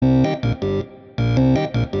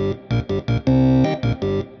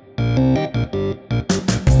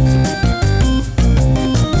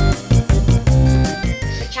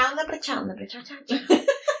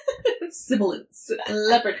resemblance.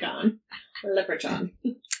 Leprechaun.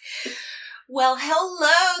 Well,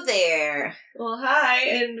 hello there. Well, hi,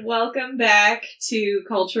 and welcome back to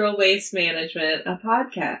Cultural Waste Management, a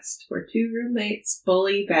podcast where two roommates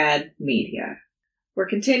bully bad media. We're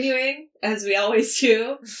continuing, as we always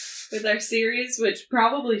do, with our series, which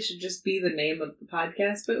probably should just be the name of the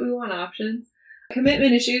podcast, but we want options.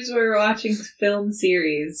 Commitment Issues, where we're watching film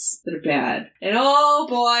series that are bad. And oh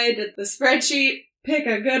boy, did the spreadsheet pick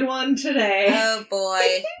a good one today. Oh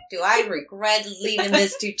boy, do I regret leaving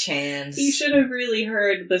this to chance. You should have really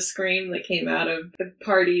heard the scream that came out of the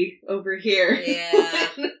party over here. Yeah.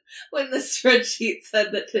 when the spreadsheet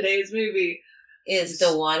said that today's movie is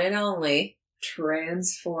the one and only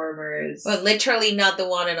Transformers. Well, literally not the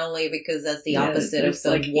one and only, because that's the opposite of the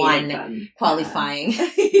like one qualifying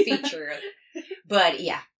feature. But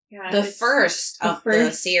yeah, the first of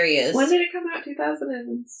the series. When did it come out?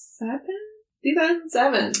 2007?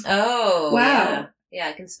 2007. Oh, wow. Yeah,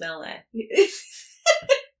 I can smell that.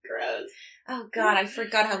 Gross. Oh god, I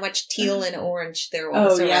forgot how much teal and orange there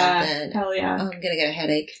was around then. Hell yeah. Oh, I'm gonna get a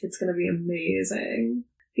headache. It's gonna be amazing.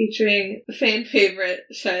 Featuring fan favorite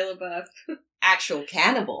Shia LaBeouf. Actual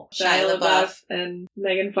cannibal. Shia LaBeouf and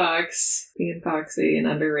Megan Fox being foxy and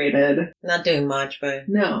underrated. Not doing much, but...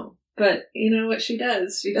 No. But you know what she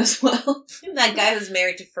does? She does well. That guy who's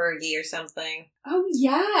married to Fergie or something. Oh,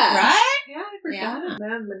 yeah. Right? Yeah, I forgot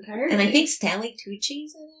them entirely. And I think Stanley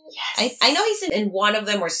Tucci's in it. Yes. I know he's in one of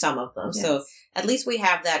them or some of them. Yes. So at least we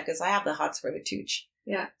have that, because I have the hots for the Tucci.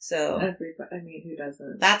 Yeah. So... Everybody, I mean, who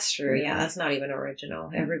doesn't? That's true, yeah. That's not even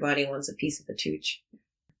original. Everybody wants a piece of the Tucci.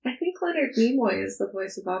 I think Leonard Nimoy is the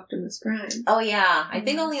voice of Optimus Prime. Oh, yeah. I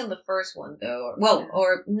think only in the first one, though.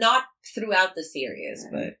 Or not throughout the series,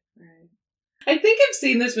 but... I think I've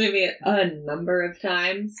seen this movie a number of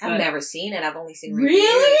times. I've never seen it. I've only seen reviews.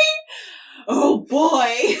 Really? Oh,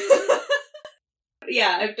 boy!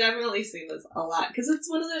 Yeah, I've definitely seen this a lot. Because it's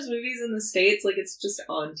one of those movies in the States, like, it's just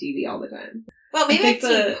on TV all the time. Well, maybe I've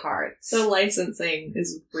seen parts. The licensing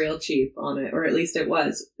is real cheap on it, or at least it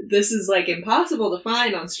was. This is, like, impossible to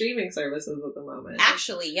find on streaming services at the moment.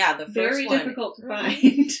 Actually, yeah, the first Very one. difficult to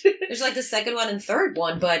find. There's, like, the second one and third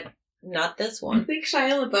one, but... not this one. I think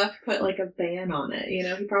Shia LaBeouf put, like, a ban on it. You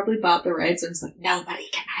know, he probably bought the rights and was like, nobody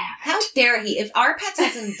can have it. How dare he? If our Pets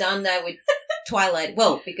hasn't done that with Twilight,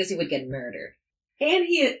 well, because he would get murdered. And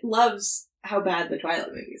he loves how bad the Twilight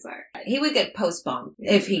movies are. He would get post-bombed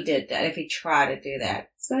if he did that, if he tried to do that.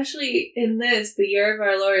 Especially in this, the year of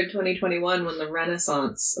our Lord 2021, when the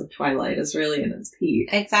renaissance of Twilight is really in its peak.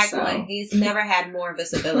 Exactly. So. He's never had more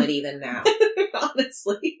visibility than now.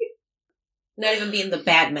 Honestly. Not even being the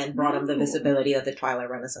bad men brought him the visibility that the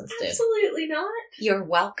Twilight Renaissance did. Absolutely not. You're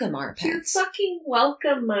welcome, our Pets. You're fucking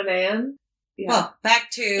welcome, my man. Yeah. Well,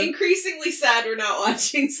 back to... increasingly sad we're not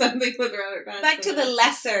watching something with Robert Pattinson. Back to the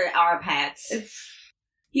lesser our Pets.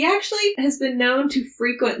 He actually has been known to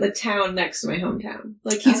frequent the town next to my hometown.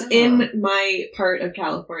 Like, he's in my part of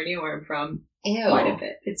California where I'm from. Ew. Quite a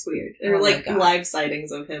bit. It's weird. There are, like, live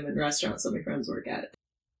sightings of him in restaurants that my friends work at.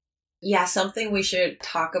 Yeah, something we should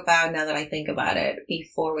talk about now that I think about it,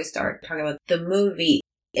 before we start talking about the movie.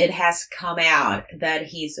 It has come out that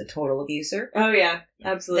he's a total abuser. Oh, yeah.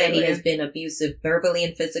 Absolutely. That he has been abusive verbally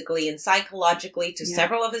and physically and psychologically to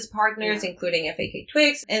several of his partners, including FAK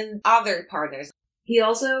Twigs and other partners. He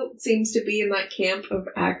also seems to be in that camp of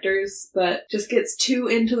actors that just gets too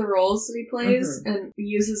into the roles that he plays and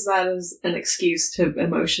uses that as an excuse to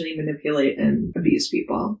emotionally manipulate and abuse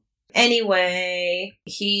people. Anyway,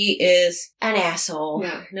 he is an asshole.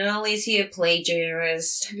 Yeah. Not only is he a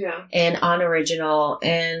plagiarist and unoriginal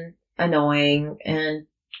and annoying and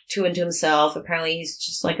too into himself, apparently he's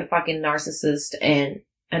just like a fucking narcissist and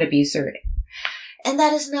an abuser. And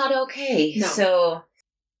that is not okay. No. So...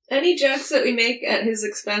 any jokes that we make at his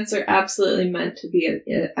expense are absolutely meant to be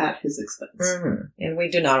at his expense. Mm-hmm. And we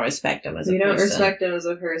do not respect him as a person. We don't respect him as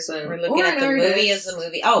a person. We're looking at the movie as a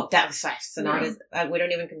movie. Oh, that's an artist. We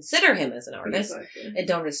don't even consider him as an artist. Exactly. And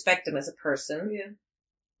don't respect him as a person. Yeah.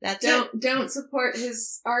 That's Don't support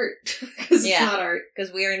his art. Because it's not art.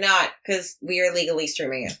 Because we are legally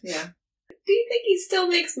streaming it. Yeah. Do you think he still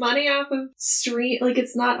makes money off of like,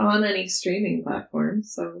 it's not on any streaming platform,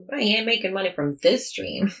 so... well, he ain't making money from this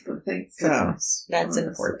stream. Thanks. So, that's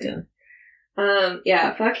important.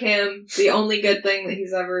 Yeah, fuck him. The only good thing that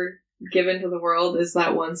he's ever given to the world is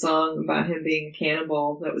that one song about him being a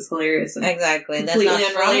cannibal that was hilarious. Exactly. That's not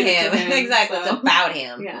from him. Exactly. So. It's about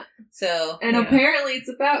him. Yeah. So... and apparently it's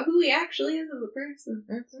about who he actually is as a person.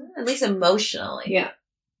 At least emotionally. Yeah.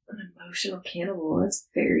 An emotional cannibal. That's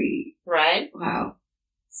very... right? wow.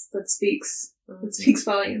 That speaks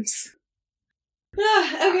volumes.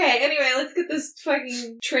 Okay, anyway, let's get this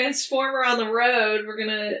fucking Transformer on the road. We're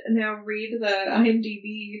gonna now read the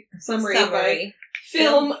IMDb summary. By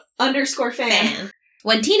film_fan.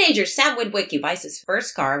 When teenager Sam Witwicky buys his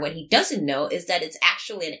first car, what he doesn't know is that it's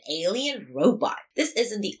actually an alien robot. This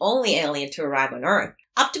isn't the only alien to arrive on Earth.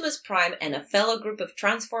 Optimus Prime and a fellow group of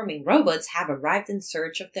transforming robots have arrived in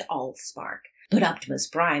search of the Allspark. But Optimus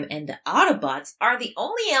Prime and the Autobots are the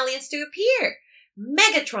only aliens to appear.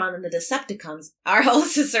 Megatron and the Decepticons are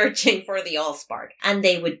also searching for the Allspark, and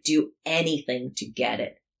they would do anything to get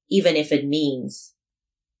it, even if it means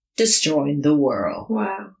destroying the world.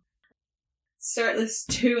 Wow. Start this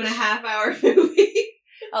 2.5 hour movie.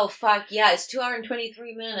 Oh, fuck, yeah, it's 2 hours and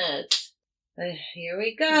 23 minutes. Here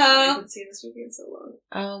we go. I haven't seen this movie in so long.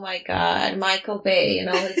 Oh my god, Michael Bay in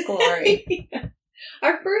all his glory. Yeah.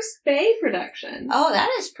 Our first Bay production. Oh, that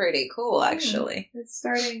is pretty cool, actually. It's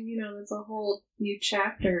starting, it's a whole new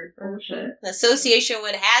chapter. Bullshit. The association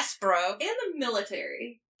with Hasbro. And the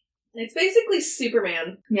military. It's basically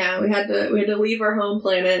Superman. Yeah, we had to leave our home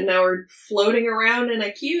planet, and now we're floating around in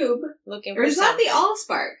a cube. Looking for Or is something. that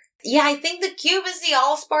the Allspark? Yeah, I think the cube is the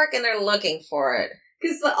Allspark, and they're looking for it.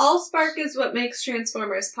 Because the Allspark is what makes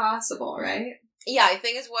Transformers possible, right? Yeah, I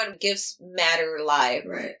think it's what gives matter life.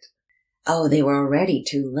 Right. Oh, they were already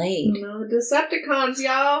too late. No, the Decepticons,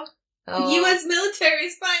 y'all. Oh. The U.S. military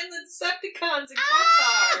is fighting the Decepticons in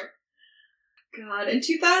Qatar. God, in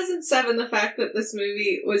 2007, the fact that this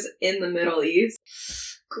movie was in the Middle East,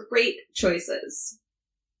 great choices.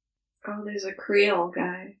 Oh, there's a Creole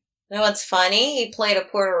guy. You know what's funny? He played a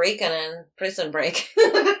Puerto Rican in Prison Break.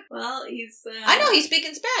 Well, he's... I know, he's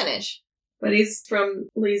speaking Spanish. But he's from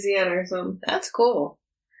Louisiana or something. That's cool.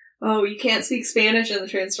 Oh, you can't speak Spanish in the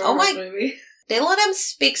Transformers movie. They let him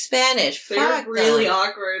speak Spanish. They're really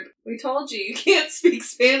awkward. We told you can't speak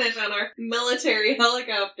Spanish on our military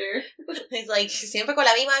helicopter. He's like, siempre con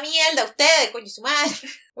la misma mierda, ustedes, coño su madre.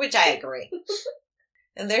 Which I agree.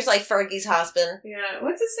 And there's like Fergie's husband. Yeah,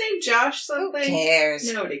 what's his name? Josh something? Who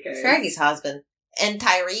cares? Nobody cares. Fergie's husband. And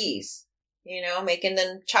Tyrese. Making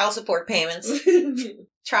them child support payments.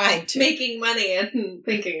 Trying to. Making money and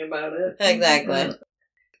thinking about it. Exactly.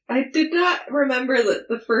 I did not remember that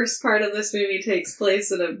the first part of this movie takes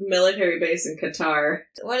place at a military base in Qatar.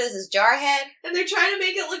 What is this, Jarhead? And they're trying to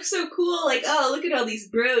make it look so cool, like, oh, look at all these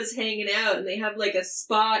bros hanging out, and they have, like, a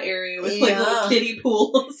spa area with, like, little kiddie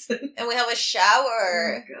pools. And we have a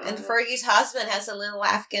shower, oh and Fergie's husband has a little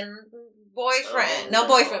African boyfriend. Oh, no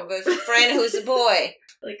boyfriend, but a friend who's a boy.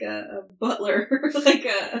 Like a butler.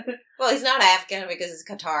 Well, he's not African because it's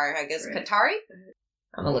Qatar, I guess. Right. Qatari?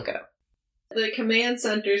 I'm gonna look it up. The command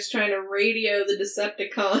center's trying to radio the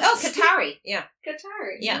Decepticons. Oh, Qatari. Yeah.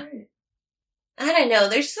 Qatari. Yeah. Right. I don't know.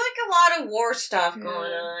 There's like a lot of war stuff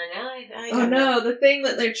going on. I don't know. The thing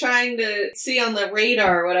that they're trying to see on the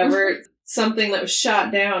radar or whatever, something that was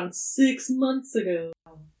shot down 6 months ago.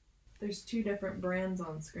 There's 2 different brands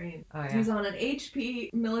on screen. Oh, yeah. He's on an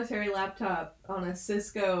HP military laptop on a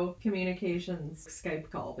Cisco communications Skype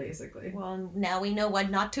call, basically. Well, now we know what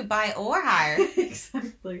not to buy or hire.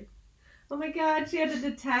 Exactly. Oh my god, she had a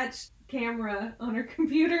detached camera on her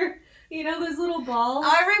computer. You know those little balls?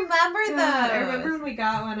 I remember that. I remember when we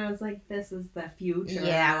got one, I was like, this is the future.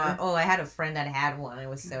 Yeah. I had a friend that had one. It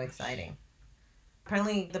was so exciting.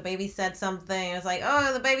 Apparently the baby said something. I was like,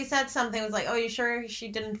 oh, the baby said something. I was like, oh, you sure she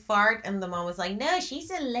didn't fart? And the mom was like, no, she's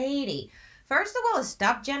a lady. First of all,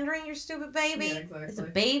 stop gendering your stupid baby. Yeah, exactly. It's a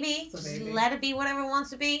baby. Just let it be whatever it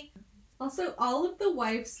wants to be. Also, all of the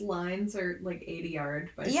wife's lines are like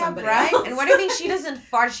 80-yard by somebody right? else. And what do you mean she doesn't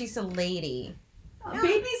fart? She's a lady.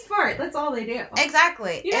 Babies fart. That's all they do.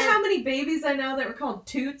 Exactly. You know how many babies I know that were called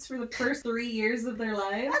toots for the first 3 years of their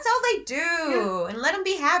lives? That's all they do. Yeah. And let them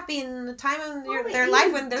be happy in the time of their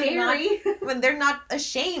life when they're not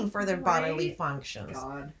ashamed for their bodily functions.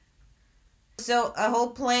 God. So a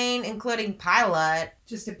whole plane, including pilot,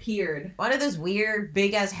 just appeared. One of those weird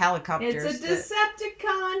big-ass helicopters. It's a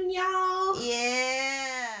Decepticon, y'all.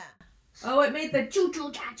 Yeah. Oh, it made the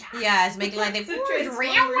choo-choo-cha-cha. Yeah, it's making like the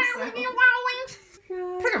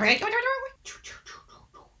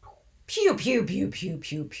pew pew pew pew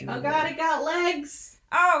pew pew. Oh god, it got legs.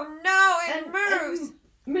 Oh no, it moves.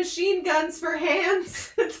 And machine guns for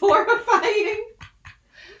hands. It's horrifying.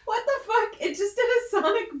 What the fuck? It just did a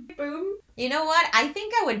sonic boom. You know what? I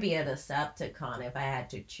think I would be a Decepticon if I had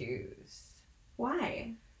to choose.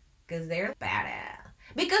 Why? Because they're badass.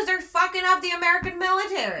 Because they're fucking up the American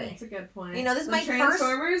military. That's a good point. You know, this is my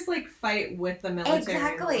Transformers like fight with the military.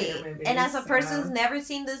 Exactly. And as a person who's never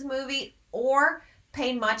seen this movie or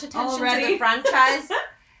paid much attention to the franchise,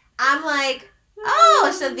 I'm like,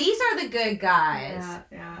 Oh, so these are the good guys.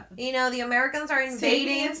 Yeah. You know, the Americans are invading.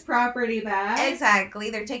 Taking its property back. Exactly.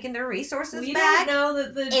 They're taking their resources we back. We don't know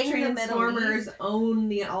that the Transformers the own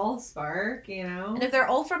the Allspark, you know? And if they're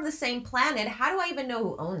all from the same planet, how do I even know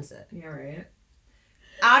who owns it? Yeah, right.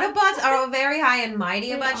 Autobots are very high and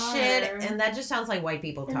mighty about shit, and that just sounds like white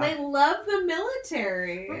people talk. And they love the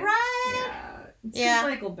military. Right. Yeah. It's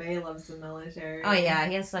Michael Bay loves the military. Oh, yeah.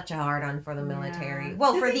 He has such a hard-on for the military. Yeah.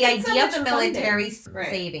 Well, for the idea of the military funding.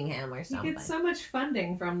 saving him or something. He gets so much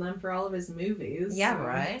funding from them for all of his movies. Yeah, so.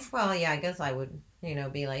 Right. Well, yeah, I guess I would,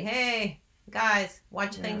 be like, hey, guys,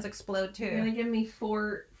 watch things explode, too. You're going to give me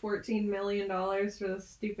 $14 million for this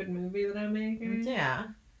stupid movie that I'm making? Yeah.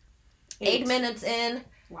 8 minutes in.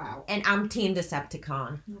 Wow. And I'm Team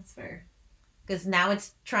Decepticon. That's fair. Because now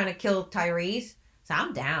it's trying to kill Tyrese, so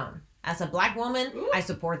I'm down. As a black woman, I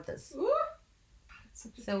support this. Ooh.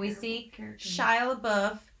 So we see Shia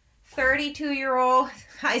LaBeouf, 32-year-old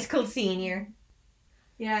high school senior.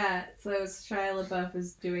 Yeah, so Shia LaBeouf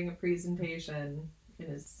is doing a presentation in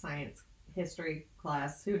his science history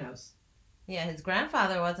class. Who knows? Yeah, his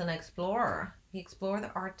grandfather was an explorer. He explored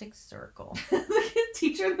the Arctic Circle. The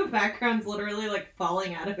teacher in the background's literally like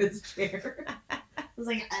falling out of his chair. I was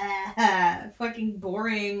like, fucking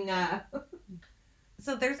boring.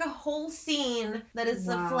 So there's a whole scene that is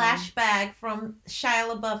a flashback from Shia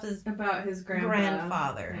LaBeouf's about his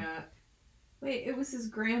grandfather. Yeah. Wait, it was his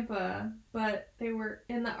grandpa, but they were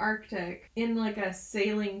in the Arctic in like a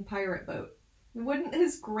sailing pirate boat. Wouldn't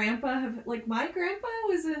his grandpa have, like, my grandpa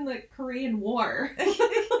was in the Korean War. Maybe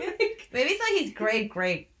it's like his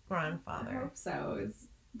great-great-grandfather. I hope so.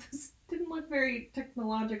 This didn't look very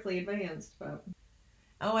technologically advanced, but...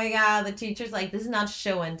 Oh my god, the teacher's like, this is not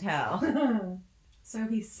show and tell. So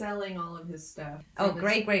he's selling all of his stuff. Oh,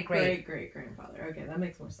 great-great-grandfather. Okay, that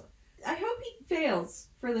makes more sense. I hope he fails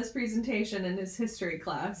for this presentation in his history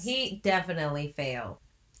class. He definitely failed.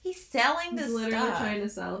 He's selling this stuff. He's literally trying to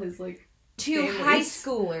sell his, like... to high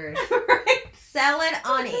schoolers. Right. Sell it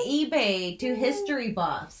on eBay to history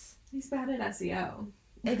buffs. He's bad at SEO.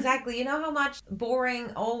 Exactly. You know how much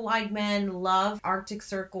boring old white men love Arctic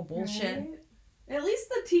Circle bullshit? Right? At least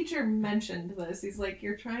the teacher mentioned this. He's like,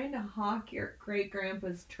 you're trying to hawk your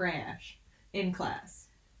great-grandpa's trash in class.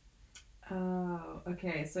 Oh,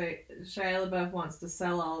 okay. So Shia LaBeouf wants to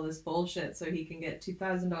sell all this bullshit so he can get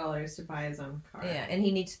 $2,000 to buy his own car. Yeah, and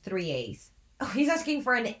he needs 3 A's. Oh, he's asking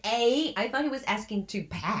for an A? I thought he was asking to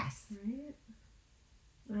pass. Right?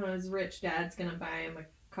 Oh, his rich dad's gonna buy him a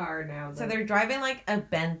car now. So they're driving like a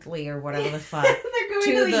Bentley or whatever the fuck. They're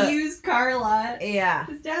going to the used car lot. Yeah.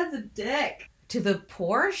 His dad's a dick. To the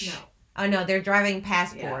Porsche? No. Oh no, they're driving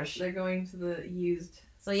past Porsche. They're going to the used.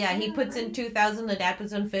 So yeah, he puts in 2,000, the dad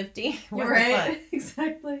puts in 50. Right?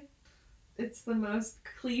 Exactly. It's the most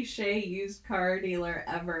cliche used car dealer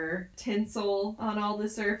ever. Tinsel on all the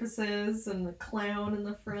surfaces and the clown in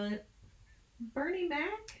the front. Bernie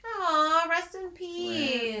Mac? Aw, rest in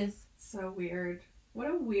peace. Right. So weird. What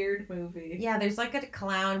a weird movie. Yeah, there's like a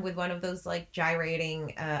clown with one of those like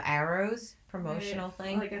gyrating arrows, promotional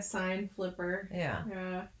thing. Like a sign flipper. Yeah.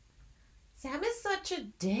 Yeah. Sam is such a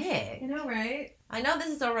dick. You know, right? I know this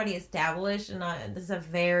is already established, and this is a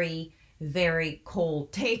very, very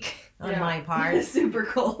cold take on my part. Super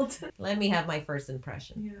cold. Let me have my first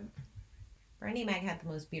impression. Yeah. Bernie Mac had the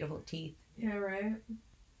most beautiful teeth. Yeah, right?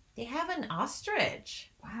 They have an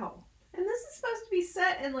ostrich. Wow. And this is supposed to be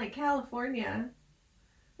set in, like, California.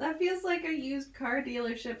 That feels like a used car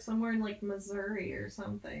dealership somewhere in, like, Missouri or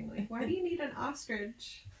something. Like, why do you need an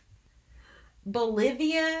ostrich?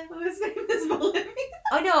 Bolivia? Oh, his name is Bolivia?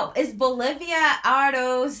 Oh, no. It's Bolivia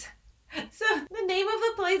Autos. So, the name of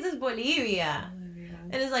the place is Bolivia.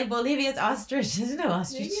 And it's like Bolivia's ostrich. There's no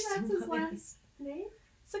ostrich. Maybe that's his last name?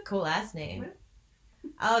 It's a cool ass name.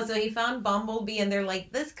 Oh, so he found Bumblebee and they're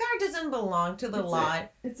like, this car doesn't belong to the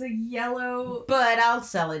lot. It's a yellow... But I'll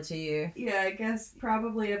sell it to you. Yeah, I guess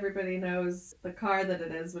probably everybody knows the car that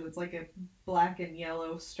it is, but it's like a black and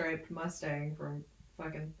yellow striped Mustang from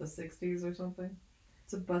fucking the 60s or something.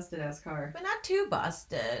 It's a busted ass car. But not too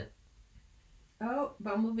busted. Oh,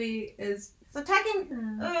 Bumblebee is... It's attacking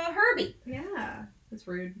Herbie. Yeah, it's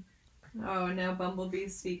rude. Oh, and now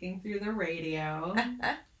Bumblebee's speaking through the radio.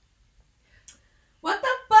 What the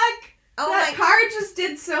fuck? Oh, that car just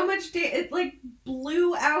did so much it like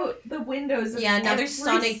blew out the windows of another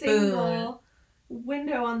sonic boom.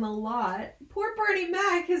 Window on the lot. Poor Bernie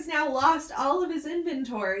Mac has now lost all of his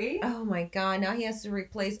inventory. Oh my god, now he has to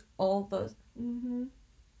replace all those. Mm-hmm.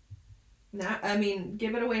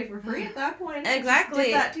 Give it away for free at that point. Exactly. Just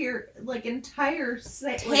did that to your, entire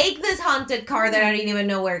Take this haunted car that I didn't even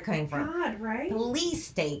know where it came from. God, right?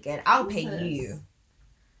 Please take it. I'll pay you.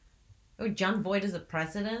 Oh, Jon Voight is the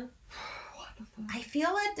president? What the fuck? I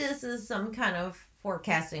feel like this is some kind of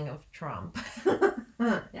forecasting of Trump.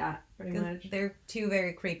 Yeah, pretty much. They're two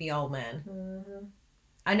very creepy old men. Mm-hmm.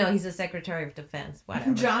 I know, he's the Secretary of Defense.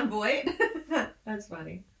 Whatever. Jon Voight? That's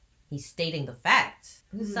funny. He's stating the facts.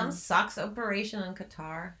 Some sucks operation in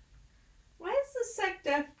Qatar. Why is the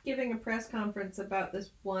SecDef giving a press conference about this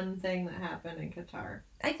one thing that happened in Qatar?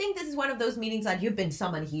 I think this is one of those meetings that you've been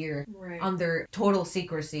summoned here under total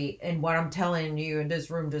secrecy, and what I'm telling you in this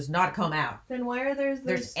room does not come out. Then why are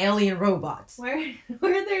there's alien robots? Why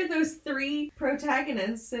are there those 3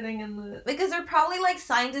 protagonists sitting in the... Because they're probably like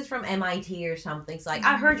scientists from MIT or something. It's like,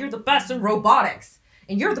 I heard you're the best in robotics,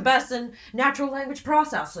 and you're the best in natural language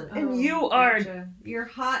processing, and you are... Gotcha. You're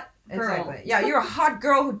hot girl. Exactly. Yeah, you're a hot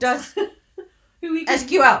girl who does... who we can,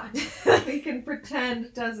 SQL. We can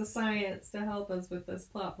pretend does a science to help us with this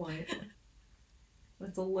plot point.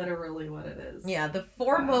 That's literally what it is. Yeah, the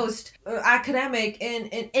foremost academic in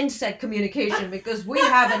insect communication, because we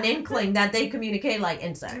have an inkling that they communicate like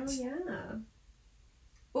insects. Oh, yeah.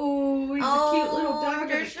 Oh, he's a cute little dog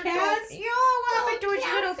and a cat. Yeah, what happened to his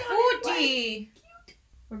little footy?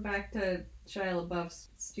 We're back to Shia LaBeouf's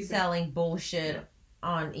stupid... Selling bullshit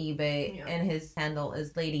on eBay, and his handle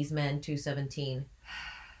is ladiesman217.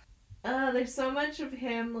 There's so much of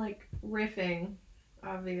him, riffing,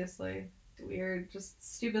 obviously. Weird,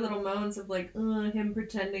 just stupid little moments of, him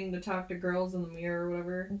pretending to talk to girls in the mirror or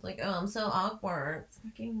whatever. It's like, oh, I'm so awkward. It's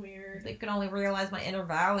fucking weird. They could only realize my inner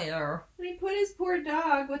value. And he put his poor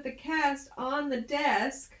dog with the cast on the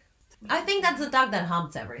desk. I think that's the dog that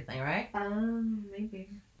humps everything, right? Maybe.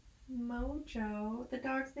 Mojo. The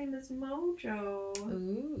dog's name is Mojo.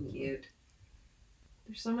 Ooh. Cute.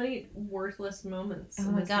 There's so many worthless moments. Oh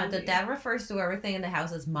my god, the dad refers to everything in the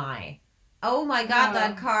house as my. Oh my god,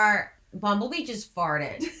 that car. Bumblebee just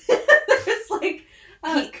farted. There's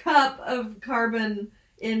a cup of carbon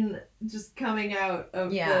just coming out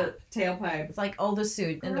of the tailpipe. It's like all the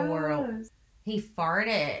suit in the world. He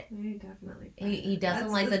farted. He definitely farted. He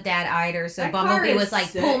doesn't like the dad either, so Bumblebee was like,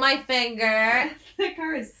 sick. Pull my finger. That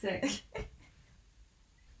car is sick.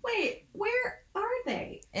 Wait, where are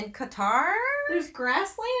they? In Qatar? There's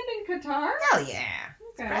grassland in Qatar? Hell yeah.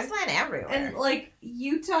 Okay. Grassland everywhere. And,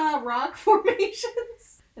 Utah rock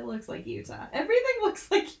formations? It looks like Utah. Everything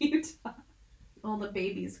looks like Utah. All the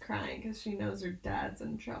babies crying because she knows her dad's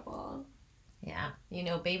in trouble. Yeah.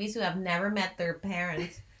 Babies who have never met their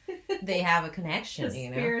parents... They have a connection,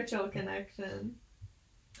 spiritual connection.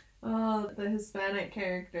 Oh, the Hispanic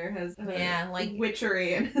character has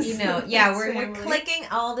witchery in his we're clicking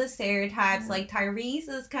all the stereotypes. Like Tyrese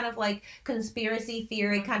is kind of like conspiracy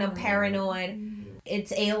theory, kind of paranoid. Mm-hmm.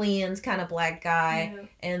 It's aliens, kind of black guy. Yeah.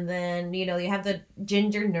 And then, you have the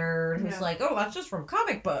ginger nerd who's like, oh, that's just from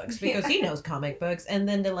comic books because he knows comic books. And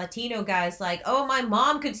then the Latino guy's like, oh, my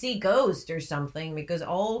mom could see ghosts or something because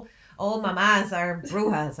all mamas are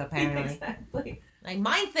brujas, apparently. Exactly. Like,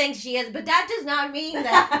 mine thinks she is, but that does not mean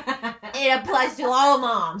that it applies to all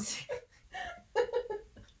moms.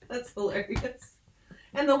 That's hilarious.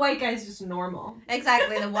 And the white guy's just normal.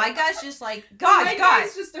 Exactly. The white guy's just like, guys.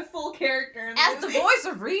 Guy's just a full character. As the voice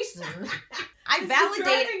of reason, I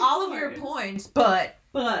validate all of your points, but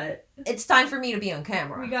it's time for me to be on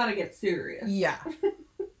camera. We gotta get serious. Yeah.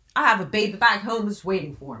 I have a baby back home that's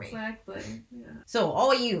waiting for me. Exactly. Yeah. So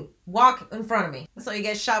all of you, walk in front of me so you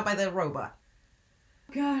get shot by the robot.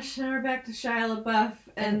 Gosh, now we're back to Shia LaBeouf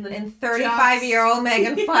and 35-year-old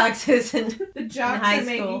Megan Fox is in the jocks are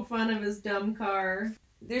making fun of his dumb car.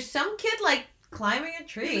 There's some kid climbing a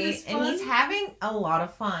tree and he's having a lot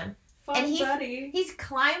of fun. He's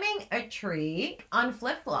climbing a tree on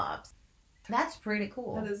flip-flops. That's pretty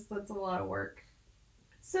cool. That's a lot of work.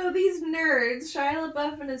 So these nerds, Shia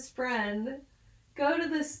LaBeouf and his friend, go to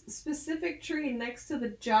this specific tree next to the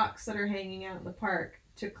jocks that are hanging out in the park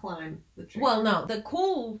to climb the tree. Well, no, the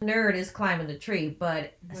cool nerd is climbing the tree,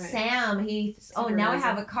 but Sam, now I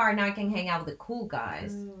have a car, now I can hang out with the cool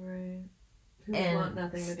guys. Oh, right.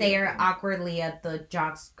 And stare awkwardly at the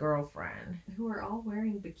jock's girlfriend. Who are all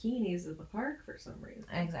wearing bikinis at the park for some reason.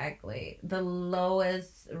 Exactly. The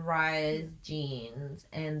lowest rise jeans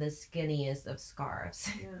and the skinniest of scarves.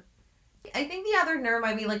 Yeah. I think the other nerd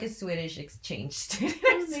might be a Swedish exchange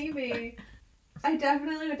student. Maybe. I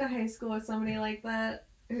definitely went to high school with somebody like that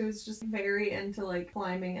who was just very into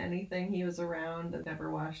climbing anything he was around and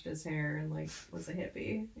never washed his hair and was a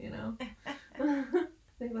hippie,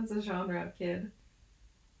 I think that's a genre of kid.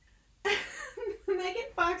 Megan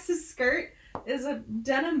Fox's skirt is a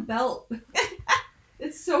denim belt.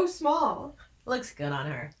 It's so small. Looks good on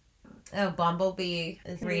her. Oh, Bumblebee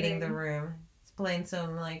is reading the room. It's playing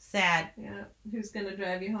some, like, sad. Yeah. Who's gonna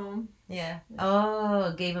drive you home? Yeah.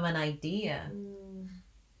 Oh, gave him an idea.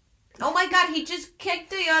 Oh my god, he just kicked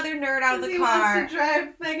the other nerd out of the car. He wants to drive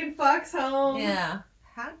Megan Fox home. Yeah.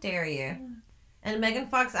 How dare you? And Megan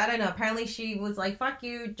Fox, I don't know, apparently she was like, fuck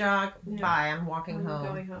you, Jock, bye, I'm walking home. I'm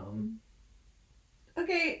going home.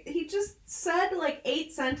 Okay, he just said like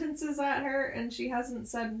 8 sentences at her, and she hasn't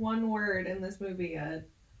said one word in this movie yet.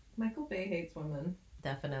 Michael Bay hates women.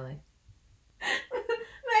 Definitely.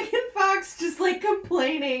 Megan Fox just like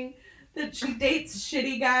complaining that she dates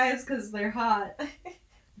shitty guys because they're hot.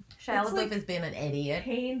 Shia LaBeouf has been an idiot.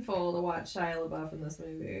 Painful to watch Shia LaBeouf in this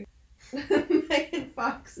movie. Megan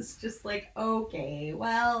Fox is just like, okay,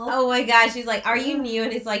 well. Oh my gosh, she's like, are you new?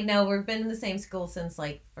 And he's like, no, we've been in the same school since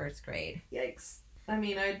like 1st grade. Yikes. I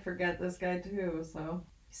mean, I'd forget this guy too, so.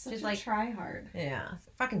 He's such a try-hard. Yeah.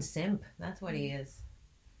 Fucking simp. That's what he is.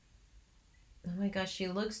 Oh my gosh, she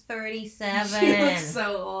looks 37. She looks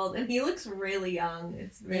so old, and he looks really young.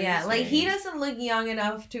 It's really strange. Like he doesn't look young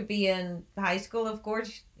enough to be in high school. Of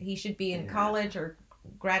course, he should be in college or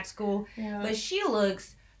grad school. Yeah. But she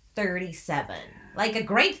looks 37, like a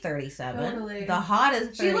great 37. Totally. The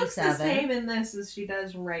hottest 37. She looks the same in this as she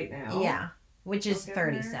does right now. Yeah, which is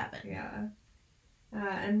 37. Yeah.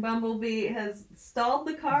 And Bumblebee has stalled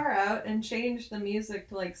the car out and changed the music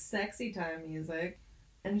to like sexy time music.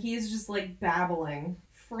 And he's just, like, babbling.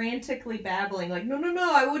 Frantically babbling. Like, no,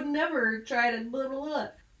 I would never try to blah, blah, blah.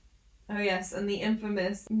 Oh, yes, and the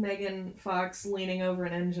infamous Megan Fox leaning over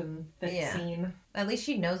an engine scene. At least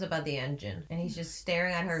she knows about the engine. And he's just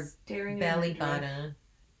staring at her belly button.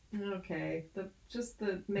 Okay.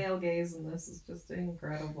 The male gaze in this is just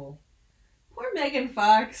incredible. Poor Megan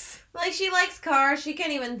Fox. Like, she likes cars. She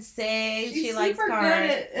can't even say she likes cars.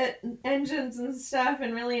 She's super good at engines and stuff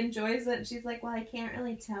and really enjoys it. She's like, well, I can't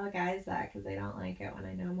really tell guys that because they don't like it when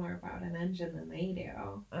I know more about an engine than they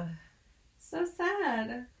do. So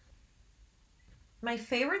sad. My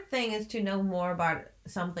favorite thing is to know more about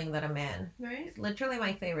something than a man. Right? It's literally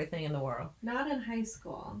my favorite thing in the world. Not in high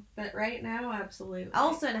school, but right now, absolutely.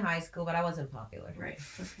 Also in high school, but I wasn't popular. Right,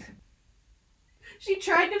 okay. She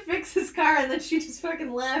tried to fix his car and then she just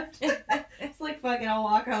fucking left. It's like, fuck it, I'll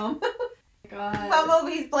walk home. God.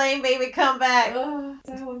 Bumblebee's playing Baby Come Back. Oh,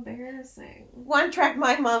 so embarrassing. One track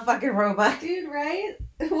my motherfucking robot. Dude, right?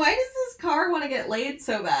 Why does this car want to get laid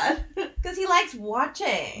so bad? Because he likes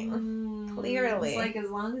watching. Clearly. It's like,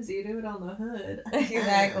 as long as you do it on the hood.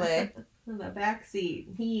 Exactly. On the back seat.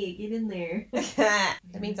 Hey, get in there. That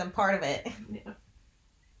means I'm part of it. Yeah.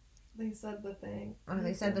 They said the thing. Oh,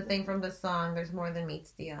 they said the thing from the song, there's more than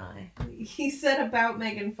meets the eye. He said about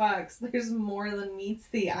Megan Fox, there's more than meets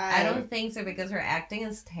the eye. I don't think so because her acting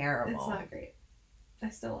is terrible. It's not great. I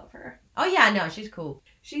still love her. Oh yeah, no, she's cool.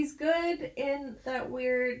 She's good in that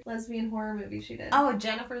weird lesbian horror movie she did. Oh,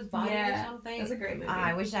 Jennifer's Body or something? That's a great movie.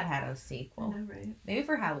 I wish that had a sequel. I know, right? Maybe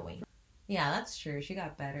for Halloween. Yeah, that's true. She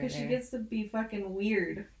got better because she gets to be fucking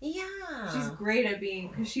weird. Yeah. She's great at being,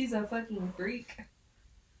 because she's a fucking freak.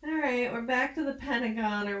 Alright, we're back to the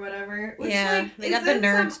Pentagon or whatever. Which, like, they got the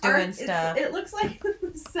nerds doing stuff. It looks like,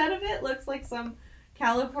 the set of it looks like some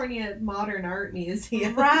California modern art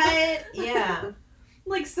museum. Right? Yeah.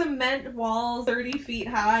 Like cement walls 30 feet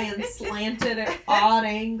high and slanted at odd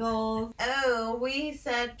angles. Oh, we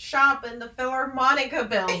said shop in the Philharmonica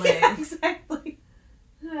building. Yeah, exactly.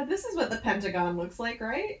 This is what the Pentagon looks like,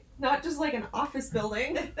 right? Not just like an office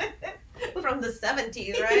building. From the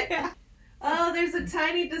 70s, right? Yeah. Oh, there's a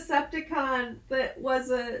tiny Decepticon that was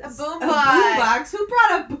a boombox. Who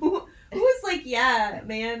brought a boom? Who was like, yeah,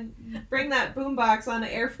 man, bring that boombox on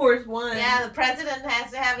Air Force One. Yeah, the president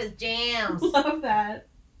has to have his jams. Love that.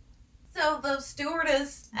 So the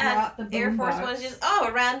stewardess at Air Force One is just,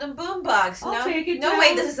 a random boombox. I'll take it no down.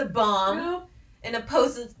 way, this is a bomb. Nope. In a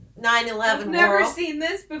post 9/11 I've never world. seen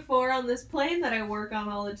this before on this plane that I work on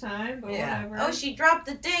all the time, but whatever. Oh, she dropped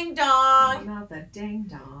the ding dong. Oh, not the ding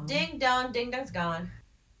dong. Ding dong, ding dong's gone.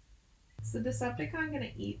 Is the Decepticon gonna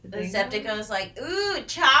eat the The ding dong? Decepticon's like, ooh,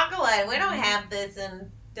 chocolate. We don't have this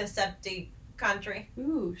in Decepti country.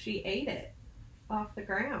 Ooh, she ate it off the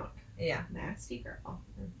ground. Yeah. Nasty girl.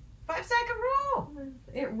 5-second rule.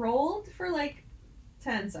 It rolled for like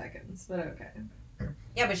 10 seconds, but okay.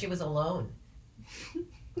 Yeah, but she was alone.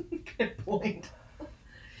 Good point.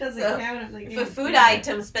 Doesn't count if a food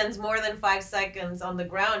item spends more than 5 seconds on the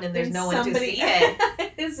ground and there's no one to see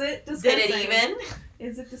it. Is it disgusting? Did it even?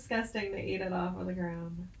 Is it disgusting to eat it off of the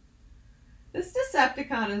ground? This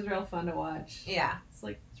Decepticon is real fun to watch. Yeah. It's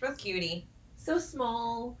like, it's real cutie. So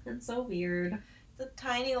small and so weird. It's a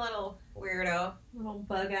tiny little weirdo. Little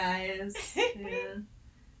bug eyes. Yeah.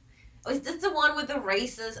 Oh, is this the one with the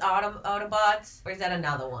racist Autobots? Or is that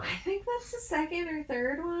another one? I think that's the second or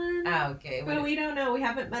third one. Oh, okay. But we don't know. We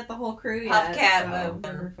haven't met the whole crew yet. Puffcat. So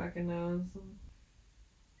never fucking knows.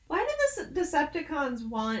 Why did the Decepticons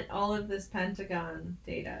want all of this Pentagon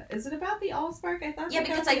data? Is it about the Allspark? I thought they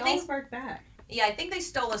got the Allspark back. Yeah, I think they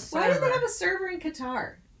stole a server. Why did they have a server in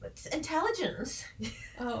Qatar? It's intelligence.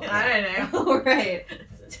 Oh, I don't know. Oh, right.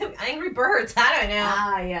 Angry Birds. I don't know.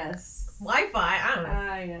 Ah, yes. Wi-Fi. I don't know.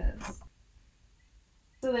 Ah, yes.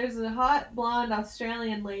 So there's a hot blonde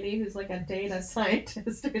Australian lady who's like a data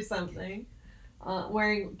scientist or something,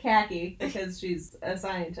 wearing khaki because she's a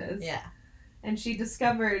scientist. Yeah. And she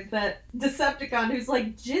discovered that Decepticon who's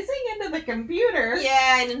like jizzing into the computer.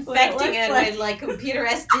 Yeah, and infecting it with like computer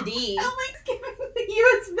STD. Alex giving the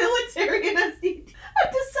U.S. military an STD. A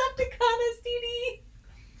Decepticon STD.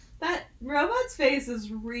 That robot's face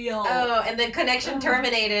is real. Oh, and the connection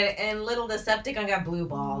terminated, and little Decepticon got blue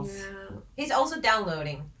balls. Yeah. He's also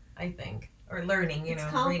downloading, I think, or learning. Reading.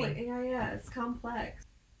 Yeah, it's complex.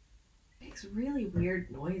 It makes really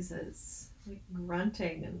weird noises, like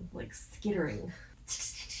grunting and like skittering.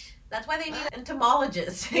 That's why they need an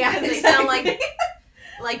entomologist. Yeah, They sound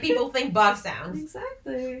like people think bug sounds.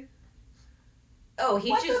 Exactly. Oh,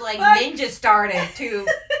 he What just the like fuck? ninja started two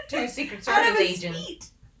Secret Out Service of his agents. feet.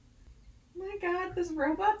 My God, this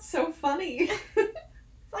robot's so funny.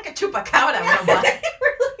 It's like a chupacabra robot. It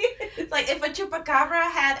really is. It's like if a chupacabra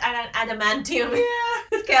had an adamantium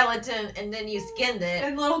Yeah. skeleton and then you skinned it.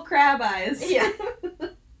 And little crab eyes. Yeah.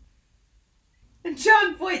 And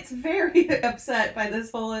John Voight's very upset by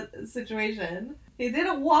this whole situation. He did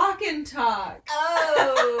a walk and talk.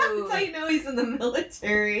 Oh. That's how you know he's in the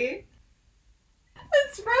military.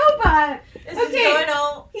 This robot. This is going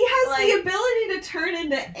on. He has like, the ability to turn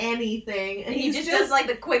into anything. And he he's just does like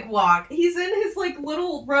the quick walk. He's in his like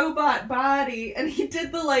little robot body and he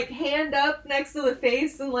did the like hand up next to the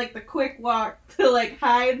face and like the quick walk to like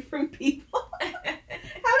hide from people. How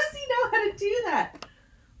does he know how to do that?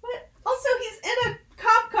 What? Also, he's in a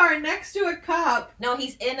cop car next to a cop. No,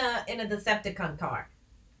 he's in a Decepticon car.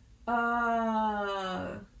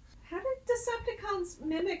 How did Decepticons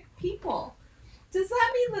mimic people? Does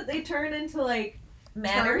that mean that they turn into like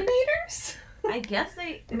Matter? Terminators? I guess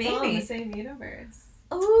they It's all in the same universe.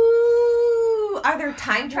 Ooh, are there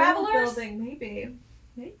time World travelers? building,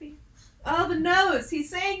 maybe. Oh, the nose. He's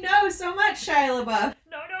saying no so much, Shia LaBeouf.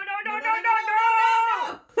 No.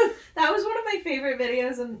 That was one of my favorite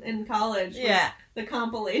videos in college. Yeah. The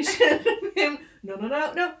compilation of him. No.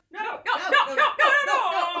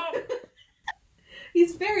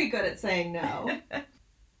 He's very good at saying no.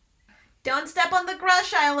 Don't step on the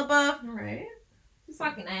grass, Shia LaBeouf. Right?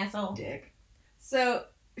 Fucking asshole. Dick. So,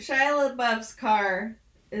 Shia LaBeouf's car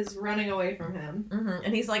is running away from him. Mm-hmm.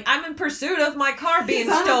 And he's like, I'm in pursuit of my car being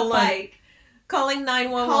He's on a stolen. bike. Calling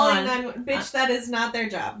 911. Calling 911. Bitch, that is not their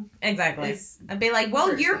job. Exactly. It's I'd be like, well,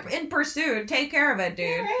 interesting. you're in pursuit. Take care of it, dude.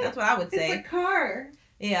 Yeah, right? That's what I would say. It's a car.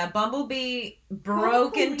 Yeah, Bumblebee broke Call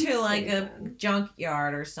the into police like a station.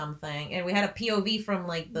 junkyard or something. And we had a POV from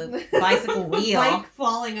like the bicycle wheel. Bike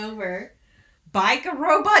falling over. Bike a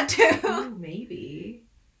robot too. Oh, maybe.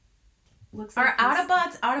 Looks Are like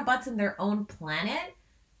Autobots in their own planet?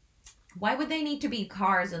 Why would they need to be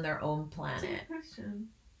cars in their own That's a planet? good question.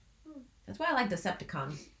 That's why I like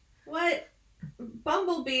Decepticons. What?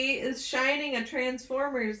 Bumblebee is shining a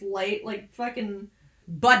Transformers light like fucking...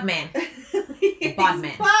 Budman.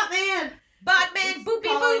 Botman. Botman! Botman! He's Boopy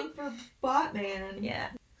calling boop! for Botman. Yeah.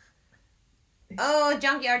 Oh,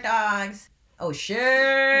 junkyard dogs. Oh, sure.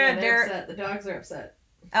 Yeah, they're they're upset. The dogs are upset.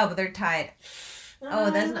 Oh, but they're tied.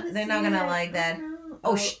 Oh, that's not- they're not gonna like that.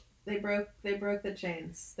 Oh, Oh, they broke the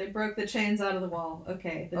chains. They broke the chains out of the wall.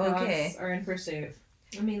 Okay, the Okay. dogs are in pursuit.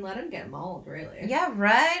 I mean, let him get mauled, really. Yeah,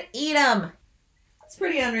 right? Eat them. That's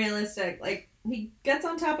pretty unrealistic. Like, he gets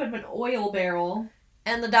on top of an oil barrel.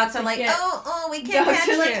 And the dogs are like, Yeah. oh, we can't Dogs catch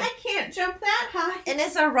are you. like, I can't jump that high. And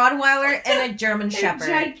it's a Rottweiler and a German They're Shepherd.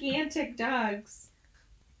 gigantic dogs.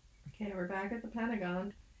 Okay, we're back at the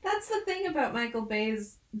Pentagon. That's the thing about Michael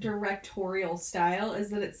Bay's directorial style is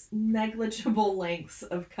that it's negligible lengths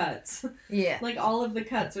of cuts. Yeah. Like, all of the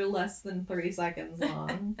cuts are less than 3 seconds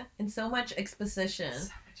long. And so much exposition. So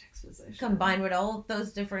much exposition. Combined with all of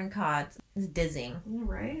those different cuts. It's dizzying. Yeah,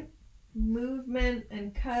 right? Movement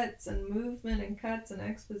and cuts and movement and cuts and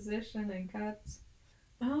exposition and cuts.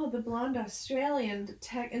 Oh, the blonde Australian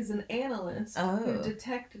is an analyst who Oh.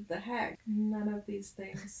 detected the hack. None of these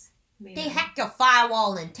things. They hacked your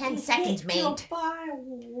firewall in 10 They seconds, hacked your mate.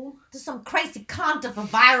 firewall. There's some crazy cunt of a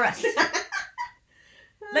virus.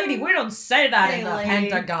 Lady, we don't say that in the lady.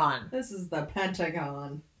 Pentagon. This is the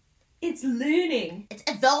Pentagon. It's learning. It's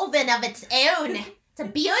evolving of its own. It's a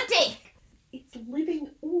beauty. It's a living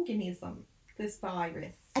organism, this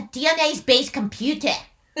virus. A DNA-based computer.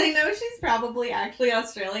 I know she's probably actually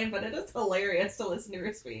Australian, but it is hilarious to listen to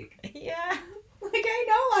her speak. Yeah. Like, I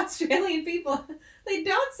know Australian people. They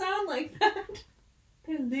don't sound like that.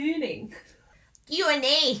 They're learning.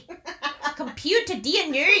 DNA. Computer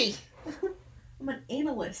DNA. I'm an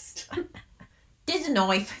analyst.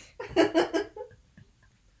 Disney.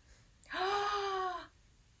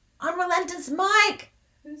 Unrelentless Mike.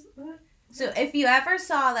 Who's what? So if you ever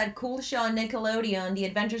saw that cool show on Nickelodeon, The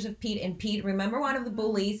Adventures of Pete and Pete, remember one of the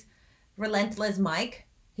bullies, Relentless Mike?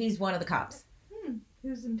 He's one of the cops.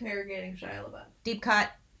 Who's interrogating Shia LaBeouf? Deep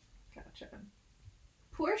cut. Gotcha.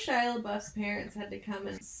 Poor Shia LaBeouf's parents had to come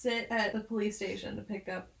and sit at the police station to pick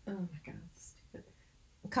up... Oh my god, stupid.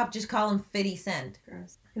 Cop just call him 50 Cent.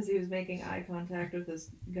 Gross. Because he was making eye contact with his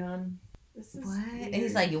gun. This is What? weird. And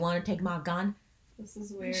he's like, you want to take my gun? This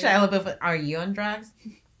is weird. Shia LaBeouf, are you on drugs?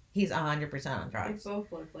 He's 100% on They drugs.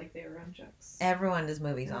 both look like they were on drugs. Everyone in this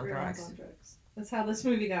movie's on Everyone's drugs. on drugs. That's how this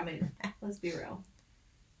movie got made. Let's be real.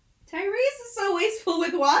 Tyrese is so wasteful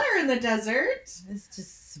with water in the desert. It's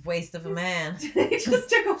just a waste of a man. He just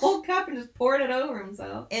took a whole cup and just poured it over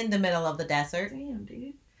himself. In the middle of the desert. Damn,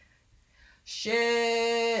 dude.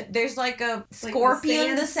 Shit. There's like a It's like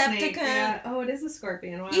scorpion the sand Decepticon. snake. Yeah. Oh, it is a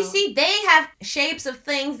scorpion. Wow. You see, they have shapes of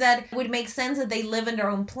things that would make sense that they live in their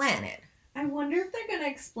own planet. I wonder if they're gonna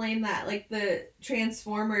explain that. Like the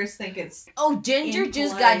Transformers think it's Oh, Ginger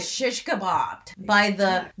just Impolite. got shish kebabbed by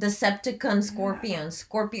the Fuck. Decepticon Scorpion.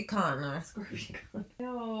 Scorpion. scorpion.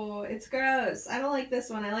 No, it's gross. I don't like this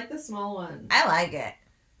one. I like the small one. I like it.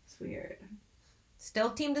 It's weird.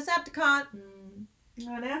 Still Team Decepticon.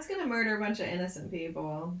 Oh, now it's gonna murder a bunch of innocent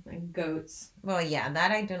people and goats. Well, yeah,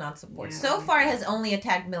 that I do not support. Yeah. So far, it has only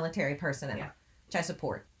attacked military personnel, Yeah. which I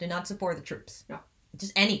support. Do not support the troops. No.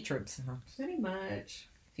 Just any troops. Pretty much.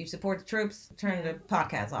 If you support the troops, turn the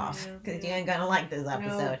podcast off. Yeah, Because yeah. you ain't gonna like this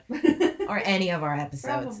episode. No. Or any of our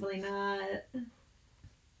episodes. Probably not.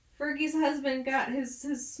 Fergie's husband got his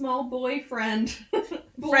small boyfriend.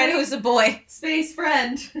 Fred, who's a boy. Space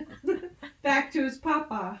friend. Back to his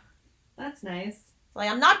papa. That's nice. Like,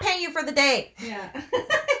 I'm not paying you for the date. Yeah.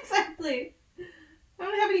 Exactly. I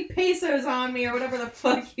don't have any pesos on me or whatever the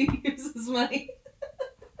fuck he uses money.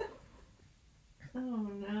 Oh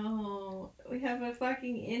no. We have a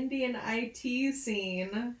fucking Indian IT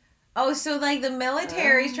scene. Oh, so like the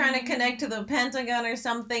military's trying to connect to the Pentagon or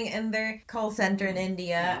something in their call center in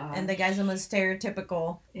India, Gosh. and the guy's the most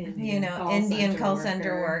stereotypical, Indian call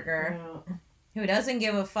center worker Yeah. who doesn't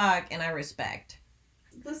give a fuck, and I respect.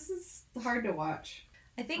 This is hard to watch.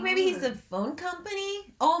 I think maybe he's a phone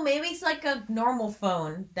company. Oh, maybe it's like a normal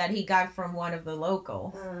phone that he got from one of the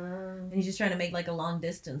locals, and he's just trying to make like a long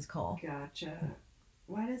distance call. Gotcha.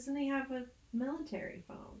 Why doesn't he have a military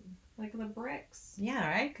phone? Like the bricks. Yeah,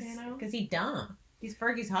 right? You know? Because he dumb. He's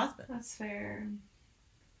Fergie's husband. That's fair.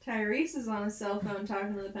 Tyrese is on a cell phone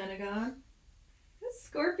talking to the Pentagon. This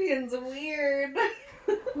scorpion's weird.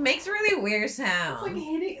 Makes really weird sounds. It's like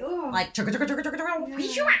hitting. Ugh. Like chugga chugga chugga chugga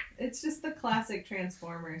chugga. Yeah. It's just the classic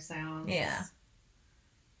Transformer sounds. Yeah.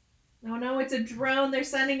 Oh no, it's a drone. They're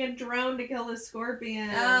sending a drone to kill the scorpion.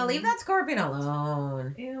 Oh, leave that scorpion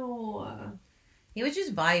alone. Ew. He was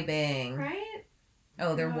just vibing. Right?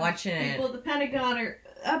 Oh, they're Gosh, watching People it. at the Pentagon are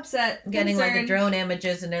upset. Getting like the concerned. drone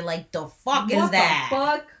images and they're like, the fuck What is that? the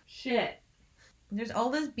fuck? Shit. There's all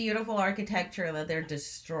this beautiful architecture that they're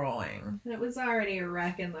destroying. It was already a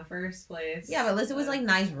wreck in the first place. Yeah, but at least it was like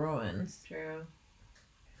nice ruins. True.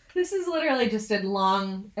 This is literally just a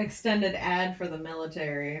long, extended ad for the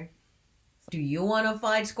military. Do you want to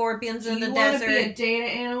fight scorpions in the Do you want to be a desert? data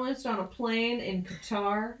analyst on a plane in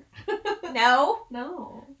Qatar? No,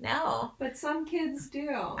 No. no. But some kids do.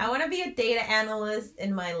 I want to be a data analyst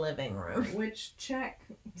in my living room. Which check.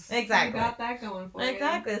 Exactly. You got that going for you.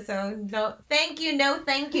 Exactly. So no, thank you,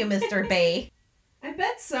 Mr. Bay. I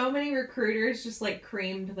bet so many recruiters just like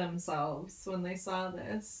creamed themselves when they saw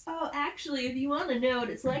this. Oh, actually, if you want to know what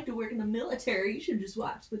it's like to work in the military, you should just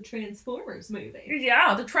watch the Transformers movie.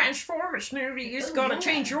 Yeah, the Transformers movie is Oh, gonna yeah.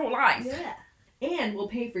 change your life. Yeah. And we'll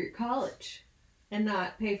pay for your college. And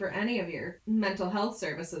not pay for any of your mental health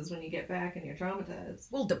services when you get back and you're traumatized.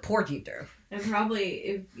 We'll deport you, though. And probably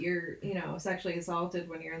if you're, sexually assaulted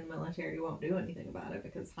when you're in the military, you won't do anything about it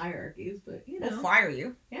because hierarchies, but, We'll fire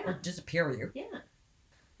you. Yeah. Or disappear you. Yeah.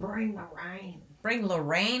 Bring the rain. Bring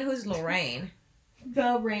Lorraine? Who's Lorraine?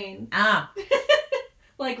 The rain. Ah,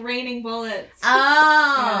 like raining bullets.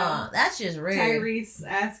 Oh, that's just rude. Tyrese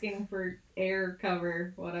asking for air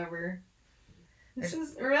cover, whatever. This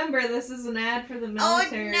is an ad for the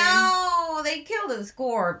military. Oh no, they killed a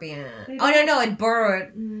scorpion. Oh no, it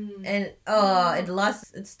burrowed and it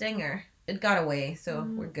lost its stinger. It got away, so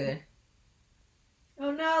we're good.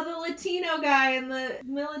 Oh no, the Latino guy in the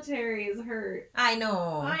military is hurt. I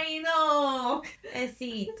know.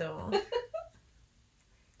 Esito.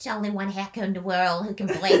 It's only one hacker in the world who can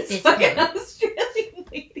break this fucking Australian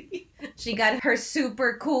lady. She got her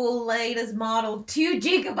super cool latest model 2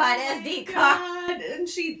 gigabyte SD card. And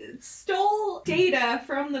she stole data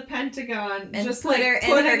from the Pentagon and just put her in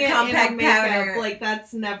her compact powder. Like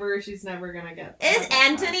she's never gonna get that. It's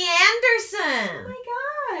Anthony Anderson. Oh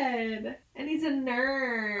my god. And he's a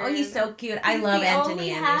nerd. Oh, he's so cute. I love Anthony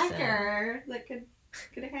Anderson. Hacker that could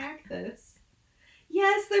hack this.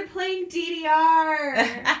 Yes, they're playing DDR.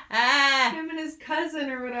 Him and his cousin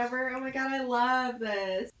or whatever. Oh my god, I love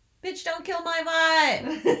this. Bitch, don't kill my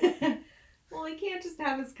vibe. Well, he can't just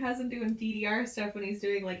have his cousin doing DDR stuff when he's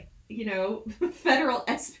doing, federal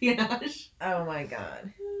espionage. Oh my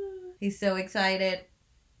god. He's so excited.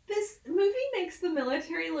 This movie makes the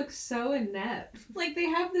military look so inept. Like, they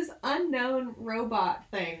have this unknown robot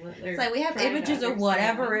thing that they're It's like, we have images of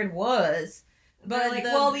whatever it was. But like,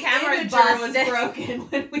 the camera's was broken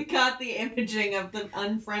when we got the imaging of the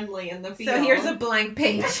unfriendly in the field. So here's a blank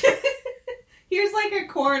page. Here's like a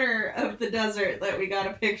corner of the desert that we got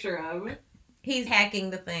a picture of. He's hacking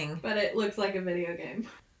the thing. But it looks like a video game.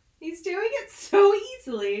 He's doing it so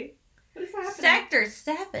easily. What is happening? Sector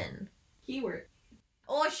 7. Keyword.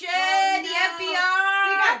 Oh shit, oh, the no. FBI!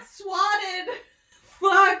 They got swatted!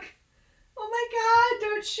 Fuck! Oh my god,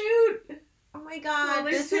 don't shoot! Oh my god.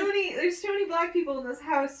 Well, there's too many black people in this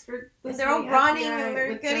house for this. They're all running FBI and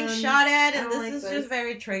they're getting guns. shot at, and this is just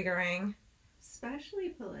very triggering. Especially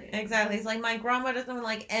police. Exactly. It's like my grandma doesn't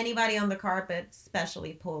like anybody on the carpet,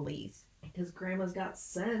 especially police. Because grandma's got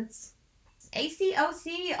sense.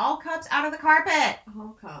 ACOC, all cops out of the carpet.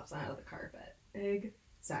 All cops out of the carpet.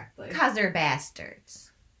 Exactly. Because they're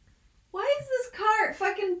bastards. Why is this car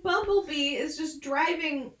fucking Bumblebee is just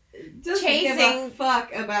driving, doesn't chasing give a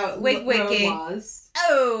fuck about road laws.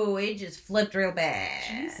 Oh, it just flipped real bad.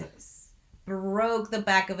 Jesus. Broke the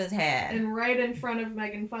back of his head. And right in front of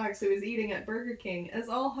Megan Fox, who was eating at Burger King, as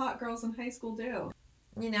all hot girls in high school do.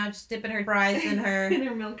 You know, just dipping her fries in her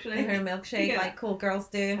milkshake. Like cool girls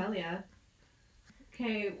do. Hell yeah.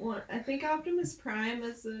 Okay, well, I think Optimus Prime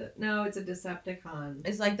is it's a Decepticon.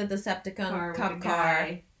 It's like the Decepticon cop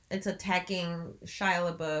car. It's attacking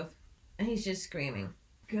Shia LaBeouf, and he's just screaming.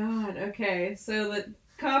 God, okay, so the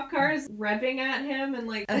cop car is revving at him and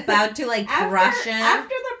about to crush him. After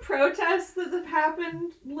the protests that have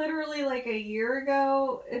happened literally a year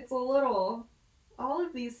ago, it's a little. All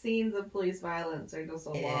of these scenes of police violence are just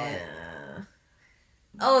a lot.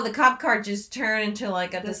 Oh, the cop car just turned into a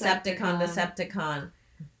Decepticon.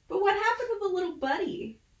 But what happened to the little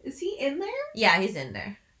buddy? Is he in there? Yeah, he's in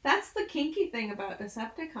there. That's the kinky thing about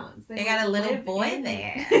Decepticons. They got a little boy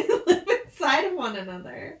there. They live inside of one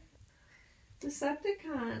another.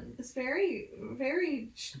 Decepticon is very,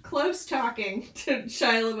 very close talking to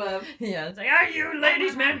Shia LaBeouf. Yeah, it's like, are you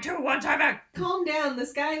ladies men too once I've a... Calm down,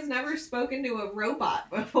 this guy has never spoken to a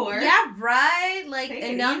robot before. Yeah, right?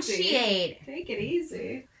 Enunciate. Take it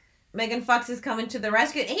easy. Megan Fox is coming to the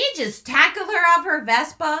rescue. He just tackled her off her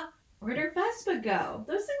Vespa. Where'd her Vespa go?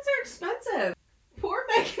 Those things are expensive. Poor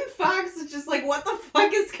Megan Fox is just like, what the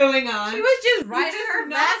fuck is going on? She was just riding her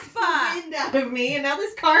Vespa. The wind out of me, and now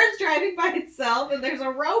this car is driving by itself, and there's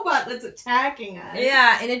a robot that's attacking us.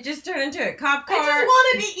 Yeah, and it just turned into a cop car. I just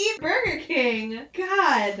wanted to eat Burger King.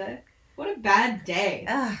 God, what a bad day.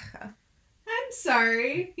 Ugh. I'm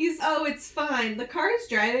sorry. It's fine. The car is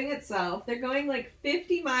driving itself. They're going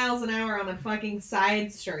 50 miles an hour on a fucking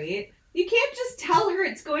side street. You can't just tell her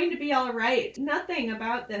it's going to be all right. Nothing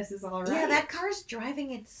about this is all right. Yeah, that car's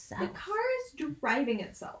driving itself. The car is driving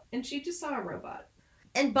itself. And she just saw a robot.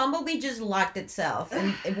 And Bumblebee just locked itself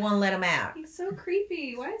and it won't let him out. He's so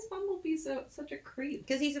creepy. Why is Bumblebee such a creep?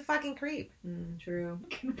 Because he's a fucking creep. True.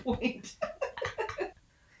 Good point.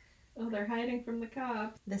 Oh, they're hiding from the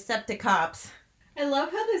cops. The Septicops. I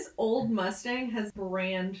love how this old Mustang has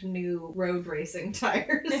brand new road racing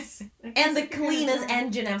tires. And the cleanest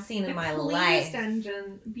engine I've seen in my life. Cleanest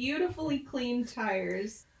engine. Beautifully clean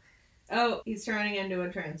tires. Oh, he's turning into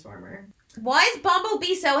a transformer. Why is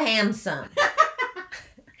Bumblebee so handsome?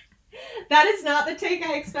 That is not the take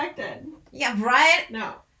I expected. Yeah, right?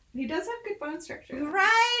 No. He does have good bone structure.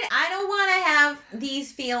 Right? I don't want to have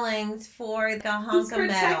these feelings for the hunk of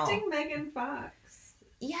metal. He's protecting Megan Fox.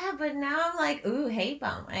 Yeah, but now I'm like, ooh, hey,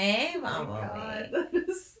 Bumblebee. Hey, Bumblebee. Oh my God.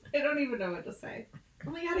 I don't even know what to say.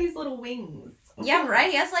 Oh my God, he has little wings. Yeah, right?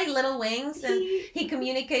 He has, like, little wings, and he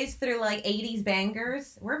communicates through, like, 80s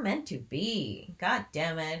bangers. We're meant to be. God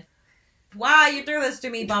damn it. Wow, you threw this to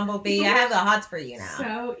me, Bumblebee. I have the hots for you now.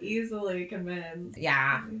 So easily convinced.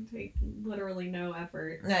 Yeah. It take literally no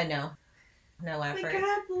effort. No. No effort. Oh my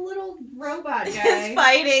God, the little robot guy. He's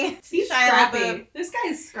fighting. He's scrappy. This guy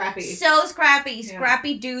is scrappy. So scrappy. Yeah.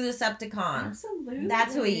 Scrappy Doo Decepticon. Absolutely.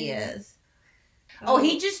 That's who he is. Oh,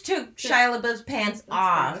 he just took Shia LaBeouf's pants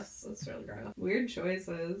off. Gross. That's really gross. Weird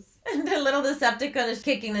choices. The little Decepticon is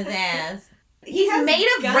kicking his ass. He's made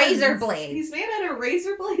of guns. razor blades. He's made out of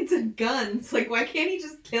razor blades and guns. Like, why can't he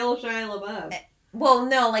just kill Shia LaBeouf? Well,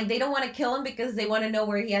 no, like, they don't want to kill him because they want to know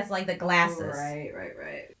where he has, like, the glasses. Oh,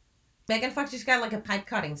 right. Megan Fox just got, like, a pipe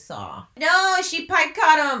cutting saw. No, she pipe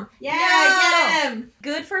cut him. Yeah, no. get him.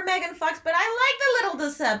 Good for Megan Fox, but I like the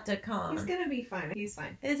little Decepticon. He's gonna be fine. He's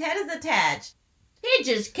fine. His head is attached. He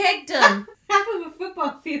just kicked him. Half of a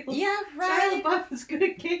football field. Yeah, right. Shia LaBeouf is good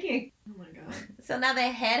at kicking. Oh my God. So now the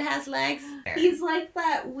head has legs? He's like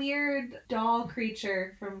that weird doll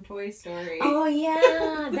creature from Toy Story. Oh,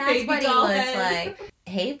 yeah. That's baby what he doll looks head. like.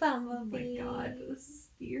 Hey, Bumblebee. Oh my God.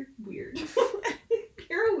 You're weird.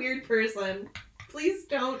 You're a weird person. Please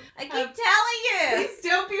don't. I keep telling you. Please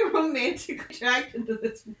don't be romantically attracted to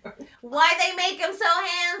this world. Why they make him so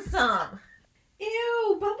handsome?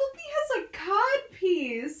 Ew, Bumblebee has a cod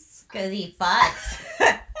piece. Because he fucks.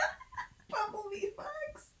 Bumblebee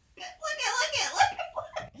fucks. Look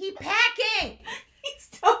at. He packing. He's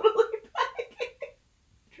totally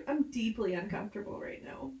packing. I'm deeply uncomfortable right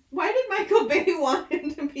now. Why did Michael Bay want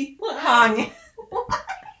him to be Hung. Why?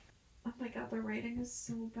 Oh my God, the writing is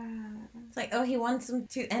so bad. It's like, oh, he wants him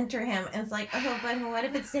to enter him. And it's like, oh, but what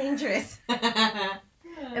if it's dangerous?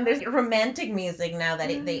 And there's romantic music now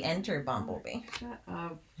that they enter Bumblebee.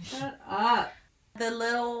 Shut up. The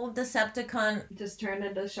little Decepticon Just turned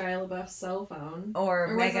into Shia LaBeouf's cell phone.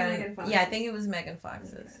 or was it Megan. Megan Fox's? Yeah, I think it was Megan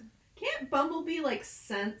Fox's. Okay. Can't Bumblebee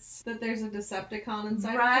sense that there's a Decepticon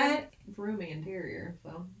inside Right. of him? Roomy interior,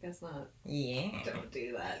 so guess not. Yeah. Don't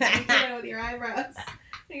do that. Don't do that with your eyebrows.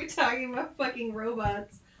 You're talking about fucking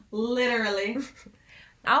robots. Literally.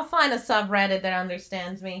 I'll find a subreddit that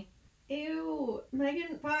understands me. Ew.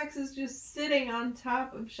 Megan Fox is just sitting on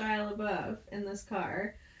top of Shia LaBeouf in this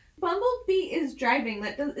car. Bumblebee is driving.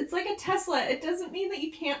 It's like a Tesla. It doesn't mean that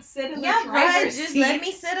you can't sit in the driver's seat. Just let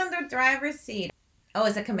me sit on the driver's seat. Oh,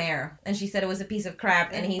 it's a Camaro. And she said it was a piece of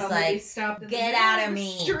crap. And he's Bumblebee like, stopped in get the out middle of the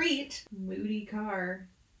me. Street. Moody car.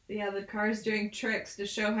 Yeah, the car's doing tricks to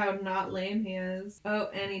show how not lame he is. Oh,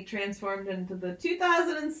 and he transformed into the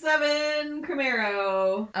 2007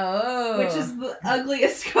 Camaro. oh. Which is the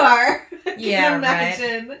ugliest car I can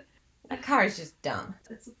imagine. Right. That car is just dumb.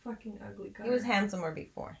 It's a fucking ugly car. He was handsomer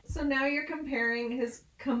before. So now you're comparing his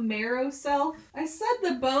Camaro self? I said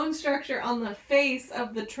the bone structure on the face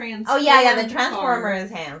of the Transformer. Oh, yeah, the Transformer car.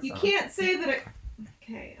 is handsome. You can't say that it...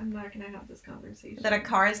 Okay, I'm not going to have this conversation. That a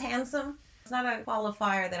car is handsome? It's not a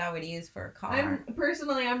qualifier that I would use for a car.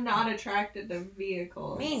 I'm not attracted to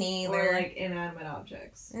vehicles. Me neither. Or, inanimate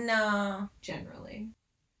objects. No. Generally.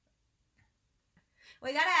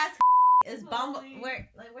 We gotta ask, is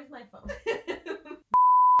where's my phone?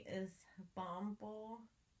 Is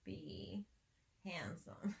Bumblebee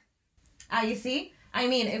handsome? You see? I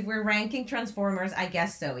mean, if we're ranking Transformers, I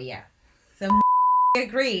guess so, yeah. So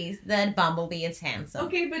agrees that Bumblebee is handsome.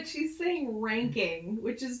 Okay, but she's saying ranking,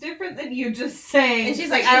 which is different than you just saying. And she's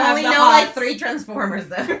like, I only know 3 Transformers,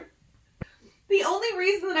 though. The only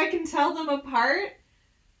reason that I can tell them apart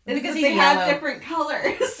is because they yellow. have different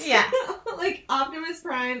colors. Yeah. Optimus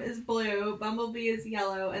Prime is blue, Bumblebee is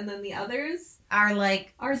yellow, and then the others are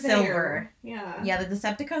silver. There. Yeah. Yeah, the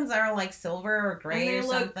Decepticons are silver or gray or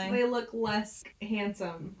something. They look less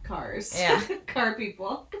handsome cars. Yeah. Car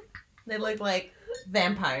people. They look like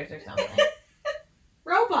vampires or something.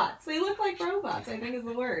 Robots. They look like robots, I think is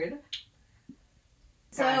the word.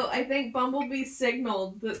 So I think Bumblebee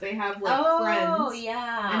signaled that they have friends. Oh,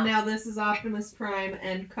 yeah. And now this is Optimus Prime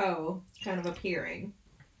and co. kind of appearing.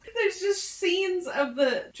 There's just scenes of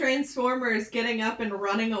the Transformers getting up and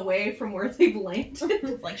running away from where they've landed.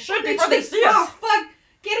 It's like, shoot before they see us. Oh, fuck!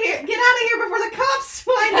 Get out of here before the cops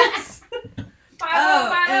find us!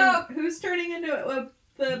 And who's turning into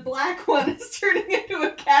the black one is turning into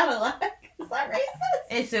a Cadillac. Is that racist?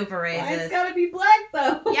 It's super racist. Why it's gotta be black,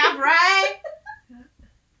 though? Yeah, right?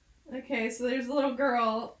 Okay, so there's a little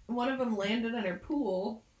girl. One of them landed in her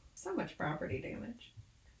pool. So much property damage.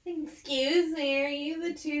 Excuse me, are you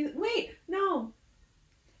the two... Wait, no.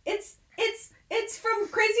 It's from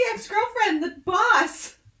Crazy Ex-Girlfriend, the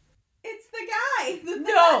boss.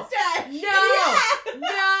 No. mustache. No. Yeah.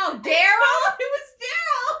 No. Daryl? It was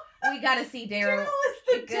Daryl. We gotta see Daryl. Daryl was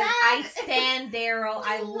the Because dad. I stand Daryl.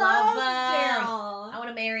 I love him. Daryl. I want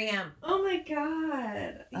to marry him. Oh my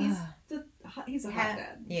god. He's a hot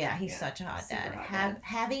dad. Yeah, he's such a hot Super dad. hot dad.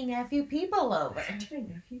 Having a few people over.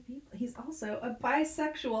 Having a few people. He's also a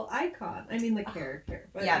bisexual icon. I mean, the character.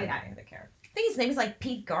 But Yeah, the character. I think his name is like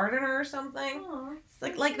Pete Gardner or something. Aww,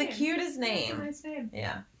 It's like the cutest That's name. a nice name.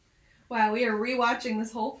 Yeah. Wow, we are rewatching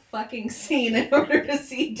this whole fucking scene in order to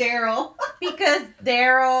see Daryl. Because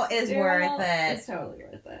Daryl is Daryl worth it. It's totally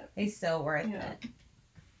worth it. He's so worth it.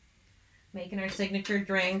 Making our signature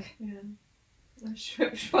drink. Yeah.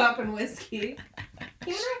 Shrimp Schwab and whiskey.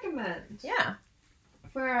 Can recommend. Yeah.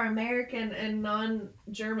 For our American and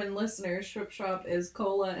non-German listeners, Shrimp Schwab is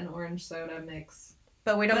cola and orange soda mix.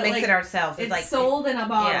 But we don't But, mix like, it ourselves. It's like sold in a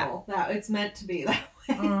bottle. Yeah. That it's meant to be that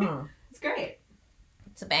way. Mm-hmm. It's great.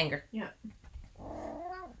 It's a banger. Yeah.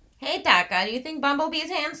 Hey, Taka, do you think Bumblebee is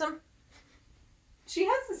handsome? She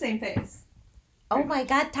has the same face. Oh my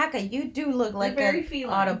god, Taka, you do look like very an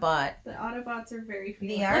feline. Autobot. The Autobots are very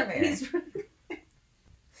feline. They are very. He's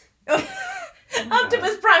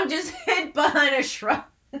Optimus Prime just hid behind a shrub.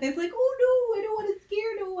 It's like, oh no, I don't want to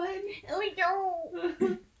scare no one. Oh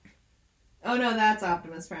no. Oh no, that's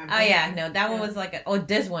Optimus Prime. Oh yeah, no, that one was like a. Oh,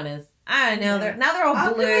 this one is. I don't know. Yeah. They're all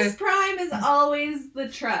Optimus blue. Prime is always the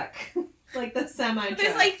truck, like the semi truck.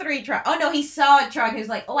 There's like 3 trucks. Oh no, he saw a truck. He was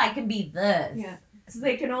like, oh, I can be this. Yeah. So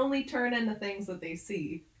they can only turn into things that they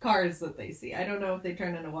see, cars that they see. I don't know if they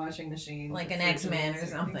turn into washing machines, Like an X-Men or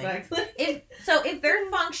something. Exactly. If they're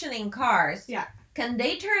functioning cars, yeah, can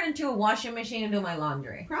they turn into a washing machine and do my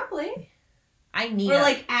laundry? probably. I need. Or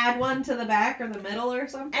like add one to the back or the middle or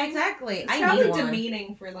something. Exactly. It's I probably need one.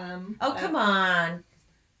 demeaning for them. Oh come on!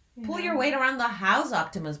 Pull Yeah. your weight around the house,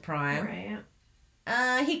 Optimus Prime.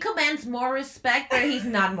 Right. He commands more respect, but he's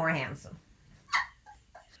not more handsome.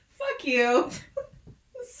 Fuck you.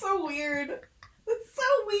 It's so weird. It's so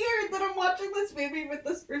weird that I'm watching this movie with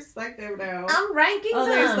this perspective now. I'm ranking them.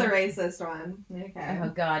 There's the racist one. Okay. Oh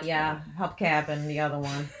god, yeah, Hubcap and the other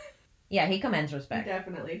one. Yeah, he commands He respect.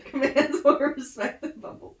 definitely commands more respect than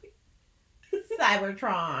Bumblebee.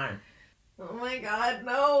 Cybertron. Oh my god,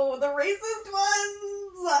 no, the racist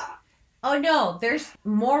ones! Oh no, there's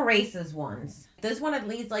more racist ones. This one at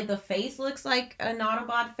least, like, the face looks like an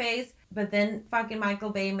Autobot face, but then fucking Michael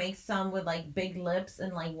Bay makes some with, like, big lips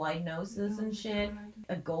and, like, wide noses and shit.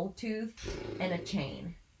 A gold tooth and a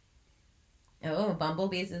chain. Oh,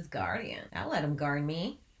 Bumblebee's his guardian. I'll let him guard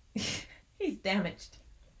me. He's damaged.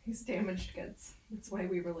 He's damaged goods. That's why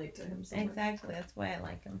we relate to him so much. Exactly, that's why I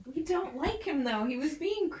like him. We don't like him, though. He was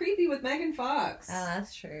being creepy with Megan Fox. Oh,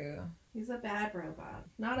 that's true. He's a bad robot.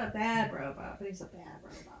 Not a bad robot, but he's a bad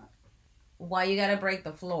robot. Why you gotta break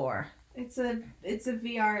the floor? It's a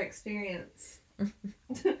VR experience.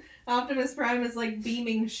 Optimus Prime is like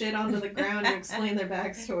beaming shit onto the ground to explain their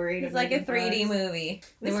backstory. It's like a 3D movie.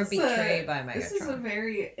 They were betrayed by Megatron. This is a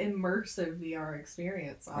very immersive VR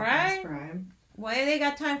experience, Optimus Right? Prime. Why they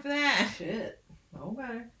got time for that? Shit.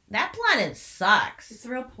 Okay. That planet sucks. It's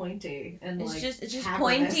real pointy and It's like just cavernous.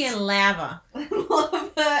 pointy and lava. I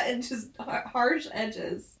love that and just harsh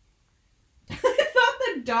edges. I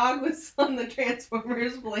thought the dog was on the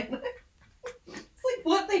Transformers planet. It's like,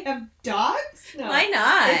 what, they have dogs? No. Why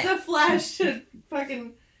not? It's a flash to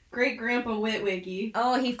fucking Great Grandpa Witwicky.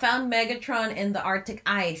 Oh, he found Megatron in the Arctic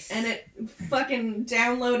ice. And it fucking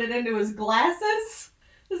downloaded into his glasses?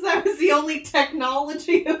 Because that was the only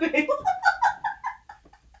technology available.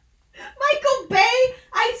 Michael Bay,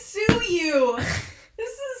 I sue you.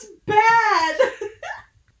 This is bad.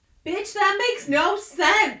 Bitch, that makes no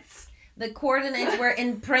sense. The coordinates were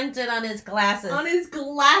imprinted on his glasses. On his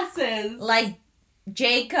glasses. Like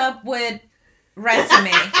Jacob would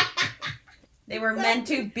resume. They were meant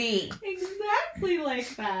to be. Exactly like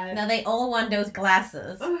that. Now they all want those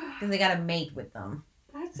glasses. Because they gotta mate with them.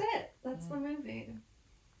 That's it. That's the movie.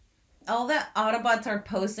 All the Autobots are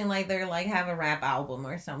posting like they're like have a rap album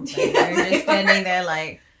or something. They're just standing there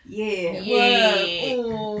like, yeah.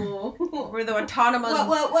 We're the autonomous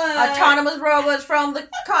what? autonomous robots from the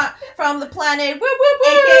planet. Woo, woo,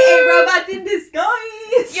 woo. AKA robots in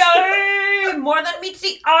disguise. Yay! More than meets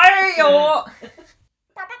the eye. Oh.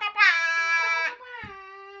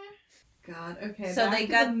 God. Okay. So back they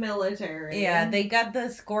to got the military. Yeah, they got the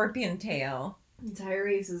scorpion tail.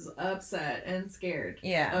 Tyrese is upset and scared.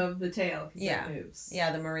 Yeah. Of the tail because Yeah. it moves.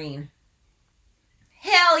 Yeah, the Marine.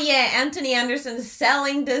 hell yeah, Anthony Anderson is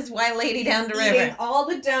selling this white lady down the river. Eating all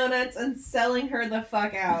the donuts and selling her the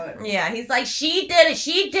fuck out. Yeah, he's like, she did it.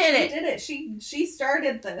 She did it. She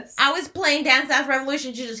started this. I was playing Dance Dance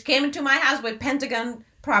Revolution. She just came into my house with Pentagon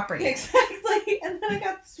property. Exactly. And then I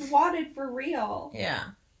got swatted for real. Yeah.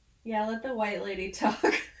 Yeah, let the white lady talk.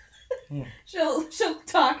 Yeah. She'll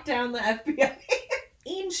talk down the FBI.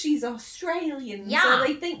 And she's Australian, Yeah. so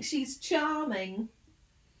they think she's charming.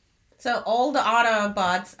 So all the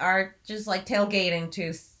Autobots are just like tailgating to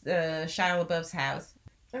Shia LaBeouf's house.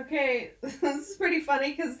 Okay, this is pretty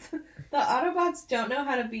funny because the Autobots don't know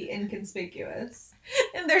how to be inconspicuous.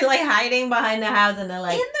 And they're like hiding behind the house and they're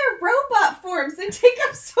like... In their robot forms, they take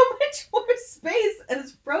up so much more space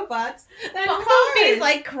as robots than Bumblebee's cars.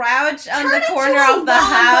 like crouched on Turn the corner into a of the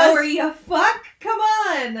house. lawnmower, you fuck! Come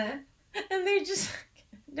on! And they're just...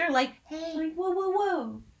 They're like, hey, Like,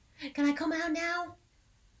 whoa. can I come out now?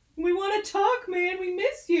 We want to talk, man. We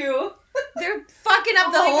miss you. They're fucking up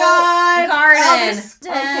Oh the my whole God. garden.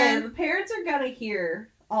 Okay, the parents are gonna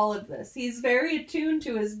hear all of this. He's very attuned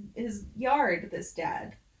to his yard, this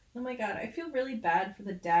dad. Oh my God, I feel really bad for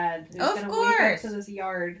the dad who's Of gonna wake up course. to this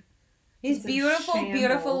yard. His It's in beautiful,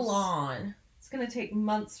 beautiful shambles. lawn. It's gonna take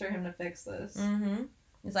months for him to fix this. Mm-hmm.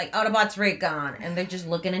 It's like Autobots right gone, and they're just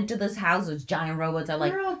looking into this house. Those giant robots are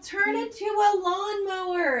like, Girl, turn it to a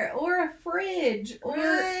lawnmower or a fridge or what?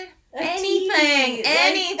 a Anything, TV.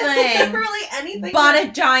 anything. Like, literally anything. But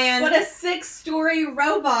a giant. But a 6-story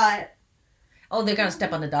robot. Oh, they're gonna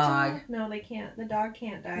step on the dog. No, they can't. The dog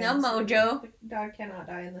can't die. No, in this movie. Mojo. The dog cannot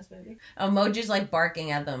die in this movie. Oh, Mojo's like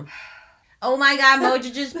barking at them. Oh my God,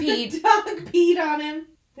 Mojo just peed. The dog peed on him.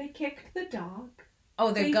 They kicked the dog.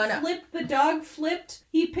 Oh, they're They gonna. flipped. The dog flipped.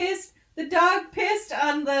 He pissed. The dog pissed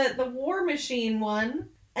on the War Machine one.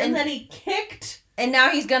 And then he kicked. And now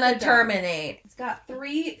he's gonna The dog. terminate. It's got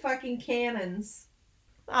 3 fucking cannons.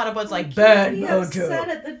 Autobot's like, You bad can't be Mojo. upset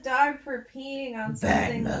at the dog for peeing on Bad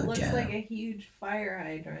something that looks Mojo. like a huge fire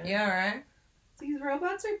hydrant. Yeah, right? These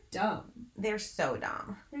robots are dumb. They're so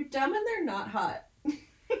dumb. They're dumb and they're not hot.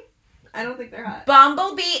 I don't think they're hot.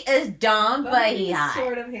 Bumblebee is dumb, but Bumblebee's he hot.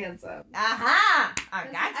 sort of handsome. Aha! I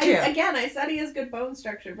got you. Again, I said he has good bone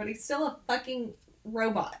structure, but he's still a fucking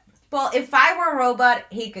robot. Well, if I were a robot,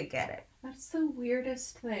 he could get it. That's the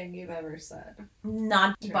weirdest thing you've ever said.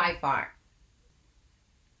 Not Sure. by far.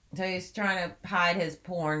 So he's trying to hide his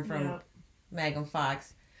porn from Yeah. Megan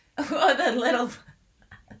Fox. Oh, the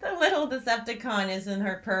little Decepticon is in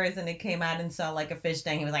her purse, and it came out and saw like a fish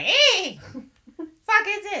tank. He was like, "Hey, fuck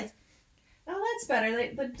is this?" Oh, that's better.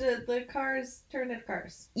 The cars turned into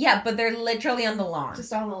cars. Yeah, but they're literally on the lawn,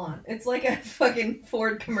 Just on the lawn. It's like a fucking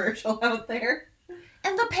Ford commercial out there.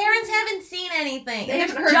 and the parents haven't seen anything. They There's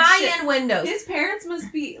haven't heard giant shit. windows. His parents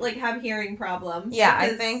must be have hearing problems. Yeah, I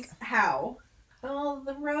because think. How? Oh,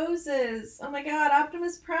 the roses. Oh my God,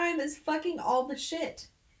 Optimus Prime is fucking all the shit.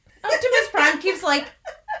 Optimus Prime keeps like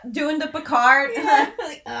doing the Picard, Yeah,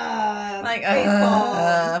 like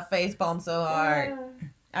face palm so hard.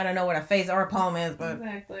 I don't know what a face or a palm is, but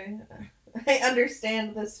Exactly. I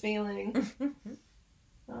understand this feeling.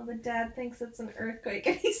 Oh, the dad thinks it's an earthquake,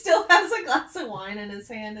 and he still has a glass of wine in his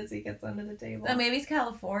hand as he gets under the table. maybe it's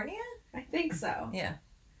California. I think so. Yeah.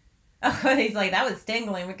 Oh, he's like, that was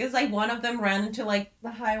tingling because like one of them ran into like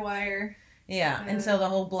The high wire, and so the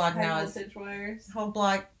whole block now high is voltage wires, whole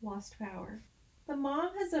block. lost power. The mom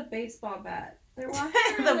has a baseball bat. They're walking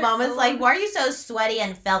around The their mom is own- like, "Why are you so sweaty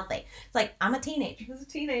and filthy?" It's like, I'm a teenager. He's a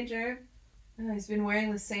teenager. Oh, he's been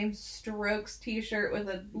wearing the same Strokes t-shirt with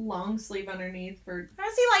a long sleeve underneath for... How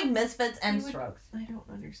does he like Misfits and He would- Strokes? I don't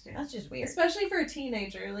understand. That's just weird. Especially for a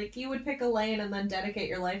teenager. Like, you would pick a lane and then dedicate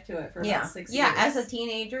your life to it for about 6 years. Yeah, as a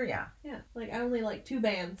teenager, yeah. Yeah, like, I only like 2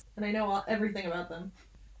 bands, and I know everything about them.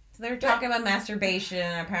 So they're talking about masturbation,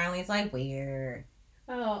 and apparently it's like weird.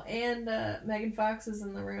 Oh, and Megan Fox is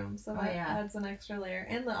in the room, so that yeah. adds an extra layer.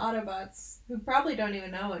 And the Autobots, who probably don't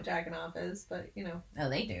even know what jacking off is, but, you know. Oh,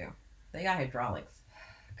 they do. They got hydraulics.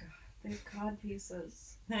 They're cod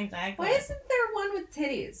pieces. Exactly. Why isn't there one with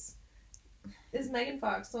titties? Is Megan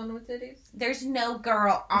Fox the one with titties? There's no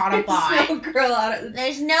girl Autobot. There's no girl out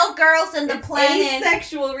There's no girls in the It's planet,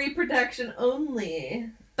 asexual reproduction only.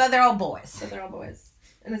 but they're all boys. But they're all boys.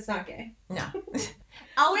 And it's not gay. No. Wait,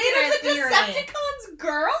 Alternate are the theory. Decepticons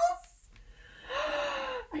girls?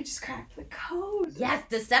 I just cracked the code. Yes,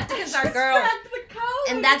 I Decepticons just are girls. cracked the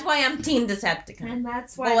code. And that's why I'm Team Decepticon. And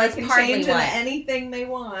that's why Well, they that's can partly change why. into anything they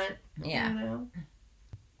want. Yeah. You know?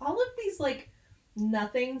 All of these, like,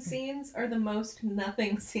 nothing scenes are the most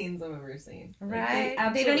nothing scenes I've ever seen. Like, Right? They don't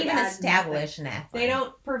absolutely even add establish nothing. nothing. They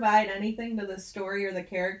don't provide anything to the story or the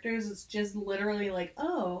characters. It's just literally like,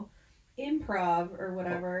 oh, improv or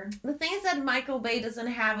whatever. The thing is that Michael Bay doesn't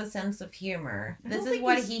have a sense of humor. This is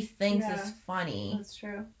what he thinks is funny. That's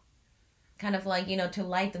true. Kind of like, to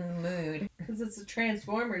lighten the mood. Because it's a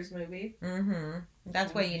Transformers movie. Mm-hmm.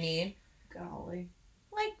 That's what you need. Golly.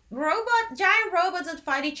 Like, giant robots that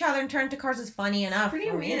fight each other and turn to cars is funny enough for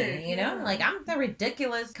weird, me, Like, I'm the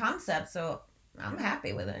ridiculous concept, so I'm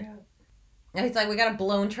happy with it. Yeah. And it's like, we got a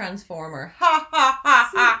blown Transformer. Ha, ha, ha,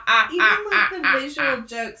 ha, ha, even, like, the visual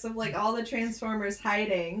jokes of, like, all the Transformers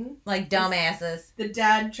hiding. Like, dumbasses. The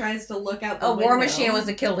dad tries to look out the window. War Machine wants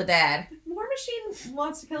to kill the dad. War Machine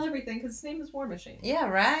wants to kill everything because his name is War Machine. Yeah,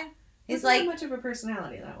 right? He's like... not much of a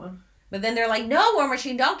personality, that one. But then they're like, no, War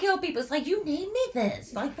Machine, don't kill people. It's like, you named me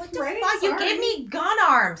this. Like, what the fuck? Sorry. You gave me gun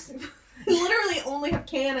arms. I literally only have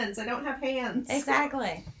cannons. I don't have hands.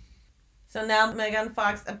 Exactly. So now Megan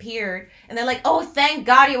Fox appeared, and they're like, oh, thank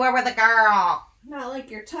God you were with a girl. Not like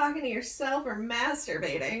you're talking to yourself or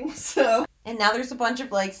masturbating, so... And now there's a bunch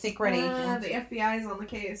of, like, secret agents. The FBI's on the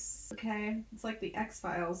case. Okay. It's like the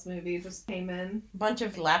X-Files movie just came in. A bunch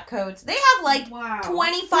of lab coats. They have, like,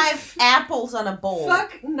 25 apples on a bowl.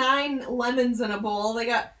 Fuck 9 lemons in a bowl. They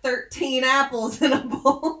got 13 apples in a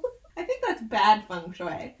bowl. I think that's bad feng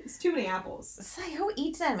shui. It's too many apples. It's like, who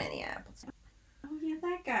eats that many apples? Oh, yeah,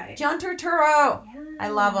 that guy. John Turturro. Yes. I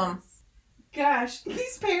love him. Gosh,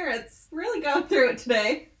 these parents really going through it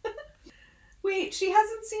today. Wait, she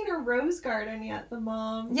hasn't seen her rose garden yet, the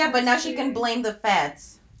mom. Yeah, but now she can blame the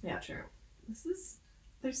feds. Yeah, true.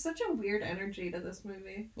 There's such a weird energy to this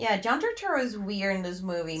movie. Yeah, John Turturro is weird in this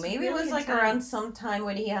movie. Maybe really it was like around some time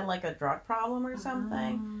when he had like a drug problem or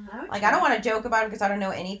something. Like, I don't want to joke about it because I don't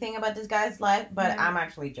know anything about this guy's life, but I'm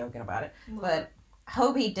actually joking about it. But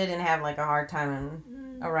hope he didn't have like a hard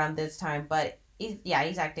time around this time, but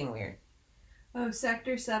he's acting weird. Oh,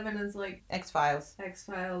 Sector 7 is like... X-Files,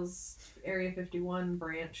 Area 51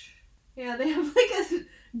 branch. Yeah, they have like a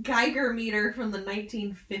Geiger meter from the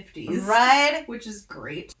 1950s. Right? Which is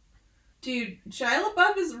great. Dude, Shia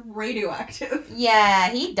LaBeouf is radioactive. Yeah,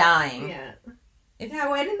 he dying. Yeah.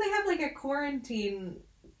 Why didn't they have like a quarantine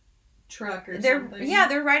truck or something? Yeah,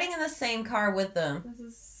 they're riding in the same car with them. This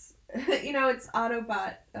is... it's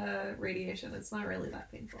Autobot radiation. It's not really that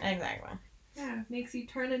painful. Exactly. Yeah, makes you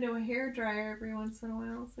turn into a hairdryer every once in a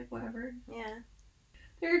while. It's like, whatever. Yeah.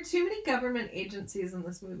 There are too many government agencies in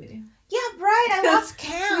this movie. Yeah, right. I lost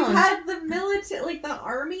count. We've had the military, like the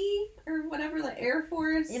Army, or whatever, the Air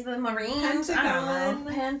Force. Yeah, the Marines.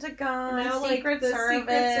 Pentagon. Now, Secret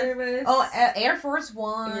Service. Oh, Air Force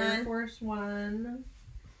One. Air Force One.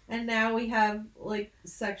 And now we have, like,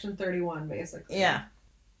 Section 31, basically. Yeah.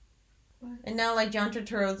 What? And now, like, John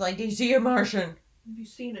Turturro's like, do you see a Martian? Have you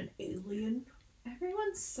seen an alien?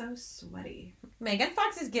 Everyone's so sweaty. Megan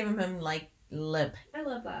Fox is giving him, like, lip. I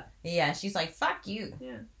love that. Yeah, she's like, fuck you.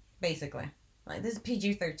 Yeah. Basically. Like, this is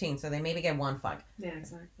PG-13, so they maybe get one fuck. Yeah,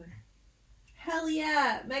 exactly. Hell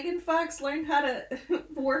yeah! Megan Fox learned how to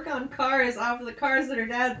work on cars off of the cars that her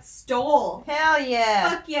dad stole. Hell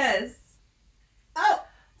yeah! Fuck yes! Oh!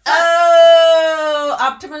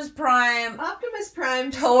 Optimus Prime. Optimus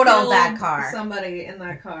Prime totaled that car. Somebody in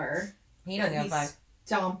that car. He don't give a fuck.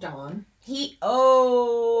 Stomped on. This is a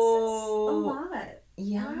lot.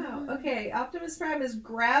 Yeah. Wow. Okay, Optimus Prime has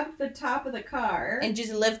grabbed the top of the car. And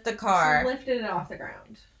just lift the car. Just lifted it off the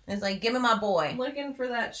ground. It's like, give me my boy. Looking for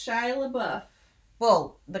that Shia LaBeouf.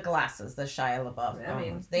 Well, the glasses, the Shia LaBeouf. I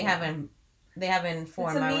mean, they haven't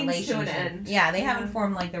formed a relationship. To an end. Yeah, they haven't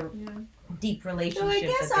formed like the deep relationship. So I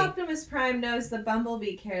guess Optimus Prime knows that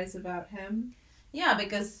Bumblebee cares about him. Yeah,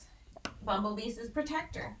 because Bumblebee's his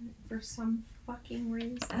protector. For some fucking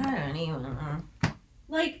reason. I don't even know.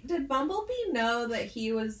 Like, did Bumblebee know that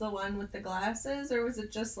he was the one with the glasses? Or was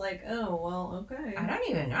it just like, oh, well, okay. I don't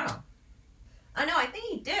even know. I know, I think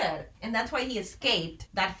he did. And that's why he escaped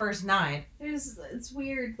that first night. It's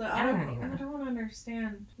weird. I don't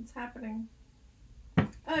understand what's happening.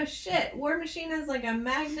 Oh, shit. War Machine has, like, a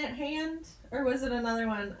magnet hand? Or was it another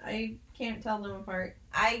one? I can't tell them apart.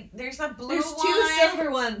 There's a blue one. There's two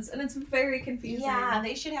silver ones, and it's very confusing. Yeah,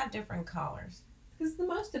 they should have different colors. Because the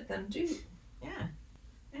most of them do. Yeah.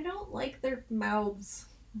 I don't like their mouths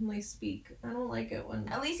when they speak. I don't like it when...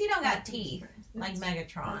 At least he don't got teeth, like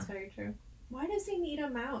Megatron. That's very true. Why does he need a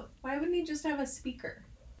mouth? Why wouldn't he just have a speaker?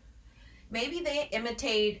 Maybe they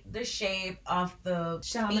imitate the shape of the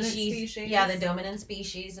species. Yeah, the dominant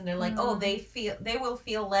species, and they're like, oh, they will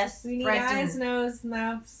feel less threatened. We need eyes, nose,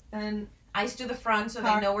 mouths, and eyes to the front, so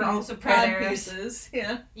they know we're also predators. Pieces.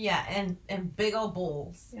 Yeah. Yeah, and big old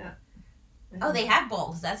balls. Yeah. Oh, they have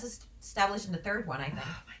balls. That's established in the third one, I think.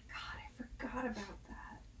 Oh my god, I forgot about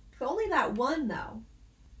that. Only that one though.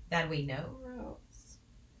 That we know. Gross.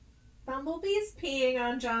 Bumblebee's peeing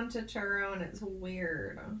on John Turturro, and it's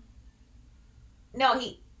weird. No,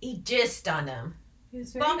 he jizzed on him.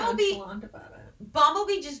 He's very nonchalant about it.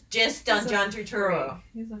 Bumblebee just jizzed on John Turturro.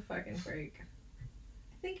 He's a fucking freak.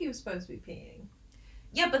 I think he was supposed to be peeing.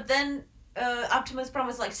 Yeah, but then Optimus Prime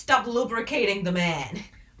was like, stop lubricating the man.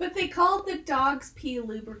 But they called the dog's pee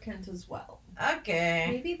lubricant as well. Okay.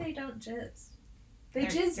 Maybe they don't jizz. They They're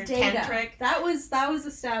jizz data. tantric. That was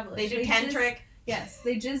established. They do tantric. Yes,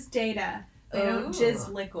 they jizz data. They don't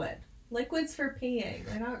jizz liquid. Liquid's for peeing.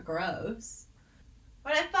 They're not gross.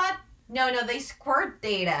 But I thought, no, they squirt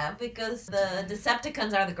data because the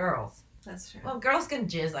Decepticons are the girls. That's true. Well, girls can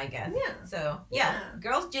jizz, I guess. Yeah. So, yeah.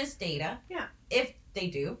 Girls jizz data. Yeah. If they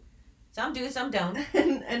do. Some do, some don't.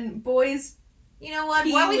 and boys... You know what?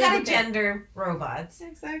 Why we gotta gender robots?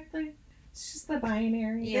 Exactly. It's just the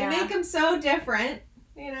binary. Yeah. They make them so different,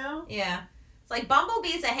 you know? Yeah. It's like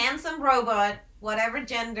Bumblebee's a handsome robot, whatever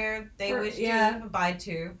gender they wish to abide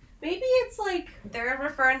to. Maybe it's like... They're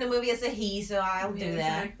referring to the movie as a he, so I'll do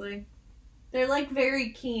that. Exactly. They're like very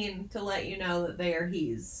keen to let you know that they are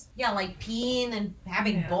he's. Yeah, like peeing and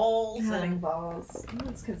having balls. Having balls.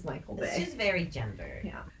 That's because Michael Bay. It's just very gendered.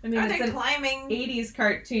 Yeah. I mean, it's an climbing 80s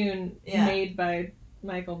cartoon made by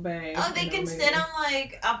Michael Bay. Oh, they can sit on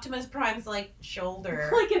like Optimus Prime's like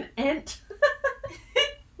shoulder. Like an ant.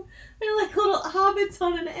 They're like little hobbits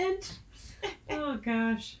on an ant. Oh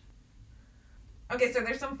gosh. Okay, so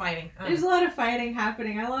there's some fighting. There's a lot of fighting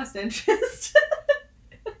happening. I lost interest.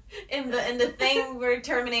 in the thing where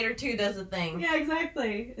Terminator 2 does the thing. Yeah,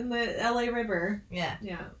 exactly. In the LA River. Yeah.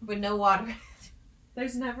 Yeah. With no water.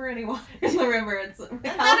 There's never any water in the river. It's not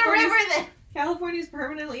a river then. California's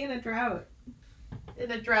permanently in a drought.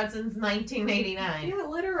 In a drought since 1989. Yeah,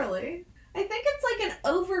 literally. I think it's like an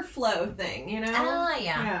overflow thing, you know? Oh,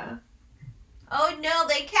 yeah. Yeah. Oh no,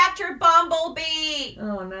 they captured Bumblebee!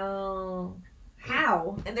 Oh no.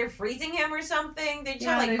 How? And they're freezing him or something? They just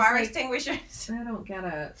have like there's fire extinguishers. I don't get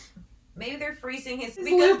it. Maybe they're freezing his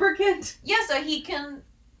lubricant. Yeah, so he can.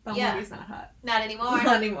 Bumblebee's not hot. Not anymore.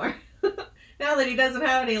 Not anymore. Now that he doesn't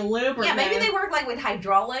have any lubricant. Yeah, maybe they work like with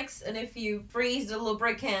hydraulics, and if you freeze the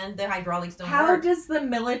lubricant, the hydraulics don't work. How does the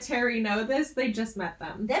military know this? They just met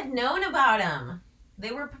them. They've known about him.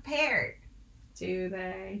 They were prepared. Do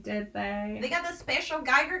they? Did they? They got the special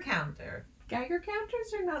Geiger counter. Geiger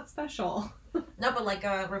counters are not special. No, but like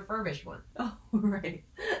a refurbished one. Oh, right.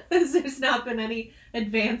 There's not been any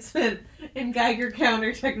advancement in Geiger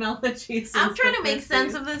counter technology. I'm trying to make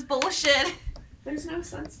sense of this bullshit. There's no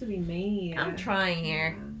sense to be made. I'm trying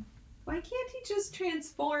here. Why can't he just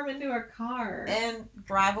transform into a car? And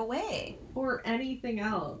drive away. Or anything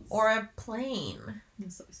else. Or a plane. I'm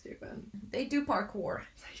so stupid. They do parkour.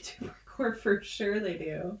 They do parkour for sure they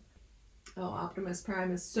do. Oh, Optimus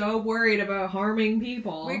Prime is so worried about harming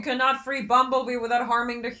people. We cannot free Bumblebee without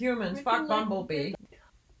harming the humans. Fuck Bumblebee.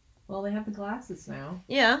 Well, they have the glasses now.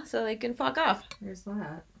 Yeah, so they can fuck off. There's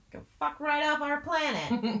that. Go fuck right off our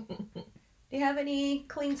planet. Do you have any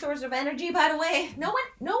clean source of energy, by the way? No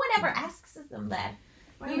one ever asks them that.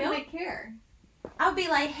 Why do they care? I'll be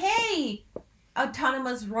like, hey,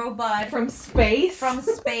 autonomous robot from space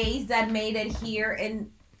that made it here and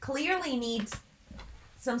clearly needs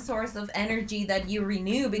some source of energy that you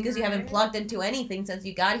renew because you haven't plugged into anything since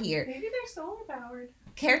you got here. Maybe they're solar powered.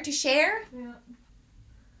 Care to share? Yeah.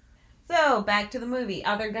 So, back to the movie.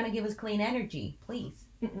 Are they going to give us clean energy? Please.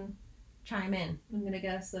 Chime in. I'm going to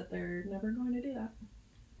guess that they're never going to do that.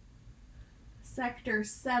 Sector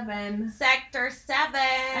 7. Sector 7!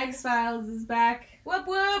 X-Files is back. Whoop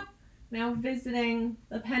whoop! Now visiting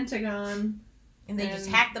the Pentagon. And they just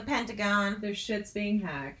hacked the Pentagon. Their shit's being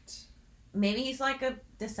hacked. Maybe he's like a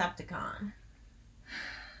Decepticon.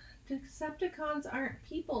 Decepticons aren't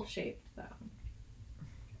people-shaped, though.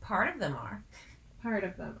 Part of them are. Part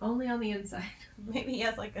of them. Only on the inside. Maybe he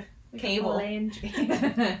has like a cable.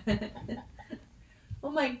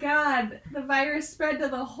 Oh my god. The virus spread to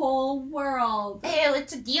the whole world. Ew,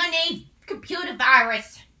 it's a DNA computer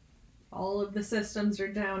virus. All of the systems are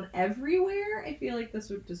down everywhere. I feel like this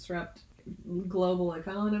would disrupt global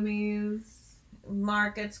economies.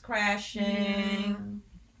 Markets crashing.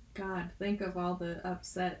 God, think of all the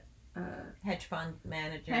upset hedge fund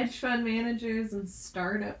managers. Hedge fund managers and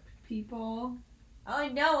startup people. Oh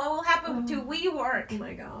no, what will happen to WeWork? Oh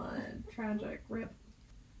my god, tragic. Rip.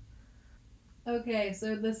 Okay,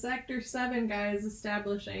 so the Sector 7 guy is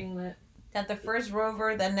establishing that the first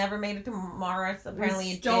rover that never made it to Mars apparently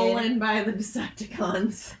was stolen by the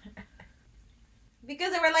Decepticons.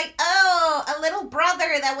 Because they were like, oh, a little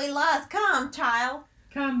brother that we lost. Come, child.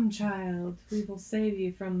 Come, child. We will save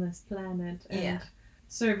you from this planet and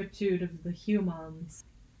servitude of the humans.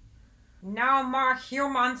 No more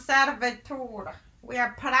human servitude. We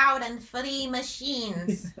are proud and free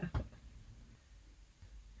machines.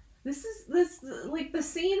 This like the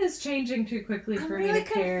scene is changing too quickly for me really to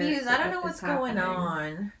care. I'm really confused. I don't know what's happening. going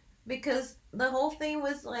on. Because the whole thing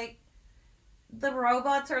was like, the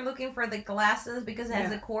robots are looking for the glasses because it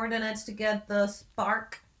has the coordinates to get the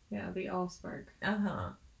spark. Yeah, the Allspark. Uh-huh.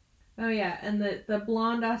 Oh yeah, and the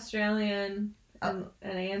blonde Australian and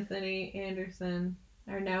Anthony Anderson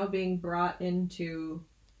are now being brought into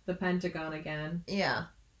the Pentagon again. Yeah.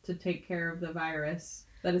 To take care of the virus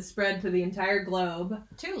that is spread to the entire globe.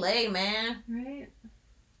 Too late, man. Right?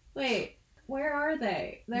 Wait, where are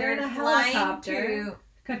they? They're in a flying helicopter.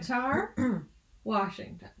 to Qatar?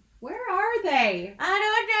 Washington. Where are they?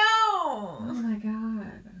 I don't know. Oh my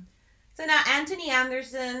god. So now Anthony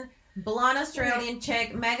Anderson, blonde Australian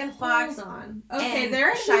chick, Megan Fox. Hold on. Okay,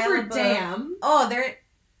 they're at Hoover Dam. Oh, they're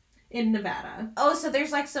in Nevada. Oh, so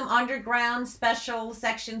there's like some underground special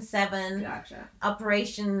Section 7 Gotcha.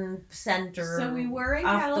 operation center. So we were in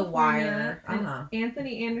off California. The wire. And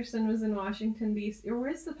Anthony Anderson was in Washington, D.C. Or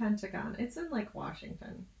where's the Pentagon? It's in like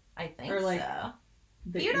Washington. I think or like so.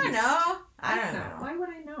 You don't know? I don't know. Why would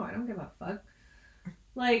I know? I don't give a fuck.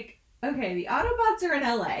 Like, okay, the Autobots are in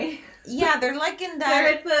LA. Yeah, they're like in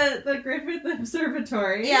that. They're at the Griffith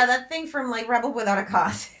Observatory. Yeah, that thing from like Rebel Without a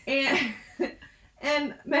Cause.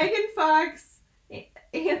 And Megan Fox,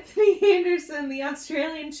 Anthony Anderson, the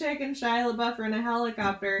Australian chick, and Shia LaBeouf are in a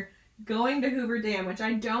helicopter going to Hoover Dam, which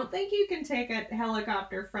I don't think you can take a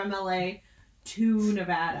helicopter from LA to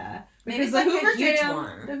Nevada. Because the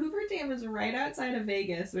Hoover Dam is right outside of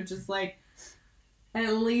Vegas, which is like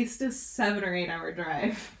at least a 7 or 8 hour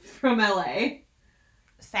drive from LA.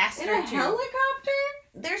 Faster. In a helicopter?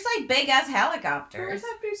 There's like big ass helicopters.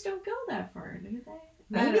 Helicopters don't go that far, do they?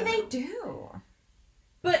 Maybe they do.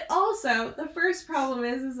 But also, the first problem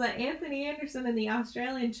is that Anthony Anderson and the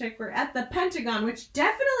Australian chick were at the Pentagon, which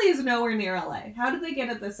definitely is nowhere near LA. How did they get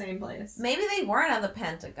at the same place? Maybe they weren't at the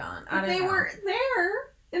Pentagon. They were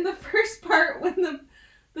there in the first part when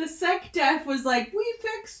the SecDef was like, "We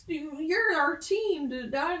fixed you. You're our team."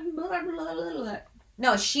 Blah, blah, blah, blah.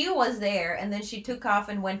 No, she was there, and then she took off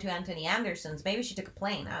and went to Anthony Anderson's. Maybe she took a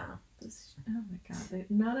plane. I don't know. Oh my god,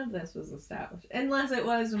 none of this was established. Unless it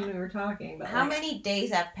was when we were talking. But how many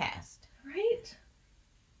days have passed? Right?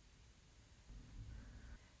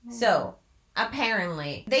 So,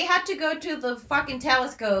 apparently, they had to go to the fucking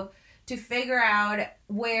telescope to figure out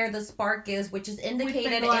where the spark is, which is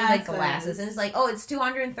indicated in the glasses. And it's like, oh, it's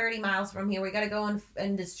 230 miles from here. We gotta go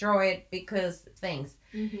and destroy it because things.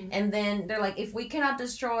 Mm-hmm. And then they're like, if we cannot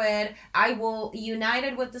destroy it, I will unite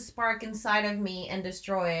it with the spark inside of me and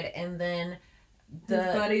destroy it. And then his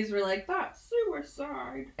buddies were like, that's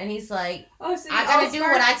suicide. And he's like, oh, so I gotta do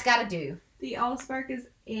what I gotta do. The Allspark is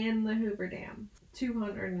in the Hoover Dam.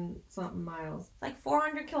 200 and something miles. Like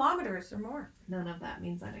 400 kilometers or more. None of that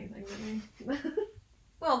means anything to me.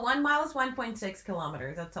 Well, 1 mile is 1.6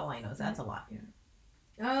 kilometers. That's all I know. So that's a lot. Yeah.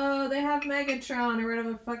 Oh, they have Megatron or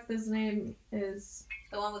whatever the fuck this name is.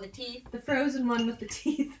 The one with the teeth? The frozen one with the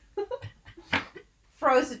teeth.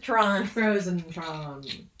 Frozatron.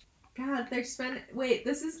 Frozentron. God, they're spending... Wait,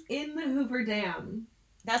 this is in the Hoover Dam.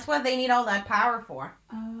 That's what they need all that power for.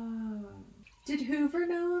 Oh. Did Hoover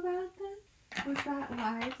know about this? Was that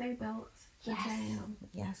why they built the dam?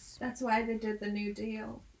 Yes. That's why they did the New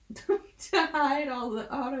Deal. To hide all the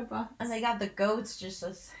Autobots. And they got the goats just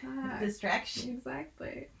as distraction.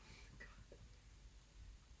 Exactly.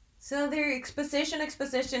 So their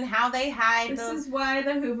exposition, how they hide This is why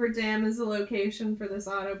the Hoover Dam is the location for this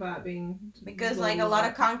Autobot being... Because, like, a lot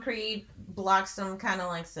of concrete blocks some kind of,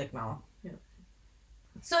 like, signal. Yeah.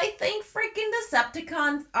 So I think freaking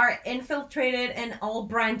Decepticons are infiltrated in all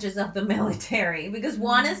branches of the military. Because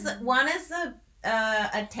one is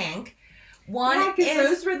a tank. Because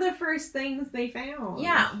those were the first things they found.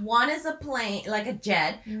 Yeah, one is a plane, like a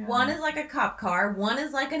jet. Yeah. One is like a cop car. One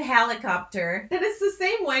is like a helicopter. And it's the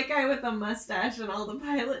same white guy with a mustache in all the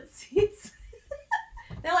pilot seats.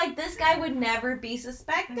 They're like, this guy would never be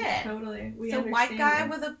suspected. Totally. It's a white guy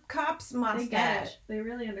with a cop's mustache. They get it. They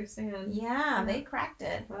really understand. Yeah, they cracked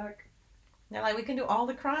it. Fuck. They're like, we can do all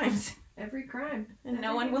the crimes. Every crime. And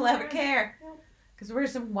no one will ever care. Because we're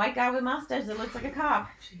some white guy with a mustache that looks like a cop.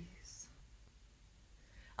 Jeez.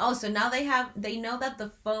 Oh, so now they know that the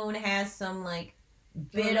phone has some, like,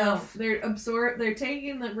 bit of... They're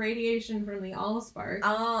taking the radiation from the Allspark.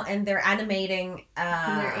 Oh, and they're animating...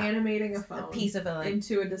 a phone. A piece of it.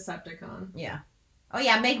 Into a Decepticon. Yeah. Oh,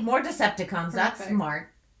 yeah, make more Decepticons. Perfect. That's smart.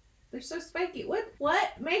 They're so spiky.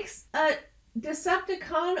 What makes a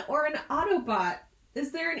Decepticon or an Autobot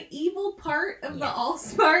Is there an evil part of the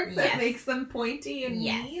Allspark that Yes. makes them pointy and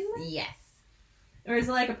mean? Yes. Or is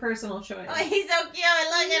it like a personal choice? Oh, he's so cute.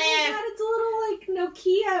 Look at him. God, it's a little like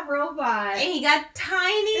Nokia robot. And he got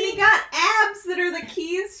tiny. And he got abs that are the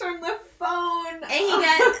keys from the phone. And he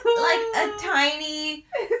got like a tiny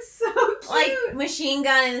It's so cute. like machine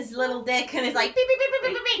gun in his little dick, and it's like beep beep beep beep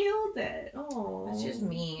They beep beep. killed it. Oh, That's just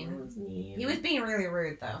mean. That was mean. He was being really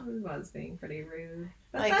rude though. He was being pretty rude.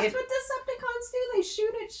 But Like, that's if- what Decepticons do. They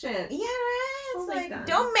shoot at shit. Yeah, right. Oh It's my like, God.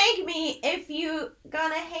 don't make me if you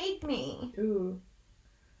gonna hate me. Ooh.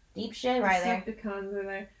 Deep shit right there. Decepticons are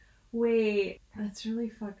there. Wait, that's really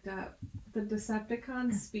fucked up. The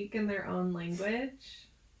Decepticons speak in their own language.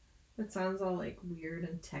 That sounds all like weird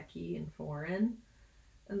and techie and foreign.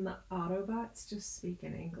 And the Autobots just speak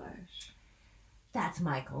in English. That's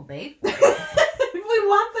Michael Bay. If we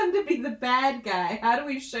want them to be the bad guy, how do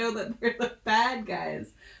we show that they're the bad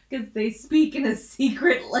guys? Because they speak in a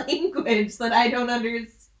secret language that I don't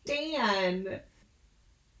understand.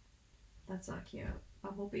 That's not cute.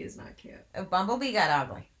 Bumblebee is not cute. Bumblebee got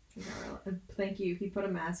ugly. Thank you. He put a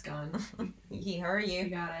mask on. He heard You you.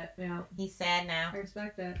 got it. Yeah. He's sad now. I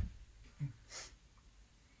respect it.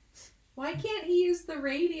 Why can't he use the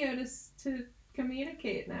radio to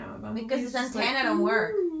communicate now? Because his antenna don't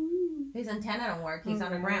work. His antenna don't work. He's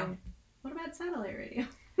on the ground. What about satellite radio?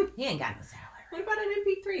 He ain't got no satellite. What about an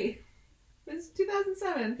MP3? It's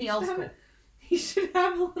 2007. He old school. He should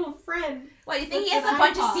have a little friend. What, you think With he has an a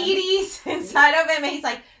bunch of iPod. CDs inside of him and he's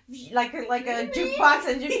like a jukebox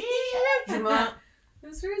and just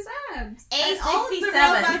Those are his abs. A67. And all of the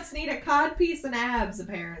robots need a codpiece and abs,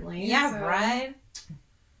 apparently. Yeah, so right?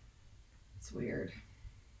 It's weird.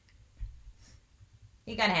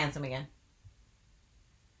 He got handsome again.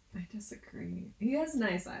 I disagree. He has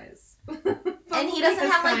nice eyes. And he doesn't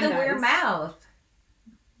have like the weird mouth.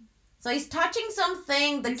 So he's touching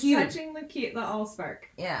something, the He's cube. touching the Allspark.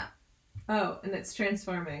 Yeah. Oh, and it's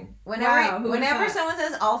transforming. Whenever Who would've whenever thought? someone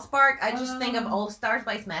says Allspark, I just think of Oh. All Stars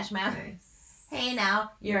by Smash Mouth. Nice. Hey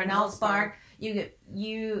now, you're an Allspark. Allspark.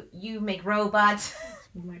 You make robots.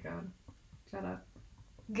 Oh my god. Shut up.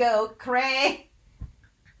 Go cray.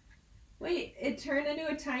 Wait, it turned into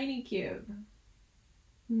a tiny cube.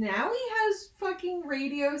 Now he has fucking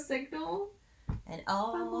radio signal? And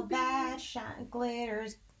all Bumblebee. that shine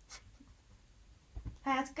glitters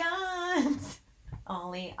has guns.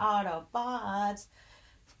 Only Autobots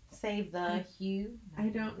save the human. I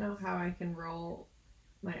don't know how I can roll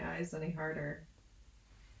my eyes any harder.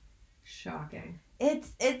 Shocking.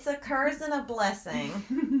 It's a curse and a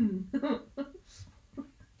blessing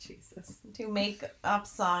Jesus. to make up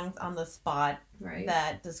songs on the spot Right?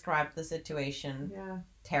 that describe the situation Yeah.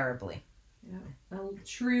 terribly. Yeah. A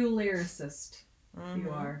true lyricist. You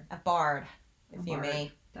Mhm. are. A bard, A if you bard.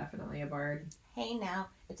 may. Definitely a bard. Hey now,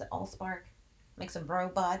 it's an Allspark. Make some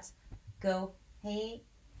robots. Go, hey.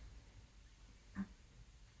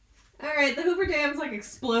 Alright, the Hoover Dam's like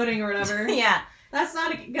exploding or whatever. Yeah. That's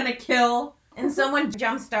not gonna kill. And someone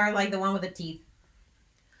jumpstart like the one with the teeth.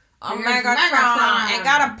 Here's Megatron. Megatron. And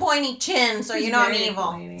got a pointy chin, so He's you know I'm very evil.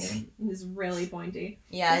 Pointy. He's really pointy.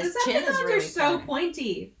 Yeah, The his chin is Decepticons really are so pointy.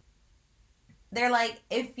 pointy. They're like,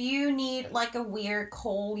 if you need like a weird,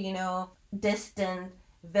 cold, distant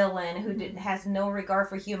villain who has no regard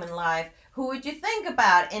for human life, who would you think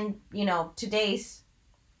about in, today's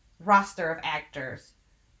roster of actors?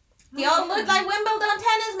 They all look like Wimbledon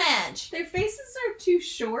tennis match. Their faces are too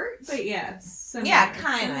short, but yes. Similar, Yeah,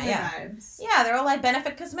 kinda, similar yeah. Vibes. Yeah, they're all like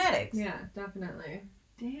Benefit Cosmetics. Yeah, definitely.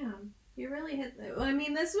 Damn. You really hit the... Well, I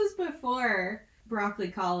mean, this was before Broccoli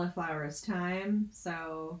Cauliflower's time,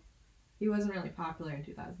 so he wasn't really popular in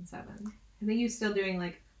 2007. I think he was still doing,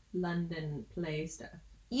 like, London play stuff.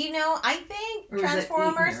 I think Or was it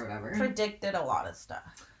Transformers Eaton or whatever. predicted a lot of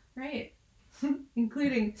stuff. Right.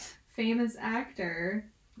 Including famous actor...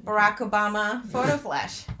 Barack Obama photo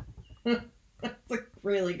flash. That's a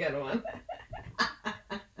really good one.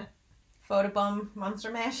 Photobomb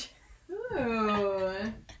Monster Mash. Ooh.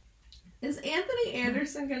 Is Anthony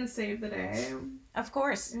Anderson gonna save the day? Of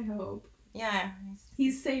course. I hope. Yeah.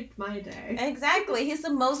 He's saved my day. Exactly. He's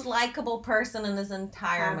the most likable person in this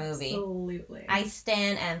entire movie. Absolutely. I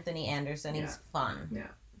stan Anthony Anderson. He's Yeah. fun.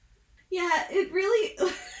 Yeah, it really...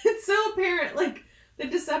 It's so apparent, like... The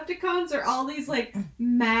Decepticons are all these, like,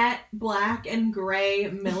 matte black and gray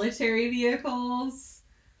military vehicles.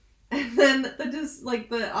 And then the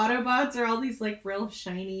Autobots are all these, like, real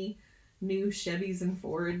shiny new Chevys and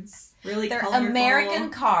Fords. Really They're colorful. American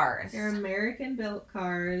cars. They're American-built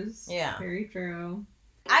cars. Yeah. Very true.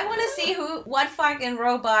 I want to see what fucking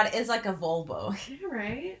robot is like a Volvo. Yeah,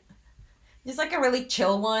 right? Just like a really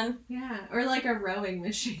chill one. Yeah, or like a rowing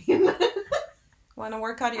machine. Want to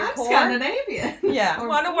work on your I'm core? Scandinavian. Yeah.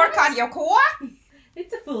 Want to work on your core?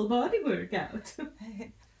 It's a full body workout.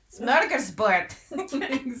 Smörgåsbord.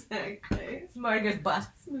 Exactly. Smörgåsbord.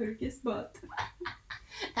 Smörgåsbord.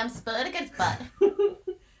 I'm smörgåsbord.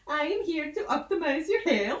 I am here to optimize your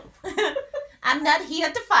health. I'm not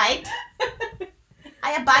here to fight.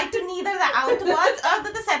 I abide to neither the Autobots or the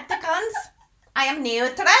Decepticons. I am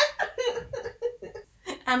neutral.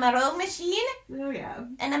 I'm a rogue machine. Oh, yeah.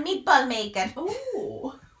 And a meatball maker.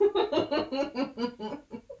 Oh.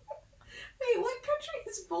 Wait, what country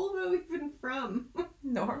is Volvo even from?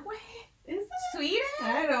 Norway? Is it? Sweden?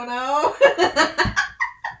 I don't know.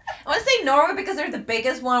 I want to say Norway because they're the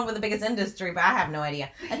biggest one with the biggest industry, but I have no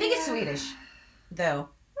idea. I think it's Swedish, though.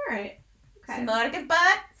 Alright. Okay.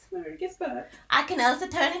 Smörgåsbord. Smörgåsbord. I can also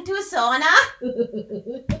turn into a sauna.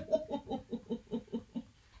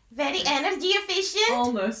 Very energy efficient.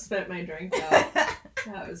 Almost spit my drink out.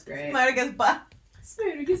 That was great. Smörgåsbord.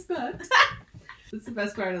 Smörgåsbord. That's the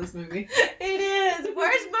best part of this movie. It is.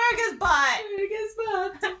 Where's Smörgåsbord?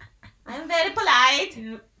 Smörgåsbord. I'm very polite.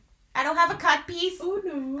 Yep. I don't have a cut piece. Oh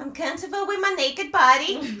no. I'm comfortable with my naked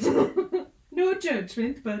body. No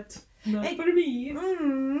judgment, but not for me.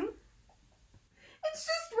 Mm. It's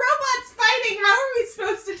just robots fighting. How are we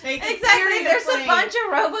supposed to take it Exactly. There's seriously? a bunch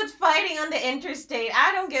of robots fighting on the interstate.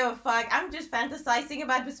 I don't give a fuck. I'm just fantasizing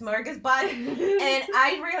about the Smörgåsbord, and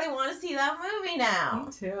I really want to see that movie now.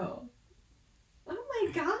 Me too. Oh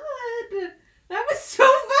my god. That was so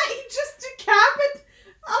fun. He just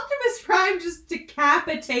Optimus Prime just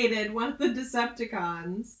decapitated one of the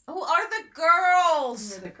Decepticons. Who are the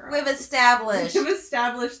girls? Who are the girls? We've established. We've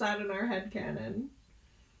established that in our headcanon.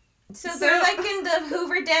 So they're like in the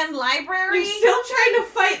Hoover Dam library? They're still trying to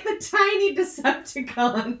fight the tiny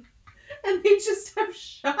Decepticon. And they just have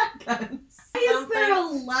shotguns. Why is there a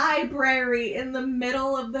library in the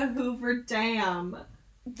middle of the Hoover Dam?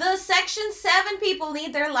 The Section 7 people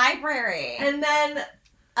need their library. And then...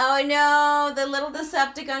 Oh no, the little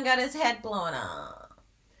Decepticon got his head blown off.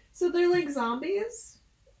 So they're like zombies?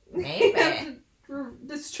 Maybe. You have to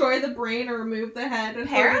destroy the brain or remove the head.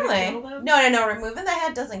 Apparently. No. Removing the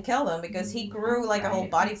head doesn't kill them because he grew like a whole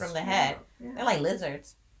body from the head. Yeah. They're like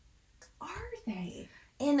lizards. Are they?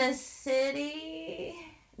 In a city?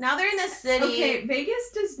 Now they're in a city. Okay,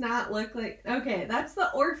 Vegas does not look like... Okay, that's the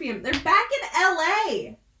Orpheum. They're back in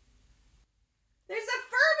L.A. There's a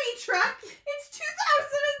Furby truck. It's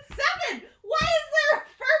 2007. Why is there a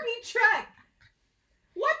Furby truck?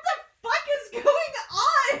 What the fuck is going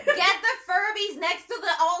on? Get the Furbies next to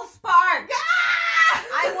the Allspark. Ah!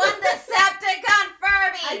 I want the Decepticon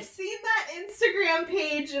Furbies. I've seen that Instagram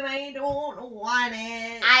page and I don't want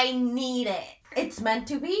it. I need it. It's meant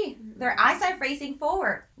to be. Their eyes are facing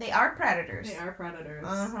forward. They are predators. They are predators.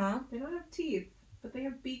 Uh-huh. They don't have teeth, but they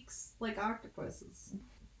have beaks like octopuses.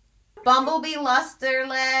 Bumblebee lost their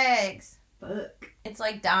legs. Fuck. It's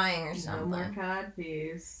like dying or something. No more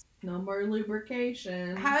codpiece. No more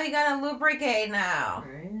lubrication. How are you gonna lubricate now?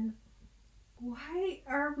 Right. Why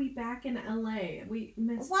are we back in LA? We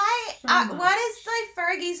missed Why? so much. What is like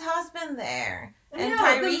Fergie's husband there? And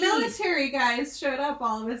Tyrese. the military guys showed up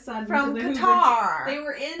all of a sudden From to the Qatar. They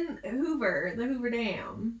were in Hoover, the Hoover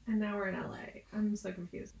Dam, and now we're in LA. I'm so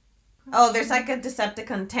confused. Oh, there's like a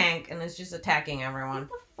Decepticon tank and it's just attacking everyone.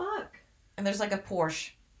 What the fuck? And there's like a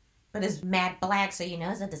Porsche. But it's matte black, so you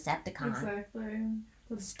know it's a Decepticon. Exactly.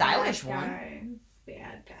 The Stylish bad one. Guy.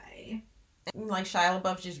 Bad guy. Like Shia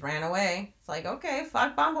LaBeouf just ran away. It's like, okay,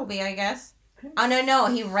 fuck Bumblebee, I guess. Oh, no,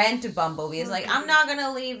 he ran to Bumblebee. He's like, I'm not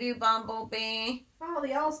gonna leave you, Bumblebee. Oh, the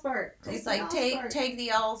Allspark. He's like, take the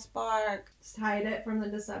Allspark. Just hide it from the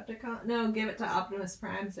Decepticon. No, give it to Optimus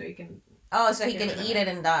Prime so he can... Oh, so he can eat it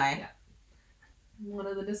and die. Yeah. One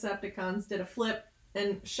of the Decepticons did a flip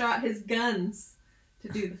and shot his guns to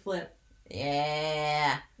do the flip.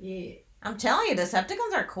 Yeah. Yeah. I'm telling you,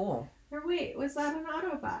 Decepticons are cool. Or wait, was that an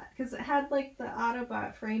Autobot? Because it had like the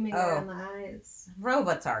Autobot framing around the eyes.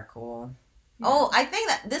 Robots are cool. Yeah. Oh, I think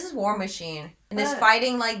that this is War Machine. And it's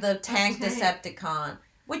fighting like the tank Decepticon.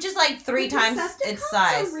 Which is like 3 times its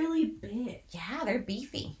size. Are really big. Yeah, they're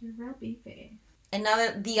beefy. They're real beefy. And now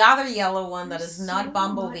the other yellow one that is There's not so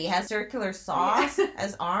Bumblebee much. has circular saws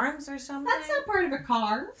as arms or something. That's not part of a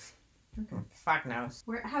car. Fuck knows.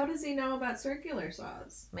 How does he know about circular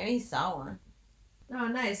saws? Maybe he saw one. Oh,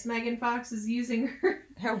 nice. Megan Fox is using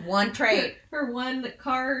Her one trait. her one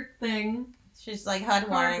car thing. She's like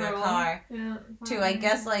hardwiring a car. Yeah. To, I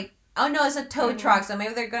guess, like... Oh, no, it's a tow truck, so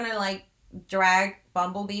maybe they're gonna, like, drag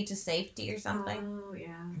Bumblebee to safety or something. Oh,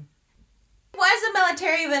 yeah. Why is the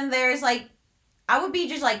military when there's, like, I would be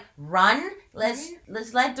just like, run. Let's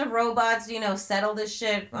let the robots, settle this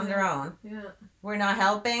shit on their own. Yeah. We're not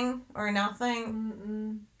helping or nothing.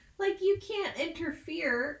 Mm-mm. Like, you can't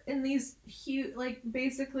interfere in these huge, like,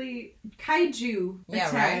 basically kaiju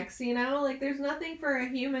attacks, right? Like, there's nothing for a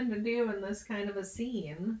human to do in this kind of a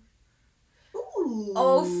scene. Ooh.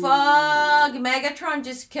 Oh, fuck. Megatron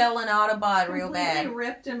just killed an Autobot real bad. Completely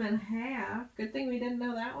ripped him in half. Good thing we didn't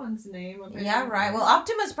know that one's name. Apparently. Yeah, right. Well,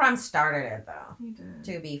 Optimus Prime started it, though. He did.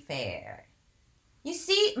 To be fair. You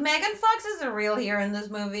see, Megan Fox is a real hero in this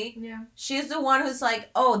movie. Yeah. She's the one who's like,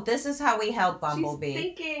 oh, this is how we help Bumblebee. She's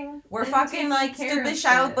thinking. We're fucking like stupid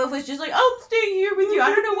Shia LaBeouf was just like, I'll stay here with you.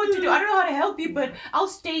 I don't know what to do. I don't know how to help you, but I'll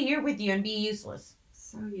stay here with you and be useless.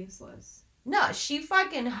 So useless. No, she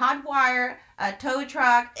fucking hotwire a tow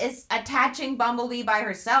truck, is attaching Bumblebee by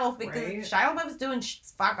herself because Shia LaBeouf is doing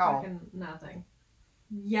fuck all. Fucking nothing.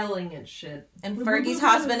 Yelling at shit. And Fergie's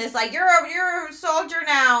husband is like, you're a soldier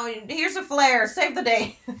now. Here's a flare. Save the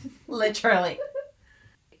day. Literally.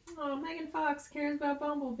 Oh, Megan Fox cares about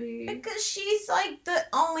Bumblebee. Because she's like the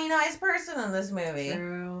only nice person in this movie.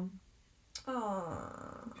 True.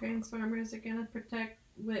 Oh. Transformers are gonna protect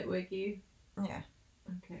Witwicky. Yeah.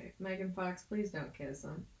 Okay, Megan Fox, please don't kiss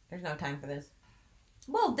him. There's no time for this.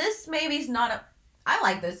 Well, this maybe's not a... I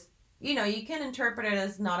like this. You can interpret it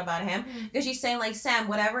as not about him. Because she's saying, like, Sam,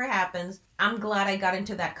 whatever happens, I'm glad I got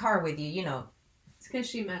into that car with you, It's because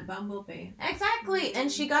she met Bumblebee. Exactly.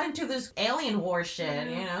 And she got into this alien war shit,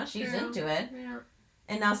 She's into it. Yeah.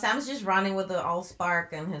 And now Sam's just running with the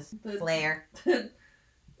Allspark and his flare. The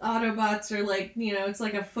Autobots are like, it's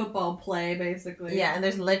like a football play, basically. Yeah, and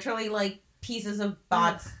there's literally, like, pieces of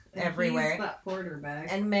bots everywhere. He's that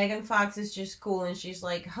quarterback. And Megan Fox is just cool, and she's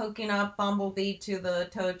like hooking up Bumblebee to the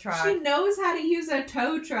tow truck. She knows how to use a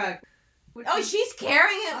tow truck. She's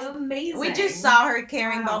carrying it. Amazing. We just saw her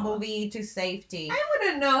carrying Bumblebee to safety. I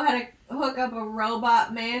wouldn't know how to hook up a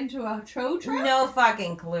robot man to a tow truck. No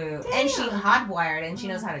fucking clue. Damn. And she hotwired, and she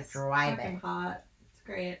knows how to drive it. Hot. It's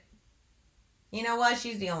great. You know what?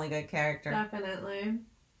 She's the only good character. Definitely.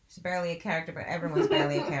 She's barely a character, but everyone's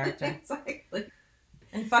barely a character. Exactly.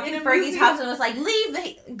 And fucking Fergie's husband was like,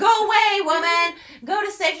 go away, woman! Go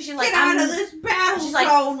to safety. She's like, get out of this battle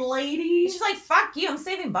zone, lady! She's like, fuck you, I'm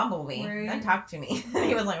saving Bumblebee. Right. Don't talk to me.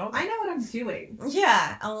 He was like, okay. I know what I'm doing.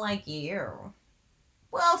 Yeah, unlike you.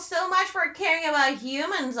 Well, so much for caring about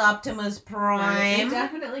humans, Optimus Prime. They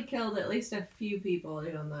definitely killed at least a few people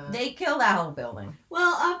doing that. They killed that whole building.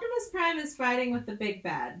 Well, Optimus Prime is fighting with the big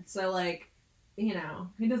bad, so, like, he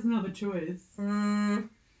doesn't have a choice.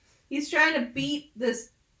 He's trying to beat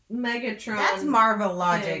this Megatron. That's Marvel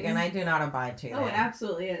logic, and I do not abide to that. Oh, it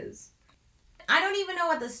absolutely is. I don't even know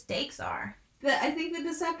what the stakes are. I think the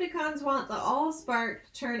Decepticons want the Allspark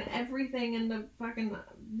to turn everything into fucking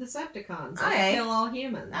Decepticons. And kill all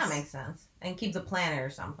humans. That makes sense. And keep the planet or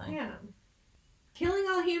something. Yeah. Killing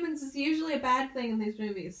all humans is usually a bad thing in these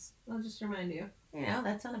movies. I'll just remind you.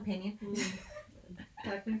 That's an opinion.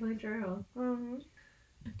 Technically true. Mm-hmm.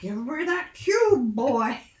 Give me that cube,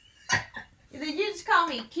 boy. Did you just call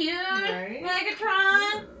me cute, right? Megatron?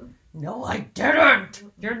 Yeah. No, I didn't.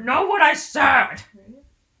 You know what I said. Right.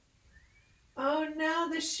 Oh no,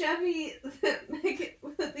 the Chevy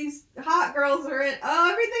that these hot girls are in.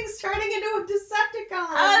 Oh, everything's turning into a Decepticon.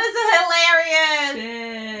 Oh, this is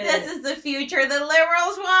hilarious. Shit. This is the future the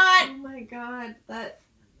liberals want. Oh my god, that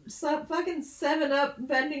fucking 7-Up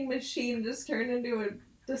vending machine just turned into a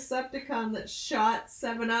Decepticon that shot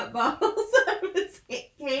 7-Up bottles out of its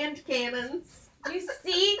hand cannons.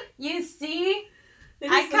 You see?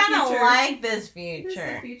 I kind of like this future. This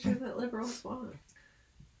is the future that liberals want.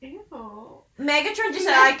 Ew. Megatron just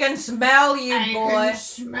said, I can smell you, boy. I can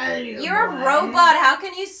smell you, You're boy. a robot. How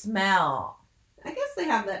can you smell? I guess they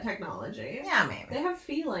have that technology. Yeah, maybe. They have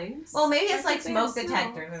feelings. Well, maybe it's like smoke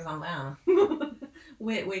detectors or something.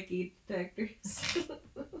 Witwicky detectors.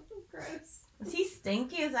 Gross. Is he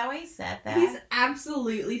stinky? Is that why he said that? He's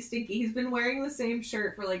absolutely stinky. He's been wearing the same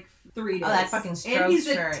shirt for like 3 days. Oh, that fucking Strokes shirt. And he's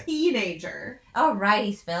a teenager. Oh, right.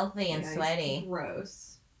 He's filthy and sweaty.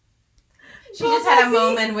 Gross. She just had a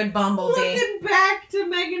moment with Bumblebee. Looking back to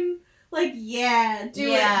Megan, like, do it,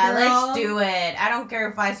 girl. Let's do it. I don't care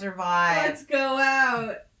if I survive. Let's go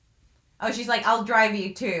out. Oh, she's like, I'll drive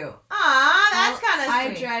you too. Aw, that's kind of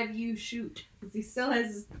sweet. I drive, you shoot. Because he still has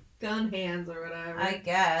his gun hands or whatever. I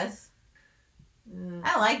guess.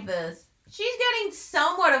 I like this. She's getting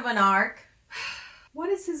somewhat of an arc. What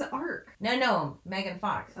is his arc? No, Megan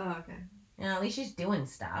Fox. Oh, okay. At least she's doing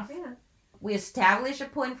stuff. Yeah. We establish a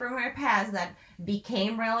point from her past that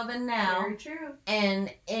became relevant now. Very true.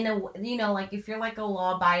 And in a, like if you're like a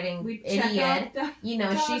law-abiding idiot,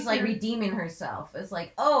 she's like redeeming herself. It's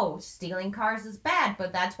like, oh, stealing cars is bad,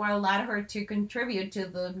 but that's what allowed her to contribute to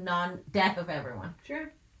the non-death of everyone. True.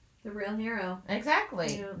 The real hero.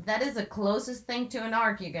 Exactly. Yeah. That is the closest thing to an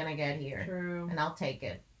arc you're gonna get here. True. And I'll take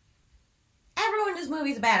it. Everyone in this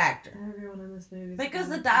movie is a bad actor. Everyone in this movie is because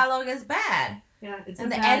the dialogue is bad. Yeah, it's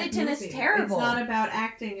and the editing is terrible. It's not about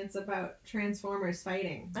acting, it's about Transformers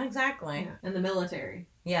fighting. Exactly. Yeah. And the military.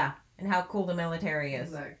 Yeah, and how cool the military is.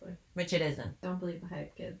 Exactly. Which it isn't. Don't believe the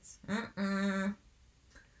hype, kids. Mm-mm.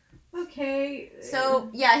 Okay. So,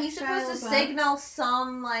 yeah, he's supposed to signal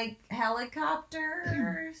some, like,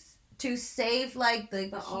 helicopters to save, like, the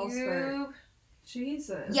cube.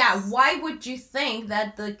 Jesus. Yeah, why would you think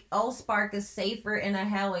that the Allspark is safer in a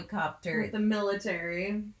helicopter? With the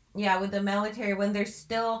military. Yeah, with the military, when there's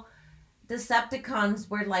still Decepticons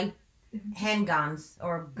were like handguns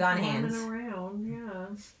or gun hands. Around, yeah.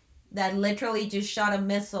 That literally just shot a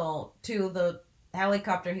missile to the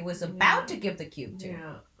helicopter he was about to give the cube to.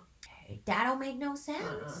 Yeah. That don't make no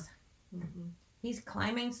sense. He's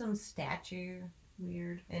climbing some statue.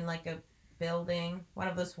 Weird. In like a building. One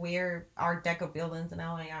of those weird Art Deco buildings in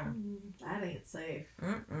LA. That ain't safe.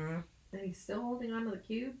 Mm-mm. And he's still holding on to the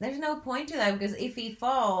cube? There's no point to that because if he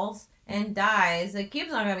falls and dies, the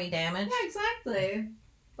cube's not going to be damaged. Yeah, exactly.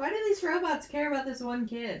 Why do these robots care about this one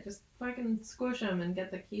kid? Just fucking squish him and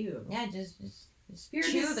get the cube. Yeah, just you're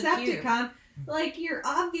chew a the Decepticon. Like, you're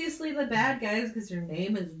obviously the bad guys because your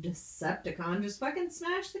name is Decepticon. Just fucking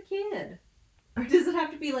smash the kid. Or does it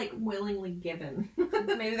have to be, like, willingly given?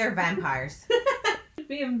 Maybe they're vampires.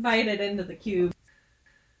 Be invited into the cube.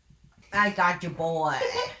 I got you, boy.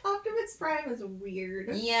 Optimus Prime is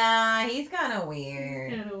weird. Yeah, he's kind of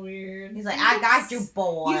weird. He's like, I got you,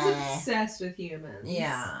 boy. He's obsessed with humans.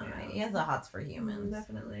 Yeah, he has the hots for humans.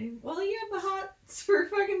 Definitely. Well, you have the hots for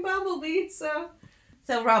fucking Bumblebee, so...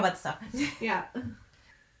 So, robot stuff. Yeah.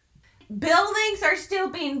 Buildings are still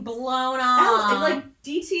being blown up. Like,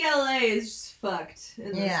 DTLA is just fucked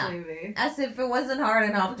in this movie. As if it wasn't hard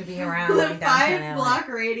enough to be around. The 5-block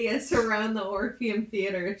radius around the Orpheum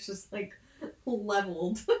Theater is just, like,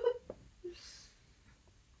 leveled.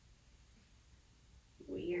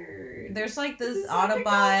 Weird. There's, like, this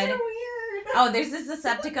Autobot. Weird. Oh, there's this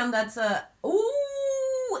Decepticon that's a...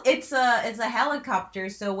 Ooh! It's a helicopter,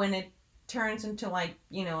 so when it turns into, like,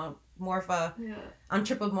 more of a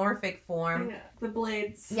anthropomorphic form. Yeah, the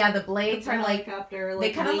blades. Yeah, the blades are like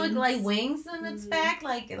they kind of look like wings in its back,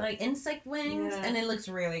 like insect wings, and it looks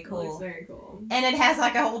really cool. It looks very cool. And it has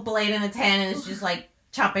like a whole blade in its hand, and it's just like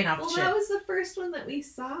chopping off shit. Well, that was the first one that we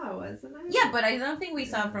saw, wasn't it? Yeah, but I don't think we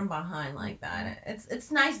saw it from behind like that. It's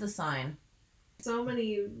nice design. So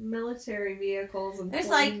many military vehicles and there's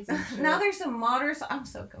like now there's a motorcycle. I'm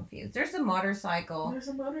so confused. There's a motorcycle. There's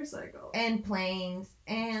a motorcycle and planes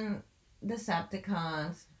and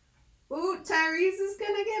Decepticons. Ooh, Tyrese is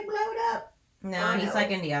gonna get blown up. No, he's like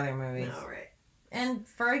in the other movies. No, right. And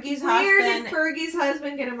Fergie's husband. Where did Fergie's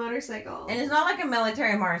husband get a motorcycle? And it's not like a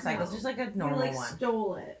military motorcycle. It's just like a normal he one.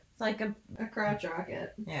 Stole it. It's like a crotch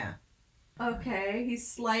rocket. Yeah. Okay,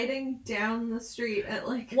 he's sliding down the street at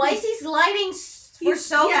like... Why is he sliding for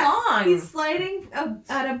so long? He's sliding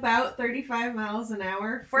at about 35 miles an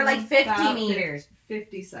hour. For like 50 meters.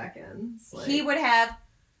 50 seconds. Like, he would have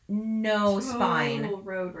no spine.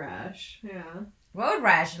 Road rash, yeah. Road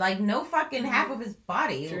rash, like no fucking half of his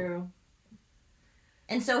body. True.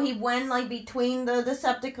 And so he went like between the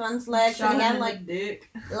Decepticon's legs and he had like dick.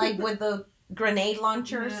 Like with the grenade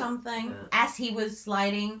launcher or something as he was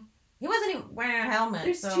sliding. He wasn't even wearing a helmet.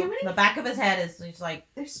 There's so too many... the back of his head is just like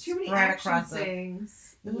there's too many right action across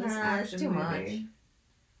things in this yeah, action too movie. much.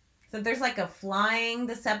 So there's like a flying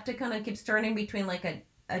Decepticon that keeps turning between like a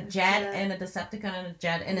jet and a Decepticon and a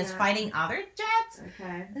jet and is fighting other jets.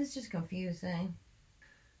 Okay. It's just confusing.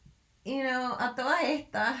 A toda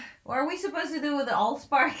esta, what are we supposed to do with the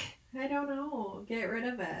Allspark? I don't know. Get rid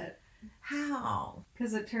of it. How?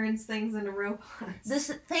 Because it turns things into robots. The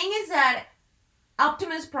thing is that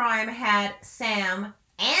Optimus Prime had Sam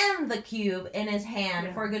and the cube in his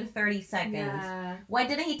hand for a good 30 seconds. Yeah. Why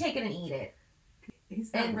didn't he take it and eat it?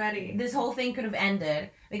 He's not ready. This whole thing could have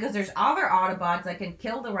ended because there's other Autobots that can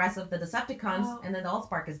kill the rest of the Decepticons and then the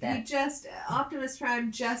Allspark is dead. Optimus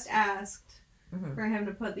Prime just asked for him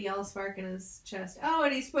to put the Allspark in his chest. Oh,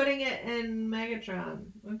 and he's putting it in Megatron.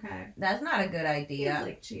 Okay. That's not a good idea. He's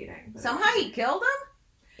like cheating. Somehow he killed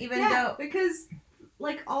him? Even though... because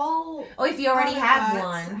like all. Oh, if you already have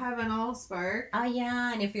Autobots one. have an Allspark. Oh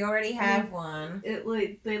yeah, and if you already have one, it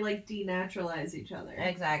like they like denaturalize each other.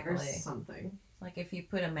 Exactly. Or something. Like if you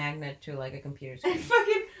put a magnet to like a computer screen. And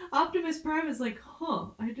fucking Optimus Prime is like,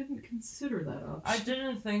 I didn't consider that option. I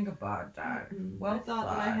didn't think about that. Well, I thought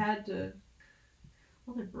that I had to.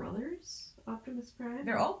 Well, they're brothers. Optimus Prime.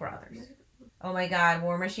 They're all brothers. Oh my God,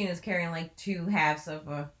 War Machine is carrying like 2 halves of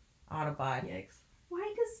a Autobot. Yikes!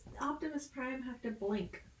 Why does Optimus Prime have to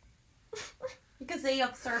blink? Because they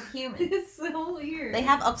observe humans. It's so weird. They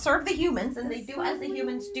have observed the humans, and That's they do so as the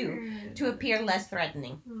humans do to appear less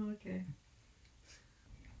threatening. Oh, okay.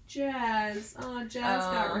 Jazz. Oh, Jazz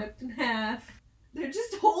got ripped in half. They're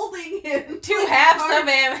just holding him. 2 halves of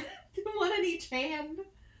him. One in each hand.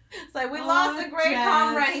 It's like, we lost a great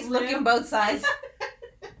comrade. He's looking both sides.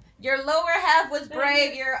 Your lower half was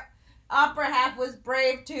brave. Your upper half was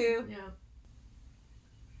brave too. Yeah.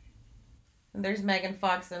 And there's Megan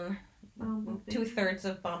Fox and Bumblebee. 2/3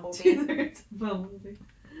 of Bumblebee. 2/3 of Bumblebee.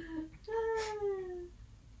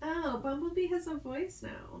 Oh, Bumblebee has a voice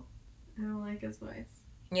now. I don't like his voice.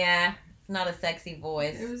 Yeah, it's not a sexy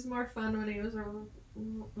voice. It was more fun when he was a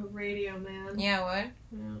radio man. Yeah, what?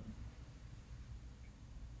 Yeah.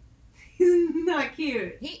 He's not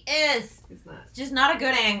cute. He is. He's not. It's just not a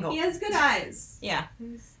good angle. He has good eyes. Yeah.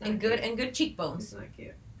 And good cheekbones. He's not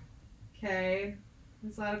cute. Okay.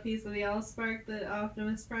 Is that a piece of the Allspark that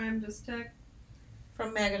Optimus Prime just took?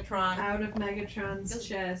 From Megatron. Out of Megatron's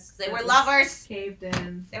chest. They were lovers. Caved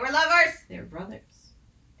in. They were lovers. They were brothers.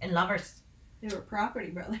 And lovers. They were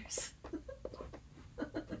property brothers.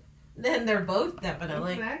 Then they're both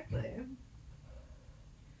definitely. Exactly.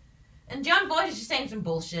 And John Voight is just saying some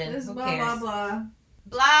bullshit. This Who blah, cares? blah, blah.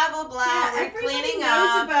 Blah, blah, blah. Yeah, We're everybody cleaning knows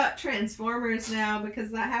up. about Transformers now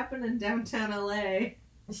because that happened in downtown LA.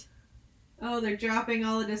 Oh, they're dropping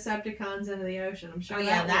all the Decepticons into the ocean. I'm sure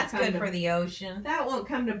That's good for the ocean. That won't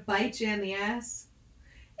come to bite you in the ass.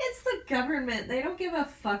 It's the government. They don't give a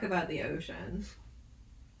fuck about the ocean.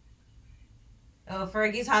 Oh,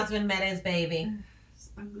 Fergie's husband met his baby. This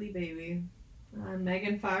ugly baby.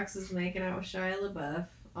 Megan Fox is making out with Shia LaBeouf.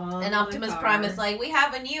 And Optimus Prime is like, we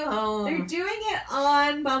have a new home. They're doing it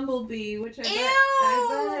on Bumblebee, which I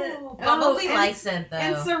bet Bumblebee likes it, though.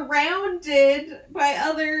 And surrounded by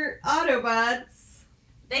other Autobots.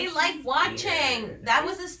 They like watching. Weird. That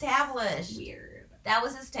was established. Weird. That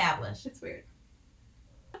was established. It's weird.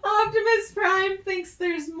 Optimus Prime thinks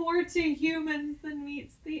there's more to humans than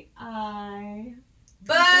meets the eye.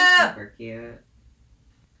 That's super cute.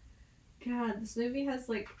 God, this movie has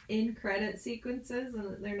like in-credit sequences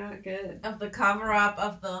and they're not good. Of the cover-up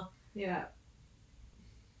of the... Yeah.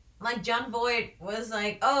 Like John Voight was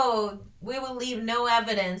like, oh, we will leave no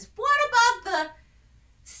evidence. What about the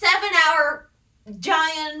 7-hour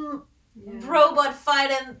giant robot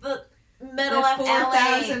fight in the middle of LA?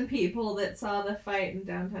 4,000 people that saw the fight in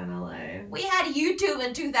downtown LA. We had YouTube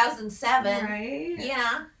in 2007. Right?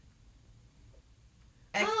 Yeah.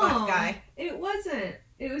 Xbox guy. It wasn't.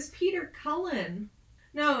 It was Peter Cullen.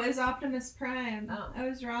 No, it was Optimus Prime. Oh. I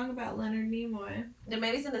was wrong about Leonard Nimoy. Then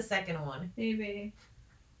maybe it's in the second one. Maybe.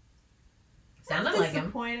 Sounded like him.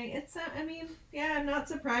 Disappointing. It's. I mean, yeah, I'm not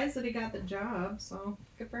surprised that he got the job. So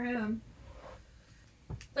good for him.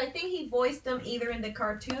 So I think he voiced them either in the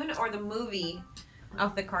cartoon or the movie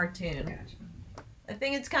of the cartoon. Gotcha. I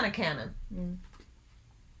think it's kind of canon. Mm.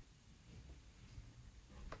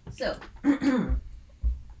 So,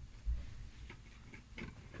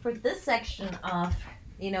 for this section of,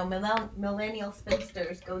 millennial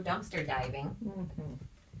spinsters go dumpster diving,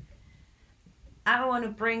 I want to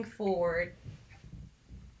bring forward,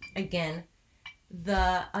 again,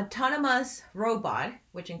 the autonomous robot,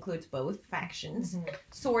 which includes both factions,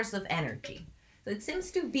 source of energy. So it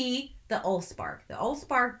seems to be the Allspark. The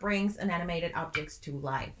Allspark brings inanimated objects to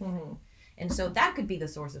life. And so that could be the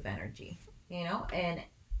source of energy, and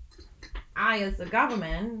I, as the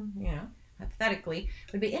government, hypothetically,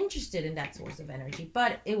 would be interested in that source of energy.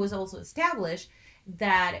 But it was also established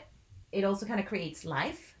that it also kind of creates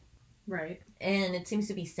life. Right. And it seems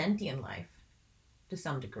to be sentient life to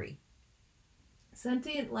some degree.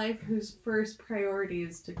 Sentient life whose first priority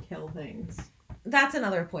is to kill things. That's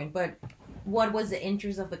another point. But what was the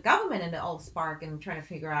interest of the government in the Allspark and trying to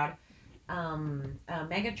figure out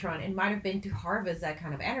Megatron? It might have been to harvest that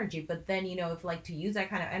kind of energy. But then, if to use that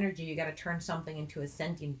kind of energy, you got to turn something into a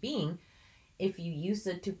sentient being. If you use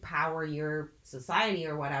it to power your society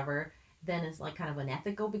or whatever, then it's like kind of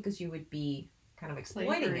unethical because you would be kind of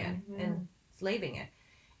exploiting it and slaving it.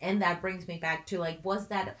 And that brings me back to was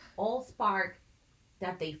that Allspark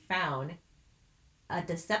that they found a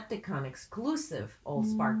Decepticon exclusive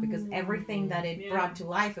Allspark because everything that it brought to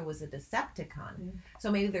life, it was a Decepticon. Yeah. So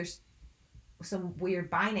maybe there's some weird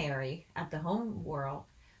binary at the home world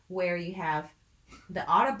where you have the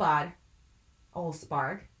Autobot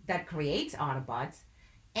Allspark that creates Autobots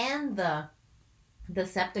and the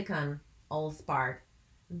Decepticon Allspark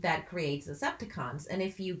that creates Decepticons. And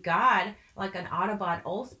if you got like an Autobot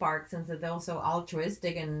Allspark, since they're so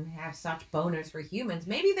altruistic and have such boners for humans,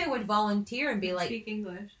 maybe they would volunteer and be like, speak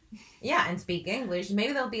English. Yeah, and speak English.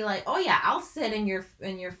 Maybe they'll be like, oh yeah, I'll sit in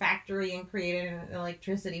your factory and create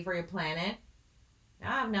electricity for your planet.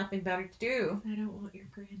 I have nothing better to do. I don't want your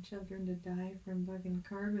grandchildren to die from fucking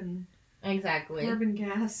carbon. Exactly. Carbon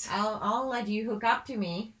gas. I'll let you hook up to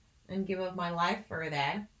me and give up my life for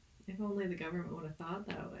that. If only the government would have thought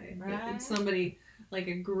that way. Right. If somebody, like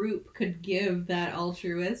a group, could give that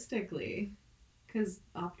altruistically. Because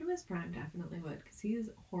Optimus Prime definitely would. Because he is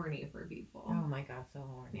horny for people. Oh my god, so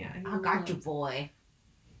horny. Yeah. I got you, boy.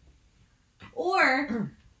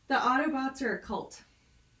 Or the Autobots are a cult.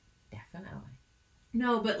 Definitely.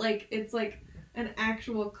 No, but like it's like an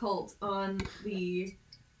actual cult on the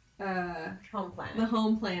home planet. The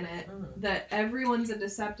home planet. That everyone's a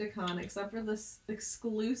Decepticon except for this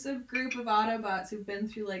exclusive group of Autobots who've been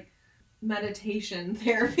through like meditation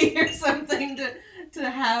therapy or something to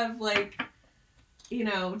have like, you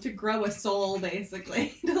know, to grow a soul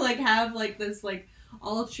basically. To like have like this like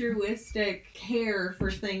altruistic care for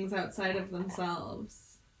things outside of themselves.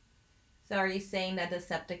 So are you saying that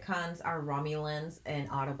Decepticons are Romulans and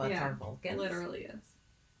Autobots are Vulcans? Literally is.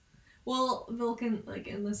 Well, Vulcan, like,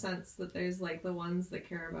 in the sense that there's, like, the ones that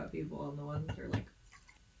care about people and the ones that are, like,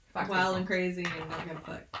 wild and crazy and don't give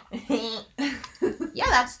a fuck. Yeah,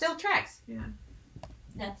 that still tracks. Yeah.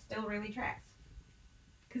 That still really tracks.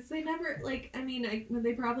 Because they never, like, I mean,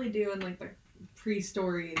 they probably do in, like, the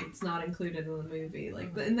pre-story that's not included in the movie.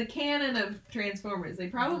 Like, in the canon of Transformers, they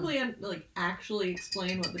probably, like, actually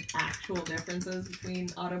explain what the actual difference is between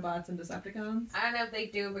Autobots and Decepticons. I don't know if they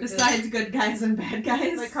do, because... Besides good guys and bad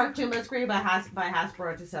guys. The cartoon was created by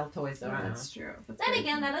Hasbro to sell toys, though. Yeah, that's true. Then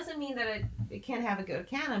again, that doesn't mean that it can't have a good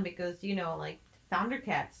canon, because, you know, like,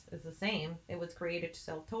 Thundercats is the same. It was created to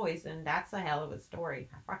sell toys, and that's a hell of a story.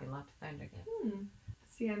 I fucking loved Thundercats.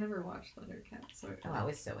 See, I never watched Thundercats. So I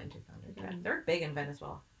was so into Thundercats. They're big in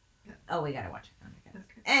Venezuela. Yes. Oh, we gotta watch Thundercats.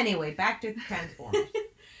 Okay. Anyway, back to Transformers.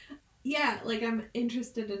 Yeah, like, I'm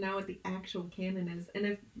interested to know what the actual canon is. And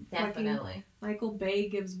if Definitely Michael Bay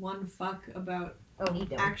gives one fuck about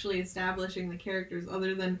actually establishing the characters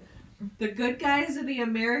other than the good guys are the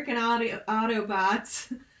American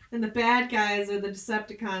Autobots and the bad guys are the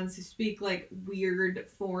Decepticons who speak, like, weird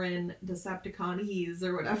foreign Decepticonese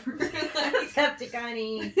or whatever. Like,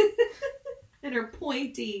 Decepticonese. And are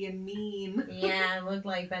pointy and mean. Yeah, look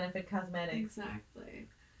like Benefit Cosmetics. Exactly.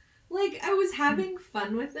 Like, I was having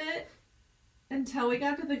fun with it until we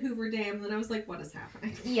got to the Hoover Dam, then I was like, what is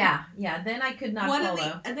happening? Yeah, then I could not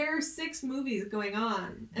follow. There are 6 movies going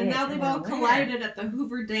on, and now they've all collided at the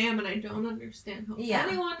Hoover Dam, and I don't understand how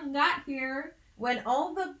anyone got here. When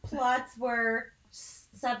all the plots were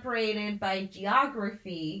separated by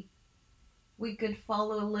geography, we could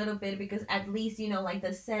follow a little bit because at least, you know, like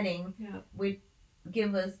the setting would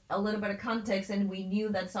give us a little bit of context and we knew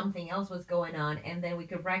that something else was going on and then we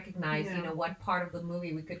could recognize, you know, what part of the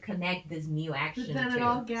movie we could connect this new action to. But then it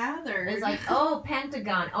all gathered. It's like, oh,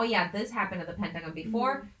 Pentagon. Oh, yeah, this happened at the Pentagon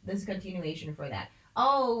before. This is continuation for that.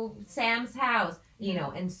 Oh, Sam's house. You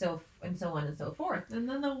know, and so on and so forth. And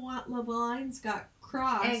then the lines got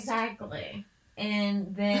crossed. Exactly.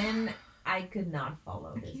 And then I could not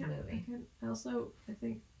follow this movie. I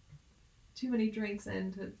think too many drinks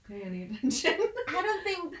in to pay any attention. I don't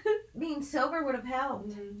think being sober would have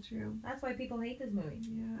helped. True. That's why people hate this movie.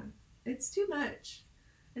 Yeah. It's too much.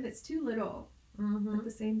 And it's too little at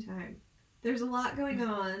the same time. There's a lot going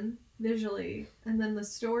on visually, and then the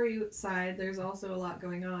story side, there's also a lot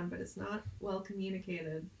going on, but it's not well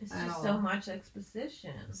communicated. It's just so much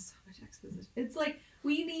exposition. So much exposition. It's like,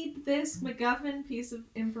 we need this MacGuffin piece of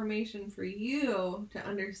information for you to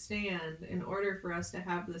understand in order for us to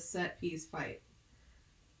have this set piece fight.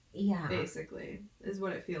 Yeah. Basically, is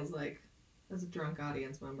what it feels like as a drunk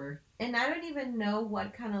audience member. And I don't even know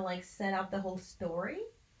what kind of like set up the whole story.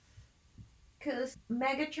 Because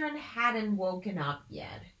Megatron hadn't woken up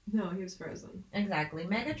yet. No, he was frozen. Exactly.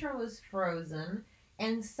 Megatron was frozen,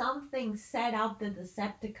 and something set up the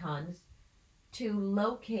Decepticons to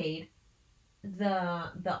locate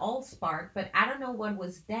the Allspark, but I don't know what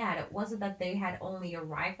was that. It wasn't that they had only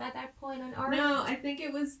arrived at that point on Earth. No, I think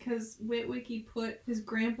it was because Witwicky put his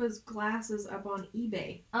grandpa's glasses up on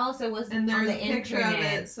eBay. Oh, so it was and there's on a the picture internet.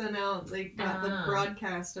 of it. So now they got the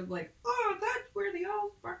broadcast of like, oh, that's where the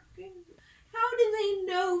Allspark is. How do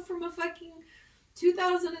they know from a fucking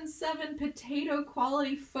 2007 potato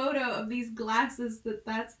quality photo of these glasses that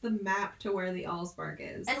that's the map to where the Allspark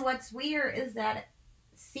is? And what's weird is that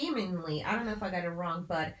seemingly, I don't know if I got it wrong,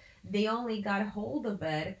 but they only got hold of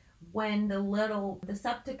it when the little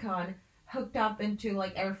Decepticon hooked up into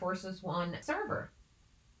like Air Forces One server.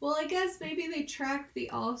 Well, I guess maybe they tracked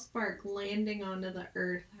the Allspark landing onto the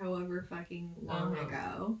Earth however fucking long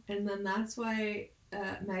ago. And then that's why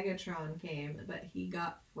Megatron came, but he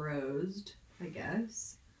got froze, I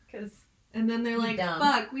guess. And then they're like,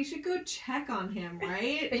 fuck, we should go check on him,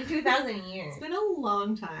 right? It's been 2,000 years. It's been a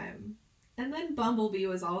long time. And then Bumblebee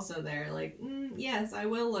was also there, like, yes, I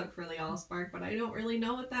will look for the Allspark, but I don't really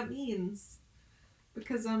know what that means.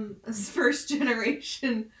 Because I'm a first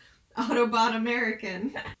generation Autobot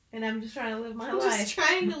American. And I'm just trying to live my life. I'm just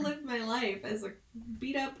trying to live my life as a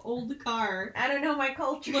beat up old car. I don't know my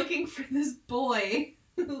culture. Looking for this boy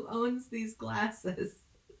who owns these glasses.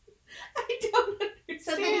 I don't understand.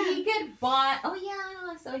 So then he get bought. Oh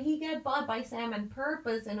yeah. So he got bought by Sam on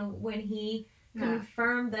purpose, and when he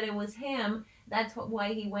confirmed that it was him, that's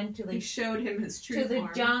why he went to the. He showed him his true to the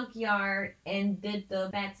form. junkyard and did the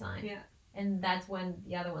bat sign. Yeah. And that's when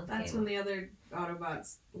the other ones. That's when the other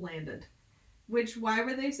Autobots landed. Which, why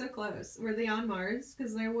were they so close? Were they on Mars?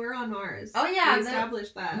 Because they were on Mars. Oh yeah, we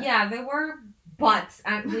established that. Yeah, there were butts.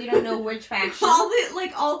 We don't know which faction.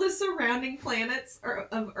 all the surrounding planets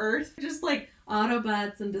of Earth, just like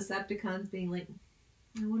Autobots and Decepticons being like,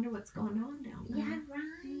 I wonder what's going on down there. Yeah,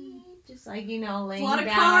 right. Just like, laying down. A lot of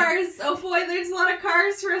cars. Oh boy, there's a lot of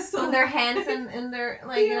cars for us to on their hands and their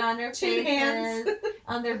on their faces, hands.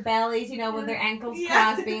 On their bellies, with their ankles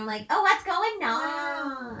crossed, being like, oh, what's going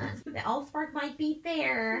on? Wow. The Allspark might be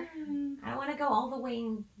there. I don't want to go all the way,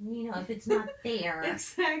 if it's not there.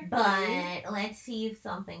 Exactly. But let's see if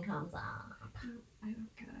something comes up. I don't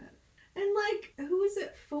get it. And like, who is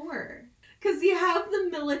it for? Because you have the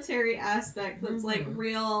military aspect that's like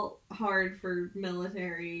real hard for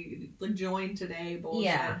military join today bullshit.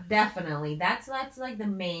 Yeah, definitely. That's like the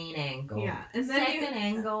main angle. Yeah, and then second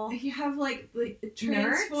angle. You have like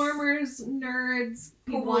Transformers nerds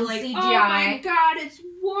people who are like, CGI. oh my god, it's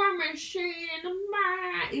War Machine,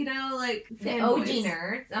 like the fanboys. OG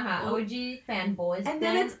nerds, OG fanboys, and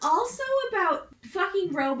then it's also about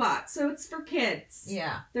fucking robots, so it's for kids.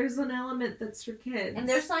 Yeah, there's an element that's for kids, and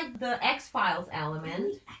there's like the X-Files element.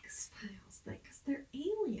 And the X-Files thing, because they're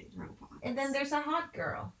alien robots. And then there's a hot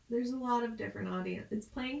girl. There's a lot of different audience. It's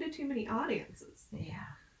playing to too many audiences. Yeah,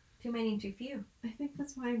 too many, too few. I think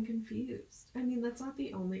that's why I'm confused. I mean, that's not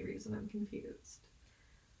the only reason I'm confused.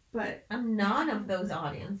 But I'm none of those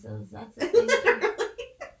audiences. That's the thing. Literally.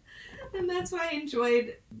 And that's why I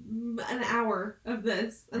enjoyed an hour of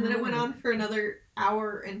this. And then it went on for another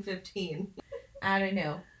hour and 15. I don't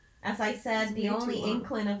know. As I said, the only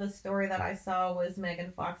inkling of the story that I saw was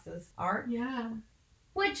Megan Fox's art. Yeah.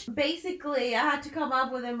 Which basically I had to come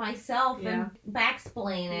up with it myself and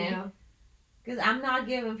backsplain it. Yeah. Because I'm not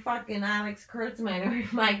giving fucking Alex Kurtzman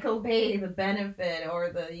or Michael Bay the benefit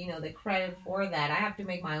or the credit for that. I have to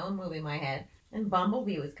make my own movie in my head. And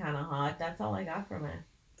Bumblebee was kind of hot. That's all I got from it.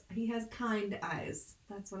 He has kind eyes.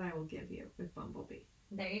 That's what I will give you with Bumblebee.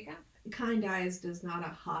 There you go. Kind eyes does not a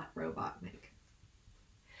hot robot make.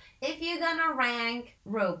 If you're gonna rank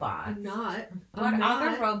robots. I'm not. What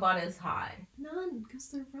other robot is hot? None, because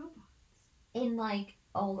they're robots. In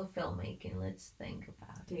all the filmmaking, let's think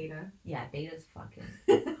about it. Data. Yeah, Data's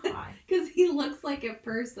fucking hot. Because he looks like a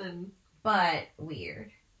person. But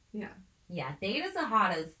weird. Yeah. Yeah, Data's the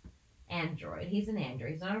hottest android. He's an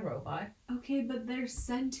android. He's not a robot. Okay, but they're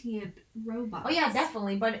sentient robots. Oh, yeah,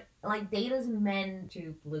 definitely. But, Data's meant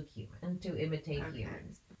to look human and to imitate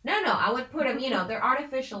humans. No, I would put them, they're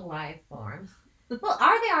artificial life forms. Well,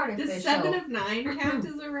 are they artificial? Does 7 of 9 count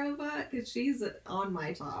as a robot? Because she's on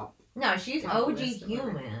my top. No, she's OG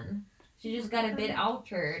human. She just got a bit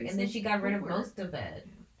altered, and then she got rid of most of it.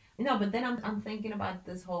 No, but then I'm thinking about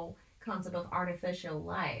this whole concept of artificial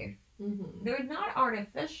life. Mm-hmm. They're not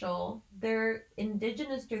artificial. They're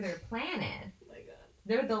indigenous to their planet. Oh my god.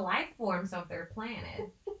 They're the life forms of their planet.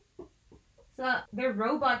 So they're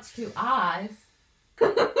robots to us,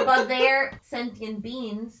 but they're sentient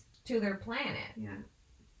beings to their planet. Yeah.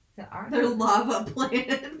 So their lava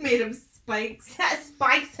planet made of spikes.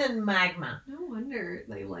 Spikes and magma. No wonder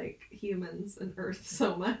they like humans and Earth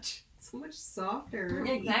so much. so much softer.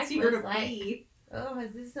 Exactly. Easier to It's like, pee. oh,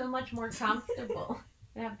 is this so much more comfortable?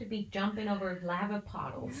 I have to be jumping over lava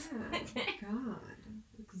puddles. Yeah. God.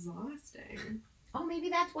 Exhausting. Oh, maybe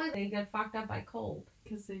that's why they get fucked up by cold.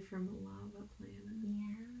 Because they're from a lava planet.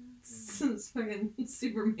 Yeah. It's fucking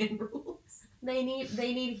Superman rules. They need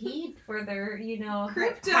heat for their,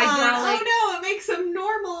 Krypton. hydraulic Oh no, it makes them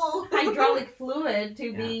normal. hydraulic fluid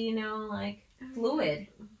to Yeah. be, fluid.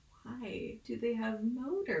 Why do they have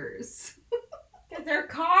motors? Because they're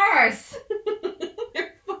cars.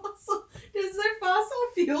 They're fossil. Is there fossil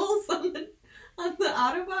fuels on the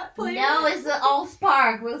Autobot planet? No, it's the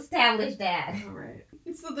Allspark. We'll establish that. All right.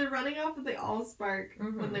 So they're running off of the Allspark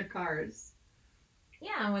when they're cars.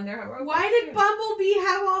 Yeah, when they're. Why did Bumblebee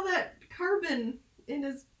have all that carbon in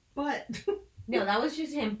his butt? No, that was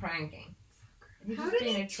just him pranking. He's How just did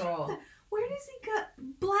being he a troll. do that? Where does he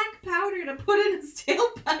get black powder to put in his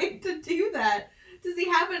tailpipe to do that? Does he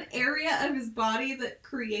have an area of his body that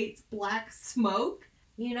creates black smoke?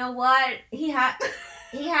 You know what? He had.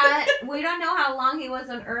 We don't know how long he was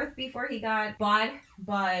on Earth before he got bought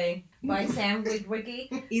by Sam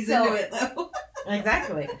Witwicky. He's into it though.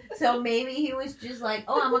 Exactly. So maybe he was just like,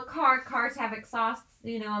 oh, I'm a car. Cars have exhausts.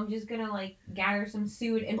 I'm just gonna like gather some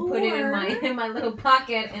suit and put it in my little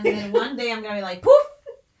pocket, and then one day I'm gonna be like, poof,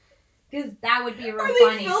 because that would be real funny.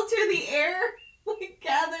 Or they filter the air, like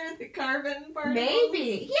gather the carbon particles.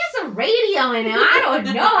 Maybe he has a radio in it. I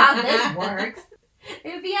don't know how this works.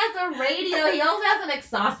 If he has a radio, he also has an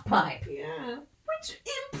exhaust pipe. Yeah. Which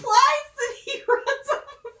implies that he runs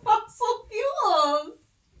off of fossil fuels.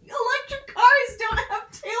 Electric cars don't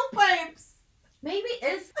have tailpipes. Maybe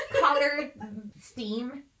it's colored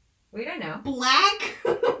steam. We don't know. Black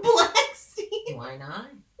steam. Why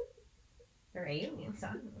not? They're aliens. I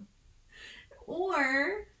don't know.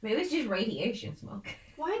 Or maybe it's just radiation smoke.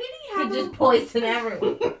 why did he have just poison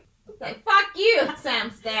everyone? Like, fuck you,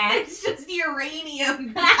 Sam's dad. It's just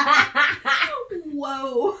uranium.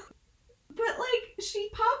 Whoa. But, she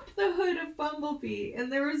popped the hood of Bumblebee,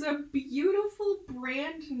 and there was a beautiful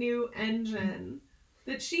brand new engine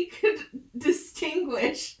that she could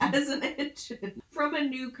distinguish as an engine from a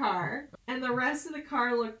new car. And the rest of the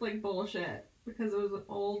car looked like bullshit because it was an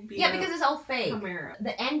old beat Yeah, because it's all fake. Camaro.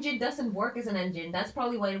 The engine doesn't work as an engine. That's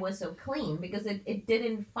probably why it was so clean, because it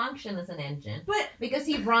didn't function as an engine. But because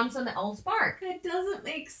he runs on the Allspark. that doesn't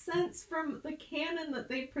make sense from the canon that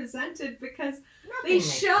they presented, because Nothing they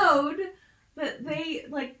makes showed that they,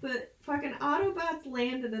 the fucking Autobots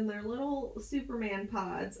landed in their little Superman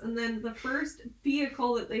pods, and then the first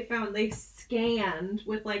vehicle that they found, they scanned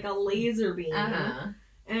with, a laser beam. Uh-huh.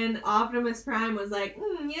 And Optimus Prime was like,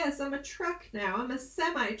 yes, I'm a truck now. I'm a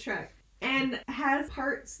semi-truck. And has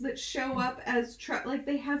parts that show up as truck.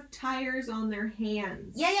 They have tires on their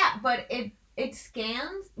hands. Yeah, but it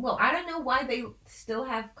scans. Well, I don't know why they still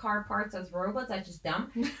have car parts as robots. That's just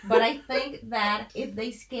dumb. But I think that if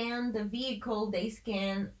they scan the vehicle, they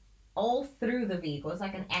scan all through the vehicle. It's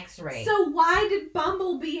like an X-ray. So why did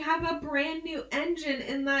Bumblebee have a brand new engine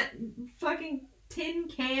in that fucking tin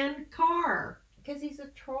can car? Because he's a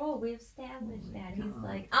troll. We established that. He's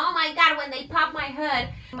like, oh my god, when they pop my hood,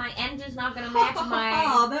 my engine's not going to match my...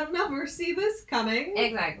 Oh, they'll never see this coming.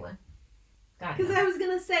 Exactly. Because I was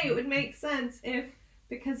going to say, it would make sense if,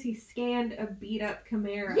 because he scanned a beat-up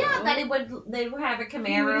Camaro. Yeah, that they would have a Camaro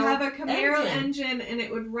He would have a Camaro engine, and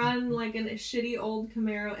it would run like a shitty old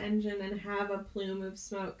Camaro engine and have a plume of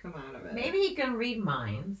smoke come out of it. Maybe he can read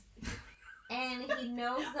minds. And he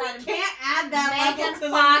knows that we can't add that Megan level to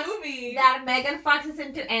Fox, the movie. that Megan Fox is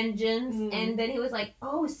into engines, and then he was like,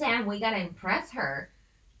 "Oh, Sam, we gotta impress her."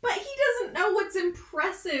 But he doesn't know what's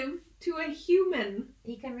impressive to a human.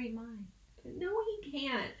 He can read minds. No, he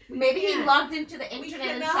can't. Maybe he logged into the internet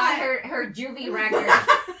and saw her juvie record.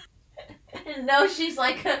 And knows she's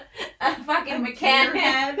like a fucking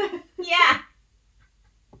mechanic. Yeah.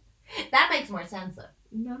 That makes more sense, though.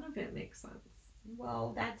 None of it makes sense.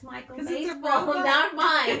 Well, that's Michael Because Bay's it's a fault, robot. not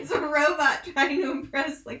mine. It's a robot trying to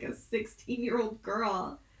impress a 16-year-old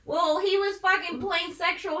girl. Well, he was fucking playing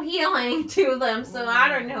sexual healing to them, so I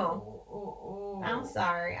don't know. I'm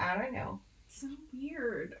sorry, I don't know. So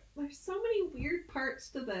weird. There's so many weird parts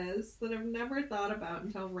to this that I've never thought about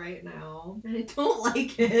until right now. And I don't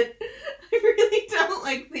like it. I really don't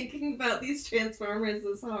like thinking about these Transformers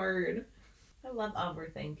this hard. I love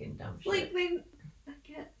overthinking dumb shit. I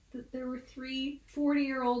get that there were 3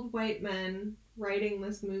 40-year-old white men writing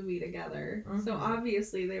this movie together. Mm-hmm. So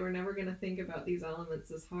obviously they were never going to think about these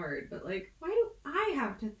elements as hard. But why do I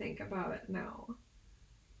have to think about it now?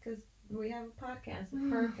 Because we have a podcast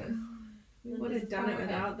with purpose. We would have done it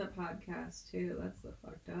without the podcast too. That's the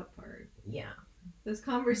fucked up part. Yeah. This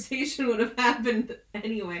conversation would have happened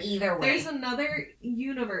anyway. Either way. There's another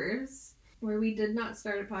universe where we did not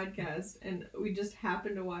start a podcast and we just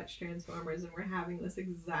happened to watch Transformers and we're having this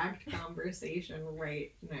exact conversation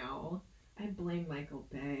right now. I blame Michael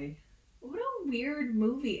Bay. What a weird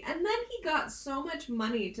movie. And then he got so much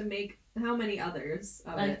money to make how many others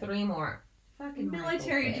of like it? 3 more. Fucking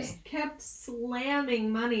Military just kept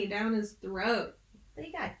slamming money down his throat.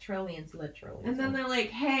 They got trillions, literally. And then they're like,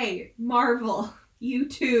 hey, Marvel, you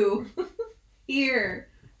too. Here,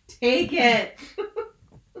 take it.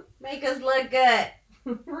 Make us look good.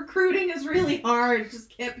 Recruiting is really hard.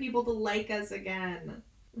 Just get people to like us again.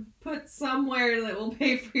 Put somewhere that will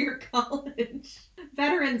pay for your college.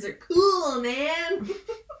 Veterans are cool, man.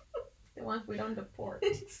 The ones we don't deport.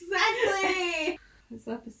 Exactly. This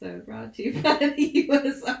episode brought to you by the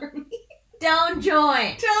U.S. Army. Don't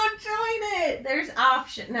join. Don't join it. There's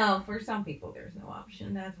option. No, for some people there's no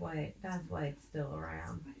option. That's why it's still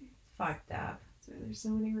around. Fucked up. So there's so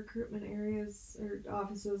many recruitment areas or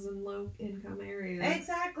offices in low income areas.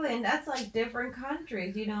 Exactly, and that's like different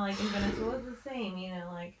countries. You know, like in Venezuela's the same. You know,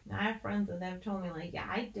 like I have friends and they've told me like, yeah,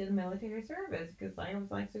 I did military service because I was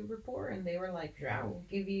like super poor, and they were like, yeah, we'll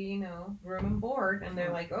give you, room and board, and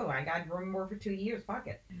they're like, oh, I got room and board for 2 years. Fuck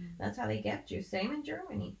it. That's how they get you. Same in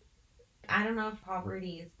Germany. I don't know if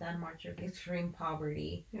poverty is that much of extreme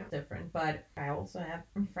poverty. Yeah. Different, but I also have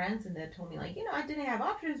friends and they told me like, I didn't have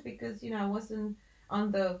options because, I wasn't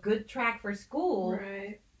on the good track for school.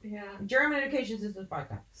 Right. Yeah. German education system is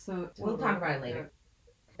fucked up. So We'll talk about it later.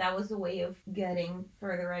 That was a way of getting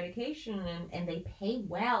further education and they pay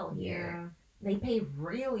well here. Yeah. They pay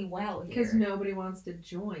really well here. Because nobody wants to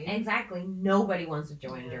join. Exactly. Nobody wants to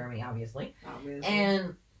join Germany, obviously.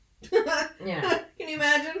 And yeah. Can you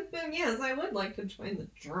imagine? And yes, I would like to join the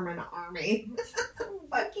German army.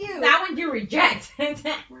 Fuck you. That one you reject.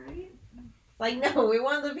 Right? Like, no, we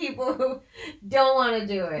want the people who don't want to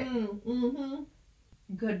do it. Mm-hmm.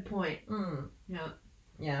 Good point. Yeah.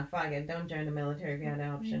 Yeah, fuck it. Don't join the military if you have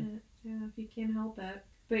an option. Yeah, if you can't help it.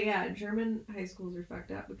 But yeah, German high schools are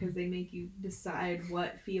fucked up because they make you decide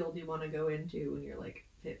what field you want to go into when you're like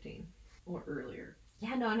 15 or earlier.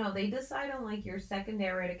 Yeah, no. They decide on like your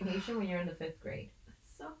secondary education when you're in the 5th grade.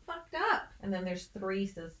 That's so fucked up. And then there's 3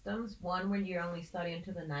 systems. One where you only study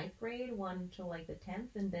until the 9th grade, one till like the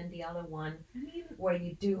 10th, and then the other one where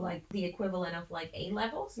you do like the equivalent of like A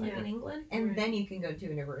levels, like in England, and then you can go to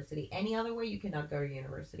university. Any other way, you cannot go to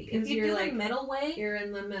university. If you do like the middle way, you're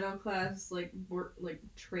in the middle class like work like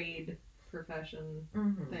trade profession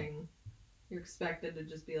thing. You're expected to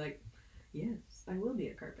just be like, yes, I will be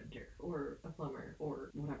a carpenter or a plumber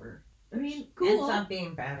or whatever. I mean, cool. Ends up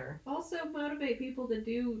being better. Also motivate people to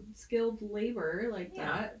do skilled labor like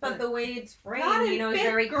that. But the way it's framed, is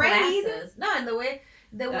very classes. No, and the way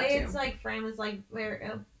it's like framed is like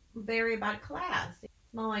very about class. It's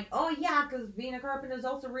not like, oh yeah, because being a carpenter is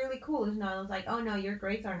also really cool. It's not. It's like, oh no, your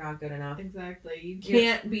grades are not good enough. Exactly. You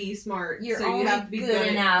can't be smart. You're so only you have to be good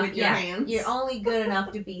enough with your hands. You're only good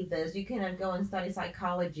enough to be this. You cannot go and study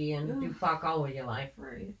psychology and do fuck all with your life.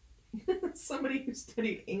 Right. Somebody who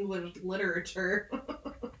studied English literature.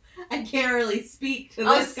 I can't really speak to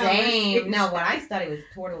this conversation. No, what I studied was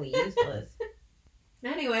totally useless.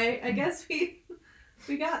 Anyway, I guess we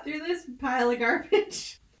got through this pile of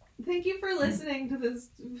garbage. Thank you for listening to this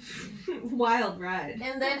wild ride.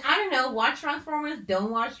 And then, I don't know, watch Transformers,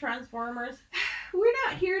 don't watch Transformers. We're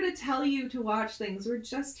not here to tell you to watch things. We're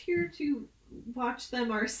just here to watch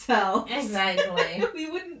them ourselves. Exactly.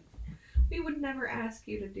 We would never ask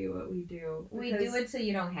you to do what we do. We do it so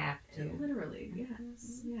you don't have to. Literally,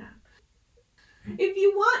 yes. Yeah. If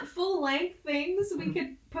you want full-length things, we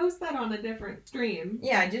could post that on a different stream.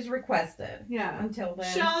 Yeah, just request it. Yeah. Until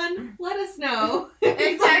then. Sean, let us know.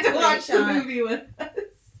 Exactly. To watch the movie with us.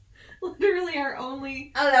 Literally our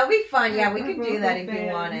only... Oh, that would be fun. Yeah, we could do that if you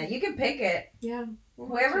want it. You can pick it. Yeah.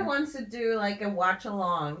 Whoever wants to do like a watch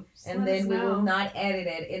along, and then we will not edit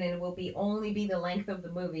it, and it will only be the length of the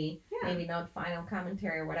movie, maybe not final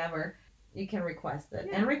commentary or whatever. You can request it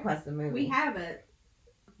and request the movie. We have it.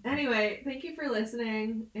 Anyway, thank you for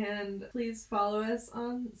listening, and please follow us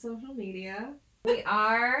on social media. We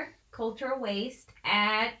are Cultural Waste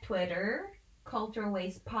at Twitter, Cultural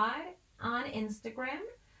Waste Pod on Instagram,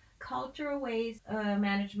 Cultural Waste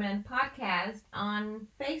Management Podcast on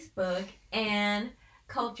Facebook, and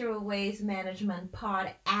Cultural Waste Management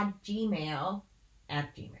Pod at gmail.com.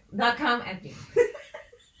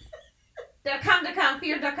 Fear.com.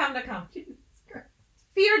 Fear.com.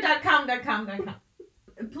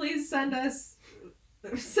 Please send help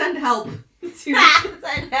to send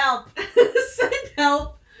help. Send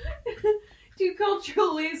help to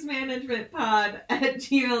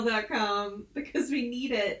culturalwastemanagementpod@gmail.com because we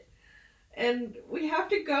need it. And we have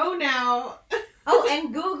to go now. Oh,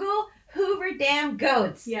 and Google Hoover Dam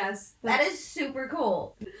goats. Yes. That is super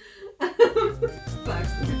cool. Fuck.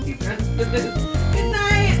 We're too drunk for this. Good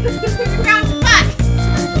night.